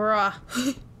mean, bruh?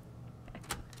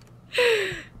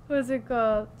 What's it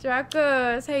called?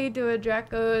 Dracos. How you doing,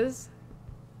 Dracos?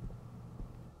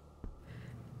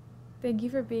 Thank you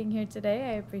for being here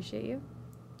today. I appreciate you.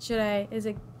 Is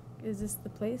this the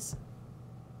place?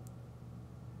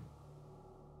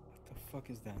 What the fuck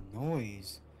is that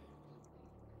noise?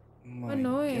 My What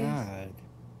noise? God.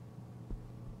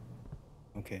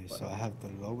 Okay, so I have the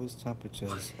lowest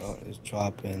temperatures. It's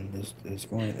dropping. It's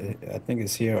going. I think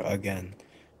it's here again.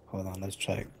 Hold on, let's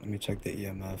check. Let me check the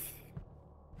EMF.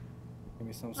 Give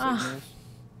me some signals.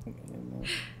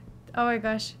 Oh my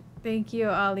gosh. Thank you,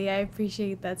 Ali. I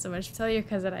appreciate that so much. Tell your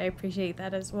cousin I appreciate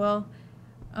that as well.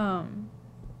 That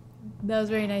was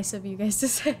very nice of you guys to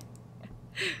say.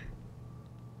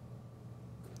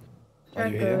 Are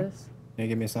you here? Dracos. Can you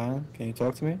give me a sign? Can you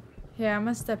talk to me? Here, I'm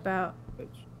gonna step out. Bitch.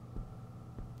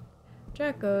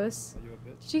 Dracos. Are you a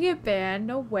bitch? Did you get banned?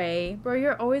 No way. Bro,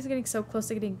 you're always getting so close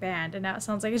to getting banned, and now it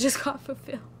sounds like it just got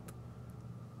fulfilled.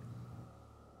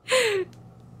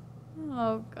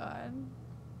 Oh, God.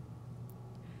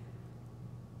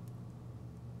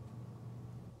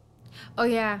 Oh,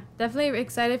 yeah. Definitely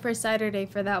excited for Saturday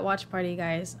for that watch party,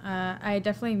 guys. I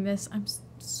definitely miss... I'm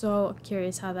so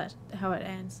curious how it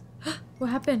ends. What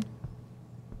happened?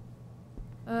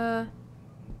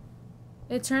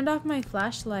 It turned off my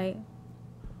flashlight.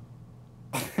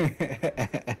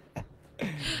 That's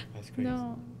crazy.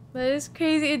 No, that is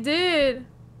crazy. It did.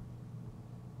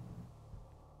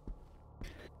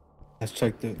 Let's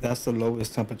check that's the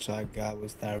lowest temperature I got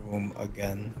was that room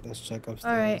again. Let's check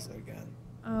upstairs again.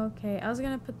 Okay, I was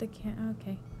gonna put the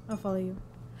okay, I'll follow you.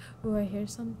 Ooh, I hear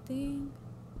something.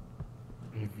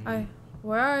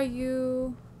 Where are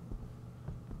you?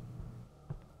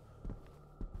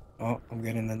 Oh, I'm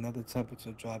getting another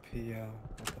temperature drop here.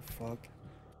 What the fuck?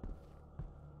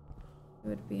 It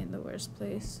would be in the worst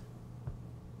place.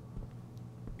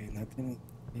 Okay, nothing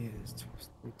here. It's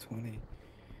still 20.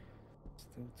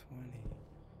 Still 20.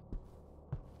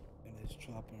 And it's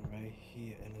dropping right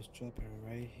here. And it's dropping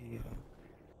right here.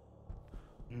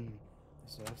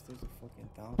 So upstairs a fucking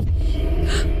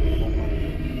downstairs. Oh my.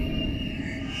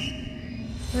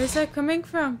 Where's that coming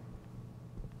from?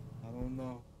 I don't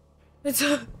know. It's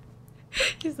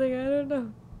he's like, I don't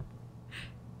know.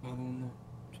 I don't know.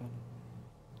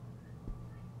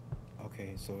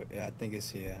 Okay, so yeah, I think it's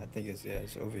here.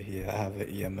 It's over here. I have an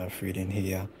EMF reading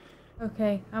here.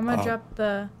 Okay, I'm gonna drop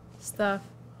the stuff.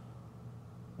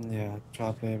 Yeah,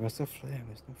 drop it. What's the flame?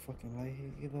 There's no fucking light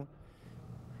here either.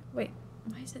 Wait,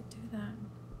 why does it do that?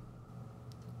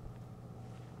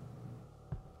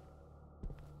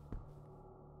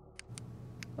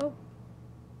 Oh.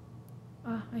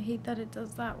 Oh, I hate that it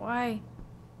does that. Why?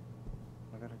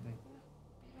 I gotta think.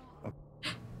 Okay.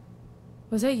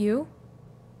 Was that you?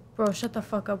 Bro, shut the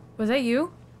fuck up. Was that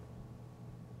you?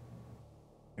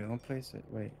 You don't place it.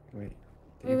 Wait. Did Wait,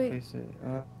 you wait. place it?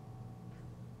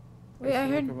 Wait, I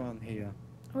heard. Look around here.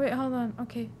 Wait, hold on.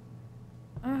 Okay.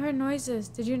 I heard noises.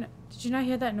 Did you not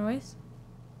hear that noise?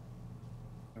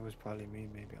 It was probably me,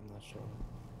 maybe. I'm not sure.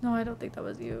 No, I don't think that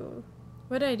was you.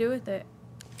 What did I do with it?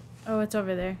 Oh, it's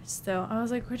over there still. I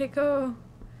was like, where'd it go?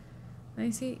 Let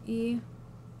me see. E.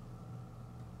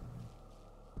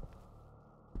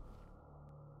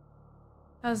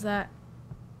 How's that?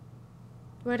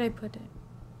 Where'd I put it?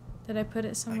 Did I put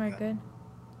it somewhere good?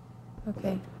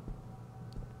 Okay.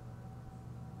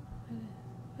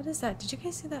 What is that? Did you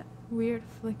guys see that weird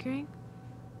flickering?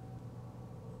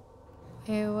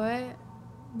 Hey, what?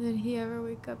 Did he ever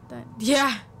wake up that?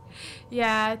 Yeah!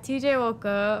 Yeah, TJ woke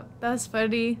up. That's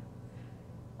funny.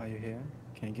 Are you here?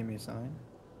 Can you give me a sign?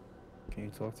 Can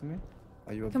you talk to me?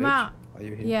 Are you a Come bitch? out. Are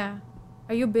you here? Yeah.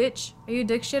 Are you a bitch? Are you a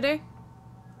dick shitter?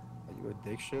 Are you a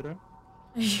dick shitter?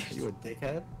 Are you a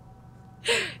dickhead?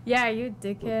 Yeah, are you a You a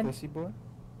dickhead? pussy boy?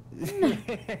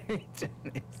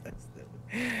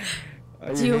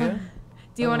 Are Do you here?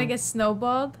 do you want to get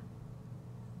snowballed?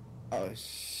 Oh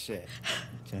shit,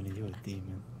 Jenny, you're a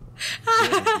demon.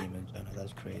 You're a demon, Jenna.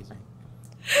 That's crazy.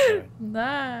 Alright,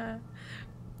 Nah.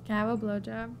 Can I have a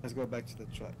blowjob? let's go back to the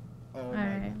truck. Oh All my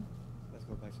right. god. Let's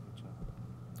go back to the truck.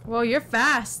 Well, you're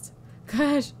fast.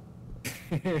 Gosh.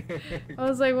 I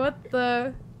was like, what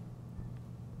the?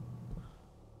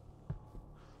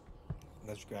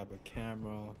 Let's grab a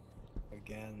camera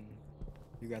again.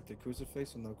 You got the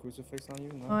crucifix or no crucifix on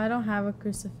you? No. Oh, I don't have a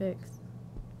crucifix.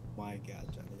 My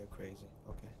god, Jenny, you're crazy.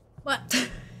 Okay. What?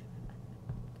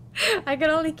 I can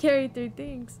only carry 3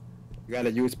 things. You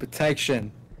gotta use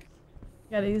protection.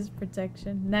 Gotta use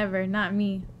protection. Never, not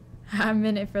me. I'm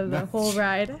in it for the whole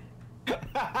ride.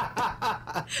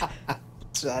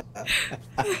 Shut up.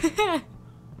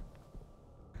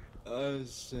 Oh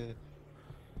shit.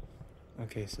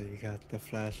 Okay, so you got the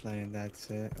flashlight and that's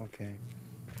it. Okay.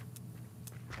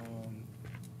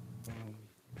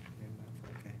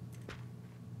 Okay.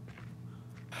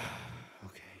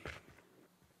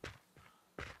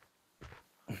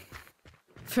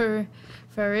 Okay.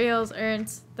 For reals,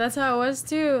 Ernst. That's how it was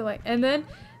too. Like, and then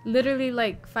literally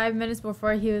like 5 minutes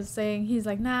before he was saying, he's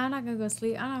like, nah, I'm not gonna go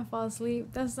sleep. I'm not gonna fall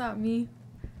asleep. That's not me.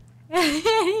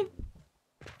 What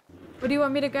do you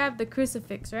want me to grab? The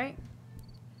crucifix, right?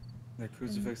 The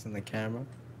crucifix and the camera.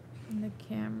 And the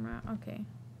camera. Okay.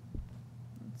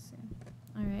 Let's see.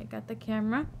 All right, got the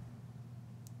camera.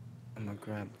 I'm gonna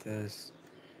grab this.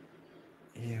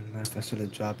 Yeah, man, I should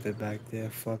have dropped it back there.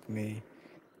 Fuck me.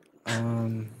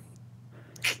 Let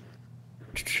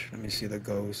me see the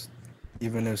ghost.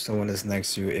 Even if someone is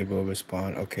next to you, it will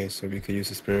respond. Okay, so we could use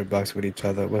the spirit box with each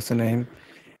other. What's the name?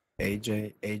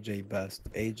 AJ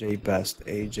Best. AJ Best.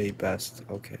 AJ Best.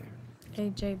 Okay.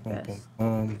 AJ Best.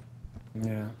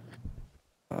 Yeah.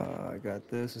 I got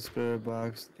this, a spirit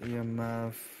box,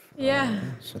 EMF. Yeah.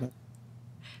 Should I?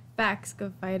 Facts,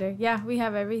 good fighter. Yeah, we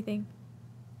have everything.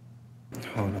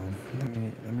 Hold on.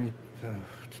 Let me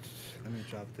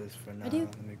drop this for now.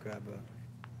 Let me grab a.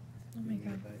 Oh my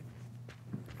god.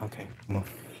 Okay, come on.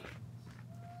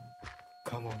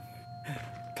 Come on.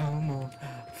 Come on.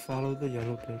 Follow the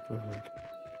yellow paperwork.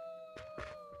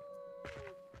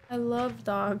 I love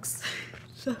dogs.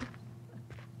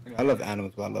 I love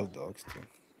animals, but I love dogs too.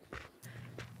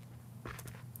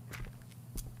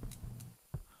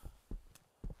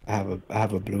 I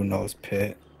have a blue nose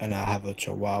pit and I have a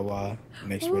Chihuahua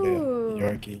mixed with a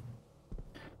Yorkie.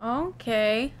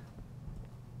 Okay.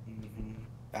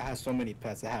 I have so many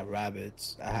pets. I have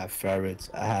rabbits, I have ferrets,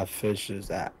 I have fishes,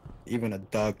 even a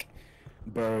duck,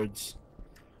 birds,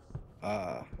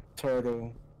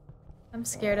 turtle. I'm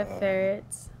scared of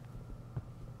ferrets.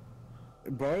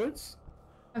 Birds?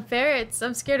 Ferrets.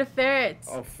 I'm scared of ferrets.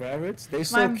 Oh, ferrets? They're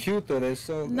so cute though. They're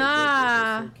so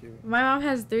Nah. they're so cute. My mom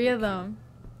has 3 of them.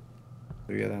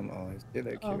 3 of them. Oh,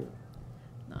 they're cute. Oh.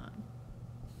 Nah.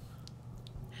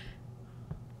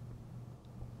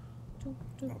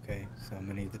 Okay, so I'm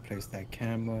gonna need to place that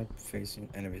camera facing.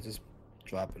 Anyway, just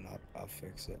drop it up. I'll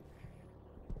fix it.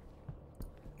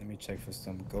 Let me check for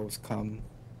some ghosts come.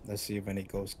 Let's see if any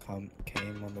ghosts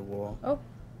came on the wall.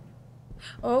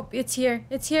 Oh, it's here.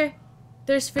 It's here.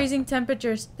 There's freezing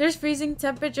temperatures. There's freezing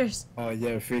temperatures. Oh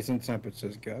yeah, freezing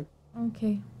temperatures, good.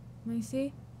 Okay. Let me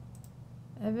see.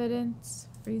 Evidence.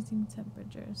 Freezing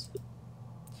temperatures.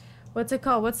 What's it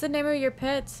called? What's the name of your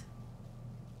pet?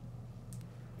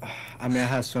 I mean, I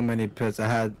had so many pets. I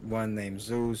had one named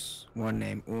Zeus, one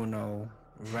named Uno,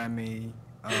 Remy.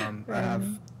 I have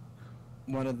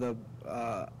one of the.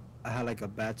 I had like a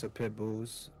batch of pit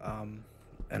bulls.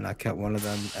 And I kept one of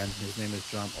them, and his name is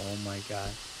Drum. Oh my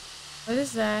god. What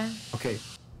is that? Okay.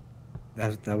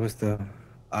 That was the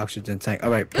oxygen tank. All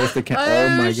right, place the oh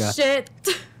my god. Shit.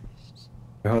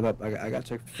 Wait, hold up. I got to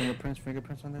check fingerprints.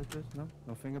 Fingerprints on this bitch? No?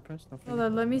 No fingerprints? No fingerprints? Hold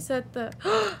on, let me set the.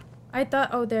 I thought.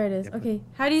 Oh, there it is. Yep. Okay.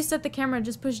 How do you set the camera?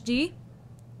 Just push G?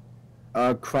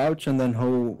 Crouch and then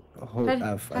hold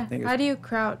F. I think how do you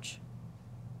crouch?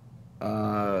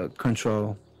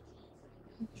 Control.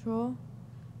 Control.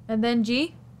 And then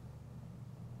G?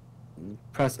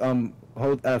 Press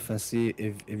hold F and see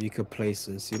if you could place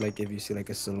it. See like if you see like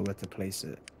a silhouette to place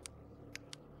it.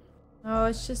 Oh,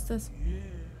 it's just this.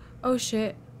 Oh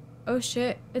shit. Oh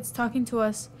shit. It's talking to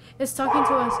us. It's talking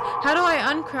to us. How do I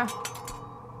uncrouch?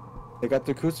 They got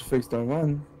the crucifix, don't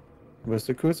run. Where's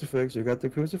the crucifix? You got the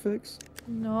crucifix?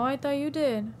 No, I thought you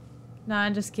did. Nah,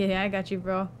 I'm just kidding. I got you,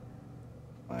 bro.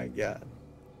 My god.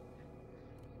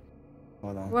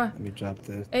 Hold on. What? Let me drop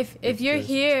this. If you're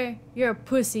here, you're a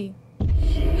pussy.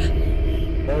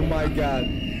 Oh my god.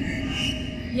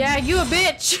 Yeah, you a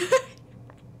bitch.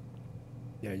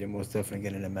 Yeah, you're most definitely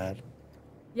getting him mad.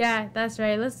 Yeah, that's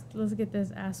right. Let's get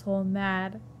this asshole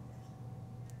mad.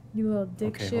 You little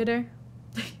dick shitter.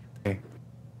 Okay.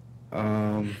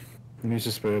 Use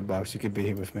the spirit box. You can be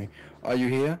here with me. Are you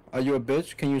here? Are you a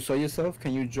bitch? Can you show yourself?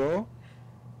 Can you draw?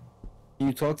 Can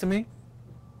you talk to me?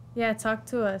 Yeah, talk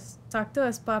to us. Talk to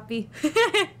us, Poppy.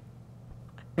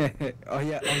 Oh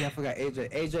yeah, I forgot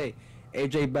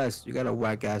AJ Best. You got a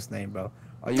whack ass name, bro.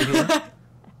 Are you here?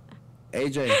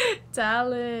 AJ.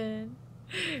 Talon.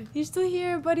 You're still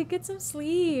here, buddy. Get some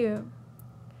sleep.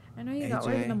 I know you got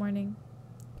work in the morning.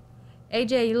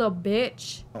 AJ, you little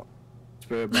bitch. Oh,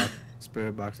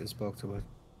 Spirit box that spoke to us.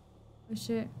 Oh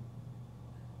shit.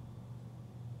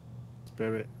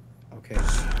 Spirit. Okay.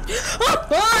 Oh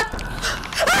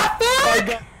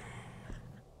god.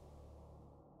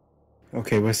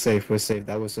 Okay, we're safe. We're safe.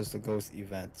 That was just a ghost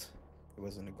event. It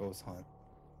wasn't a ghost hunt.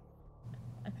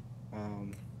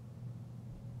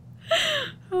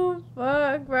 Oh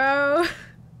fuck, bro.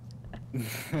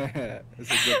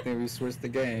 It's a good thing we switched the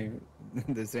game.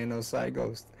 This ain't no side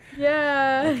ghost.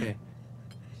 Yeah. Okay.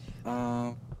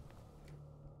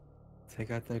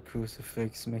 Take out that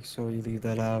crucifix. Make sure you leave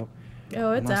that out.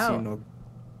 Oh, it's out. No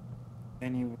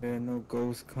anywhere, no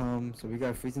ghosts come. So we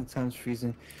got freezing times,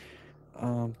 freezing.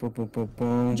 Boom, boom, boom,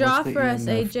 boom. Draw for us,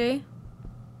 AJ.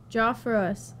 Draw for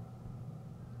us.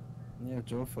 Yeah,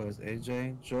 draw for us,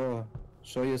 AJ. Draw.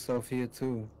 Show yourself here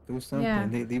too. Do something. Yeah.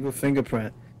 Leave a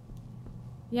fingerprint.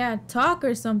 Yeah, talk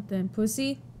or something,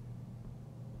 pussy.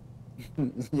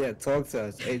 Yeah, talk to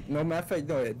us. Hey, no, matter of fact,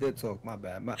 no, it did talk. My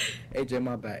bad. AJ,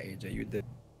 my bad, AJ. You did.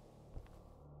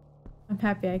 I'm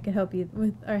happy I could help you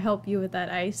with that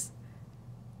ice.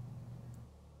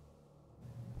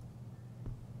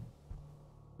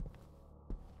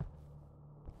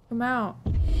 Come out.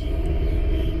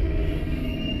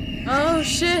 Oh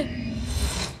shit.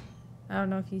 I don't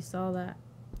know if you saw that.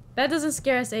 That doesn't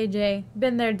scare us, AJ.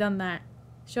 Been there, done that.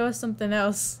 Show us something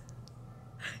else.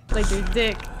 Like your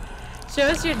dick. Show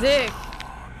us your dick.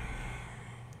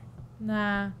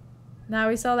 Nah. Nah,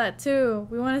 we saw that too.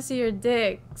 We want to see your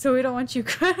dick, so we don't want you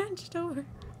crunched over.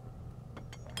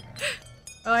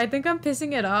 Oh, I think I'm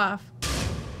pissing it off.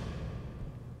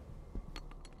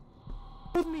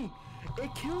 It killed me.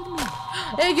 It killed me.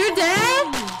 Hey, you're dead?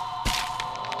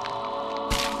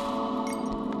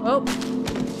 Oh.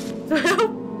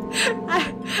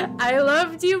 I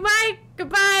loved you, Mike.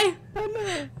 Goodbye.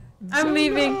 I'm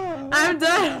leaving. I'm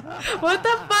done. What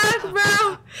the fuck,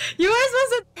 bro? You were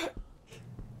supposed to...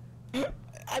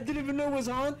 I didn't even know it was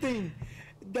haunting.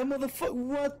 That motherfucker.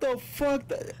 What the fuck?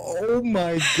 Oh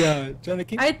my god. Jenna,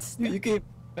 you can't...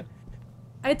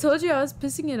 I told you I was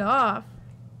pissing it off.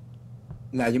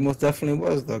 Nah, you most definitely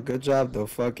was, though. Good job, though.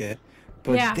 Fuck it.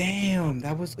 But yeah. Damn,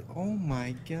 that was... Oh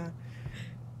my god.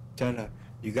 Jenna,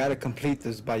 you gotta complete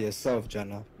this by yourself,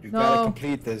 Jenna. You gotta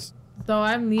complete this. So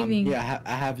I'm leaving. Yeah,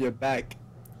 I have your back.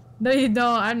 No, you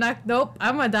don't. I'm not. Nope.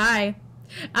 I'm gonna die.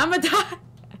 I'm gonna die.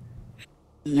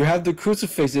 You have the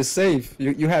crucifix. You're safe.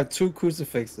 You have 2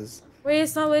 crucifixes. Wait,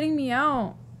 it's not letting me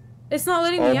out. It's not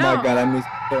letting me out. Oh my god, I mean, it's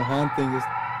still haunting.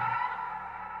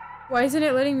 Why isn't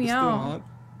it letting me out?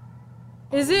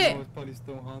 Is it? It's probably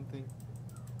still haunting.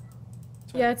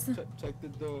 Yeah, it's. Check the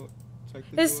door. Check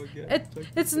the door again.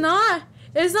 It's not.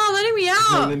 It's not letting me out.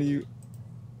 It's not letting you.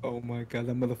 Oh my god,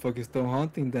 that motherfucker's still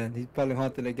haunting then. He's probably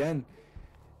haunted again.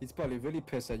 He's probably really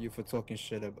pissed at you for talking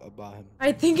shit about him.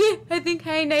 I think,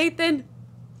 hey Nathan.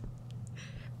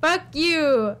 Fuck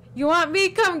you. You want me?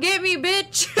 Come get me,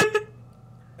 bitch.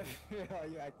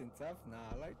 You acting tough? Nah,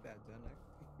 I like that,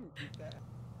 Jenna.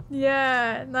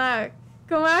 Yeah, nah.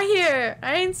 Come out here.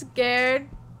 I ain't scared.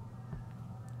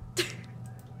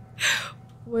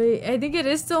 Wait, I think it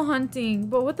is still hunting.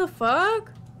 But what the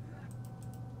fuck?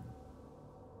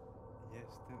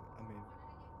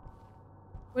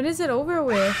 When is it over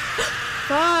with?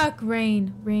 Fuck,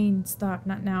 Rain. Rain, stop.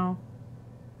 Not now.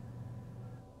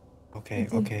 Okay.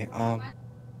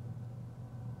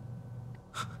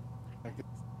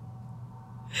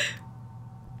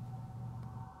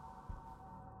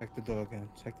 Check the door again.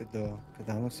 Check the door.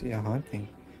 Because I don't see a haunting.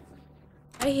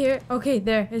 I hear... Okay,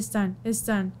 there. It's done. It's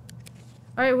done.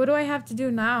 Alright, what do I have to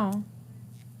do now?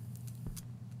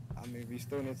 I mean, we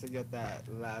still need to get that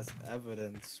last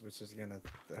evidence, which is gonna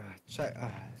check.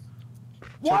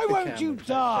 Why won't you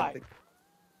die?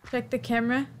 Check the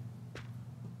camera.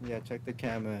 Yeah, check the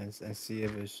camera and see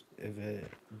if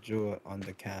it drew it on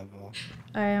the canvas.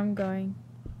 I am going.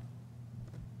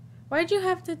 Why'd you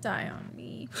have to die on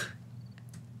me?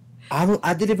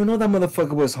 I didn't even know that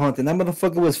motherfucker was haunting. That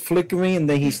motherfucker was flickering, and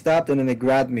then he stopped, and then it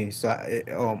grabbed me. So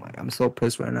oh my, I'm so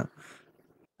pissed right now.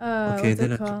 Okay, what's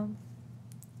it called?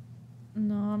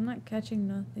 No, I'm not catching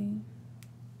nothing.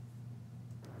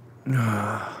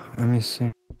 Let me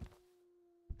see.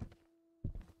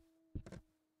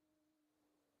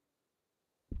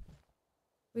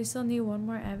 We still need one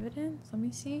more evidence. Let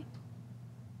me see.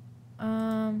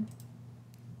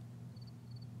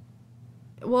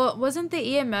 Well, wasn't the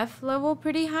EMF level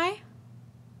pretty high?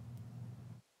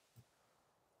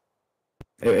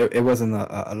 It wasn't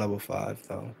a level 5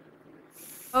 though.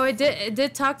 Oh, it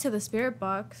did talk to the spirit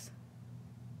box.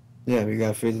 Yeah, we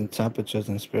got freezing temperatures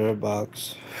in spirit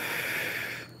box.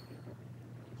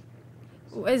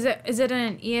 Is it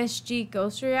an ESG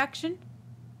ghost reaction?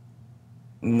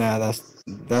 Nah,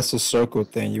 that's a circle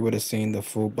thing. You would have seen the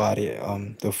full body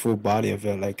of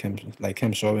it, like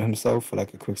him showing himself for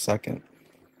like a quick second.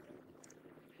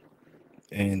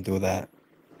 And do that.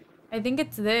 I think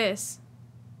it's this.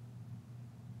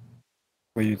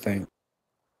 What do you think?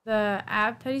 The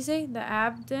how do you say? The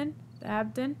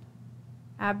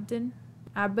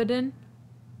Abaddon.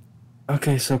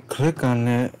 Okay, so click on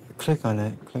it. Alright,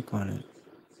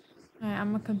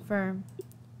 I'm gonna confirm.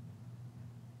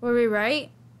 Were we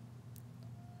right?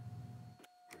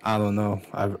 I don't know.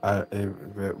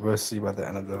 We'll see by the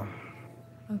end of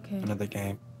the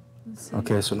game. Let's see.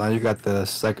 Okay, so now you got the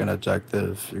second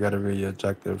objective. You gotta read your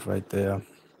objective right there.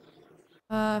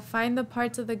 Find the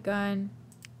parts of the gun.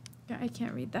 I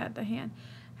can't read that. The hand.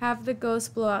 Have the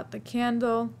ghost blow out the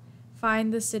candle.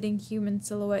 Find the sitting human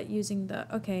silhouette using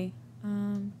the. Okay.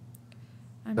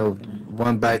 So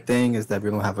one bad thing is that we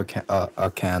don't have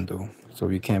a candle, so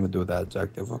we can't even do that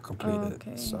objective or complete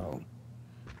okay. it. So.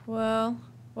 Well,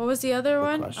 what was the other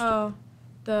one? Question. Oh,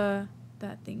 that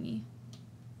thingy.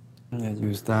 Yeah,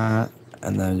 use that,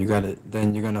 and then you got it.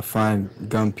 Then you're gonna find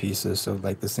gun pieces, so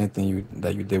like the same thing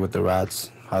that you did with the rats,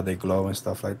 how they glow and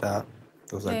stuff like that.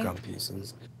 Those are gun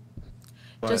pieces.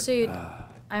 Just so you,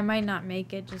 I might not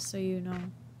make it. Just so you know.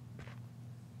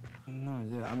 No,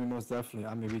 yeah, I mean most definitely.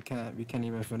 I mean we can't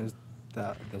even finish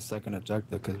the second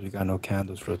objective because we got no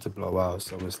candles for it to blow out.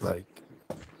 So it's like.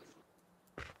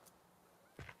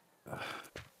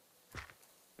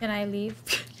 Can I leave?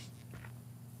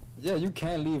 Yeah, you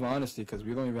can leave honestly because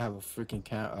we don't even have a freaking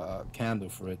candle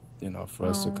for it, for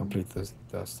us to complete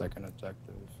the second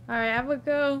objective. All right, I would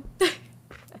go. Yeah,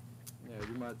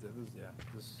 you might.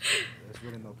 There's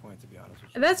really no point to be honest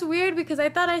with you. That's weird because I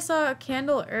thought I saw a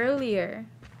candle earlier.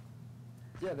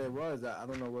 Yeah, there was. I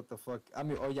don't know what the fuck. I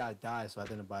mean, oh yeah, I died, so I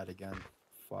didn't buy it again.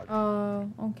 Fuck. Oh,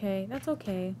 okay. That's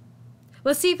okay.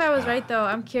 Let's see if I was right, though.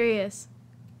 I'm curious.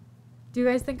 Do you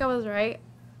guys think I was right?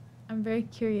 I'm very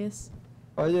curious.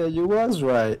 Oh, yeah, you was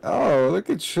right. Oh, look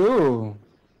at you.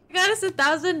 You got us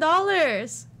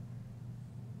 $1,000.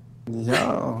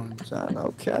 Yo, John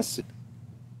O'Cassie.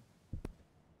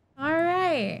 All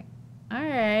right.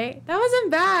 That wasn't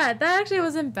bad. That actually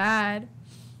wasn't bad.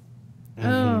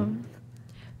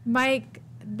 Mike,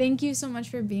 thank you so much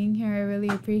for being here. I really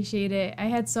appreciate it. I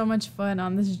had so much fun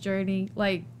on this journey.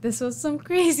 Like, this was some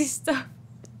crazy stuff.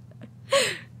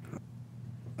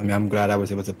 I mean, I'm glad I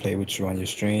was able to play with you on your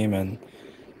stream and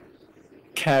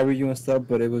carry you and stuff,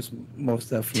 but it was most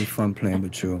definitely fun playing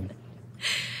with you.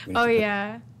 Oh,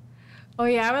 yeah,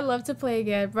 I would love to play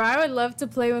again. Bro, I would love to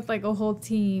play with, like, a whole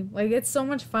team. Like, it's so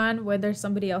much fun when there's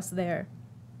somebody else there.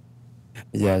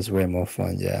 Yeah, it's way more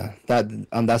fun, yeah.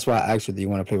 That's why I actually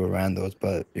want to play with randos,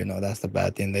 but, that's the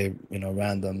bad thing. They,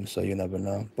 random, so you never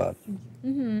know, but...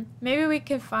 Maybe we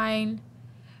could find,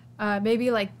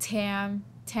 maybe, like, Tam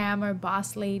or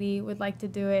Boss Lady would like to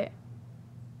do it.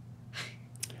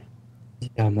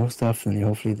 Yeah, most definitely.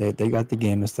 Hopefully they got the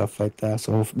game and stuff like that.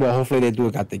 So, hopefully they do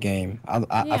got the game.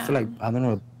 I feel like, I don't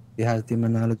know, it has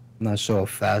Demonologist. I'm not sure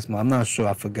if Phasma. I'm not sure.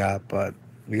 I forgot, but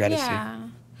we got to see.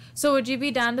 So would you be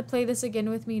down to play this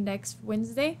again with me next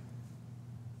Wednesday?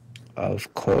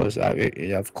 Of course.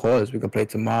 Of course. We can play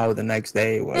tomorrow, the next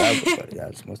day, whatever. But yeah,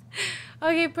 it's most...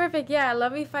 Okay, perfect. Yeah,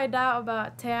 let me find out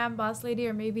about Tam, Boss Lady,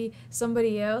 or maybe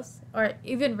somebody else. Or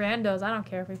even randos. I don't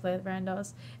care if we play with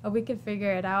randos. And we can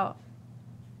figure it out.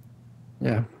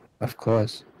 Yeah, of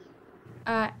course.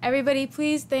 Everybody,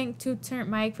 please thank Two Turnt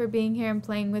Mike for being here and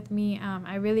playing with me.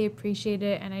 I really appreciate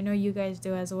it, and I know you guys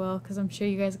do as well, because I'm sure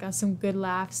you guys got some good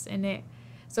laughs in it.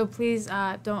 So please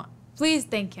please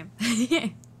thank him.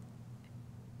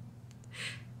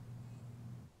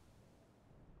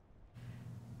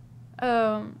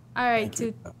 All right,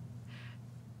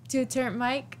 Two Turnt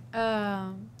Mike.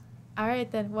 All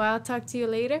right then. Well, I'll talk to you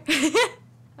later.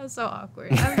 I'm so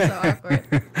awkward.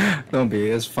 Don't be.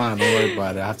 It's fine. Don't worry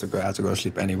about it. I have to go to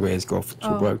sleep anyways. Go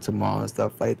to work tomorrow and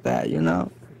stuff like that.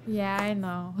 Yeah, I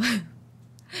know.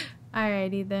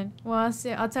 Alrighty then. Well,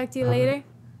 I'll talk to you later.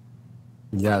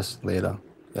 Yes, later.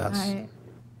 Yes.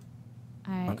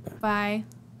 Alright. Okay. Bye.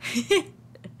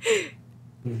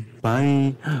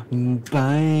 Bye.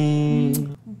 Bye.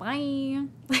 Bye.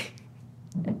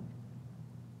 Okay.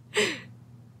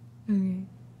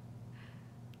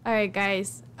 Alright,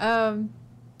 guys.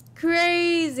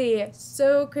 Crazy.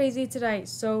 So crazy tonight.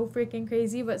 So freaking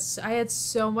crazy, but I had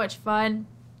so much fun.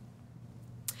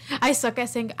 I suck at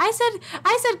saying. I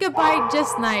said goodbye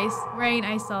just nice. Rain,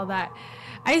 I saw that.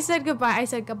 I said goodbye. I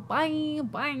said goodbye.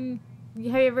 Bye. Have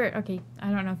you ever? Okay,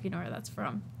 I don't know if you know where that's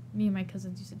from. Me and my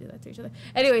cousins used to do that to each other.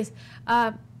 Anyways,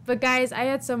 but guys, I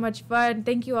had so much fun.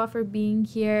 Thank you all for being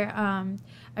here.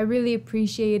 I really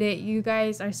appreciate it. You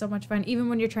guys are so much fun, even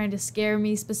when you're trying to scare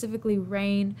me, specifically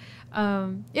Rain.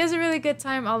 It was a really good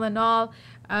time all in all.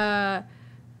 Man,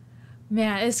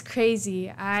 it's crazy.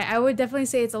 I would definitely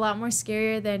say it's a lot more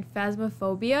scarier than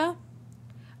Phasmophobia.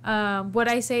 Would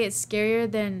I say it's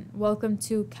scarier than Welcome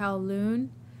to Kowloon?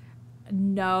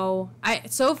 No.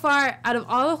 So far, out of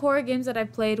all the horror games that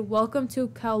I've played, Welcome to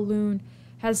Kowloon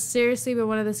has seriously been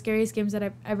one of the scariest games that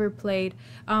I've ever played.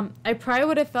 I probably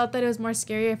would have felt that it was more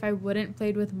scary if I wouldn't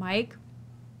played with Mike.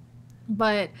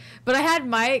 But I had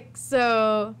Mike,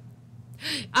 so...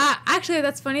 actually,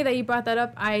 that's funny that you brought that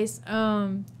up, Ice.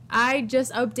 I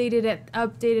just updated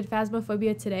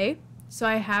Phasmophobia today, so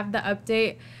I have the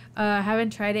update.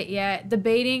 Haven't tried it yet.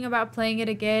 Debating about playing it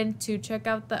again to check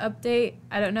out the update.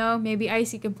 I don't know. Maybe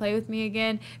Ice, you can play with me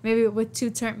again. Maybe with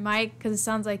two-turn Mike, because it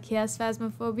sounds like he has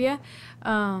Phasmophobia.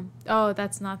 Oh,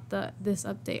 that's not this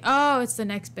update. Oh, it's the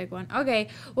next big one. Okay.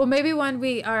 Well, maybe when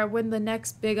the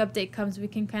next big update comes, we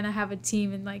can kind of have a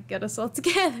team and like get us all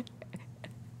together.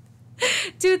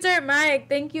 Two-turn Mike,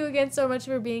 thank you again so much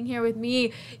for being here with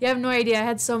me. You have no idea. I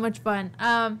had so much fun.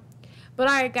 But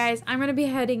alright, guys, I'm going to be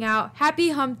heading out. Happy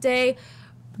hump day.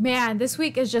 Man, this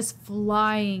week is just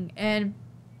flying. And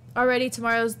already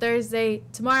tomorrow's Thursday.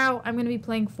 Tomorrow, I'm going to be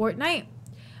playing Fortnite.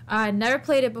 Never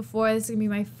played it before. This is going to be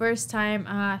my first time.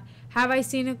 Have I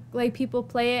seen like people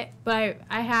play it? But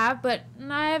I have, but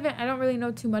I don't really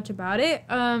know too much about it.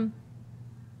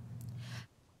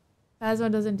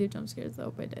 Phasmo doesn't do jump scares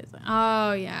though, but it does.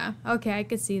 Oh yeah. Okay, I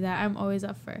could see that. I'm always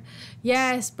up for.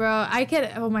 Yes, bro. I could.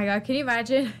 Oh my god, can you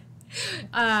imagine?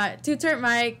 Two-turn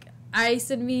Mike,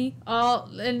 Ice, and me all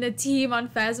in the team on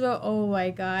Phasmo. Oh my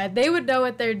god, they would know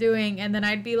what they're doing, and then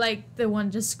I'd be like the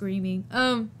one just screaming.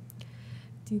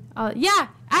 Dude. Yeah.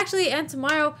 Actually, and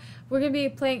tomorrow we're gonna be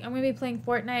playing. I'm gonna be playing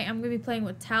Fortnite. I'm gonna be playing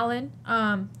with Talon.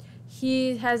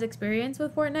 He has experience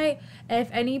with Fortnite. If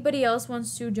anybody else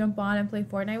wants to jump on and play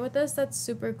Fortnite with us, that's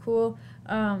super cool.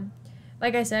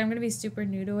 Like I said, I'm gonna be super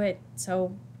new to it,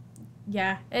 so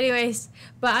yeah. Anyways,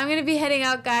 but I'm gonna be heading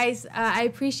out, guys. I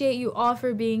appreciate you all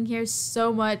for being here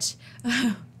so much.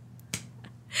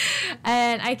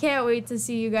 And I can't wait to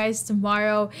see you guys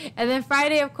tomorrow. And then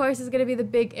Friday, of course, is going to be the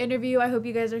big interview. I hope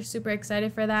you guys are super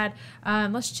excited for that.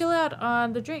 Let's chill out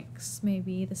on the drinks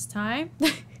maybe this time.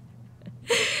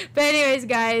 But anyways,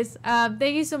 guys,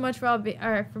 thank you so much for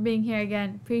being here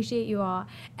again. Appreciate you all.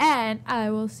 And I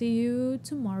will see you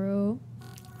tomorrow.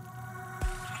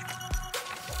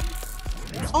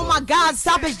 Oh my god,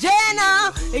 stop, it's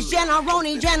Jenna! It's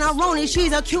Jennaronis,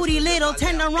 she's a cutie little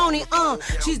tenderoni,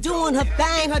 she's doing her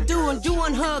thing,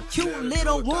 doing her cute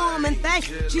little woman thing.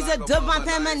 She's a divine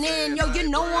feminine, yo, you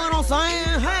know what I'm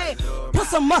saying? Hey, put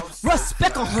some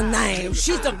respect on her name.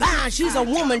 She's divine, she's a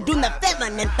woman doing the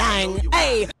feminine thing,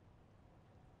 hey.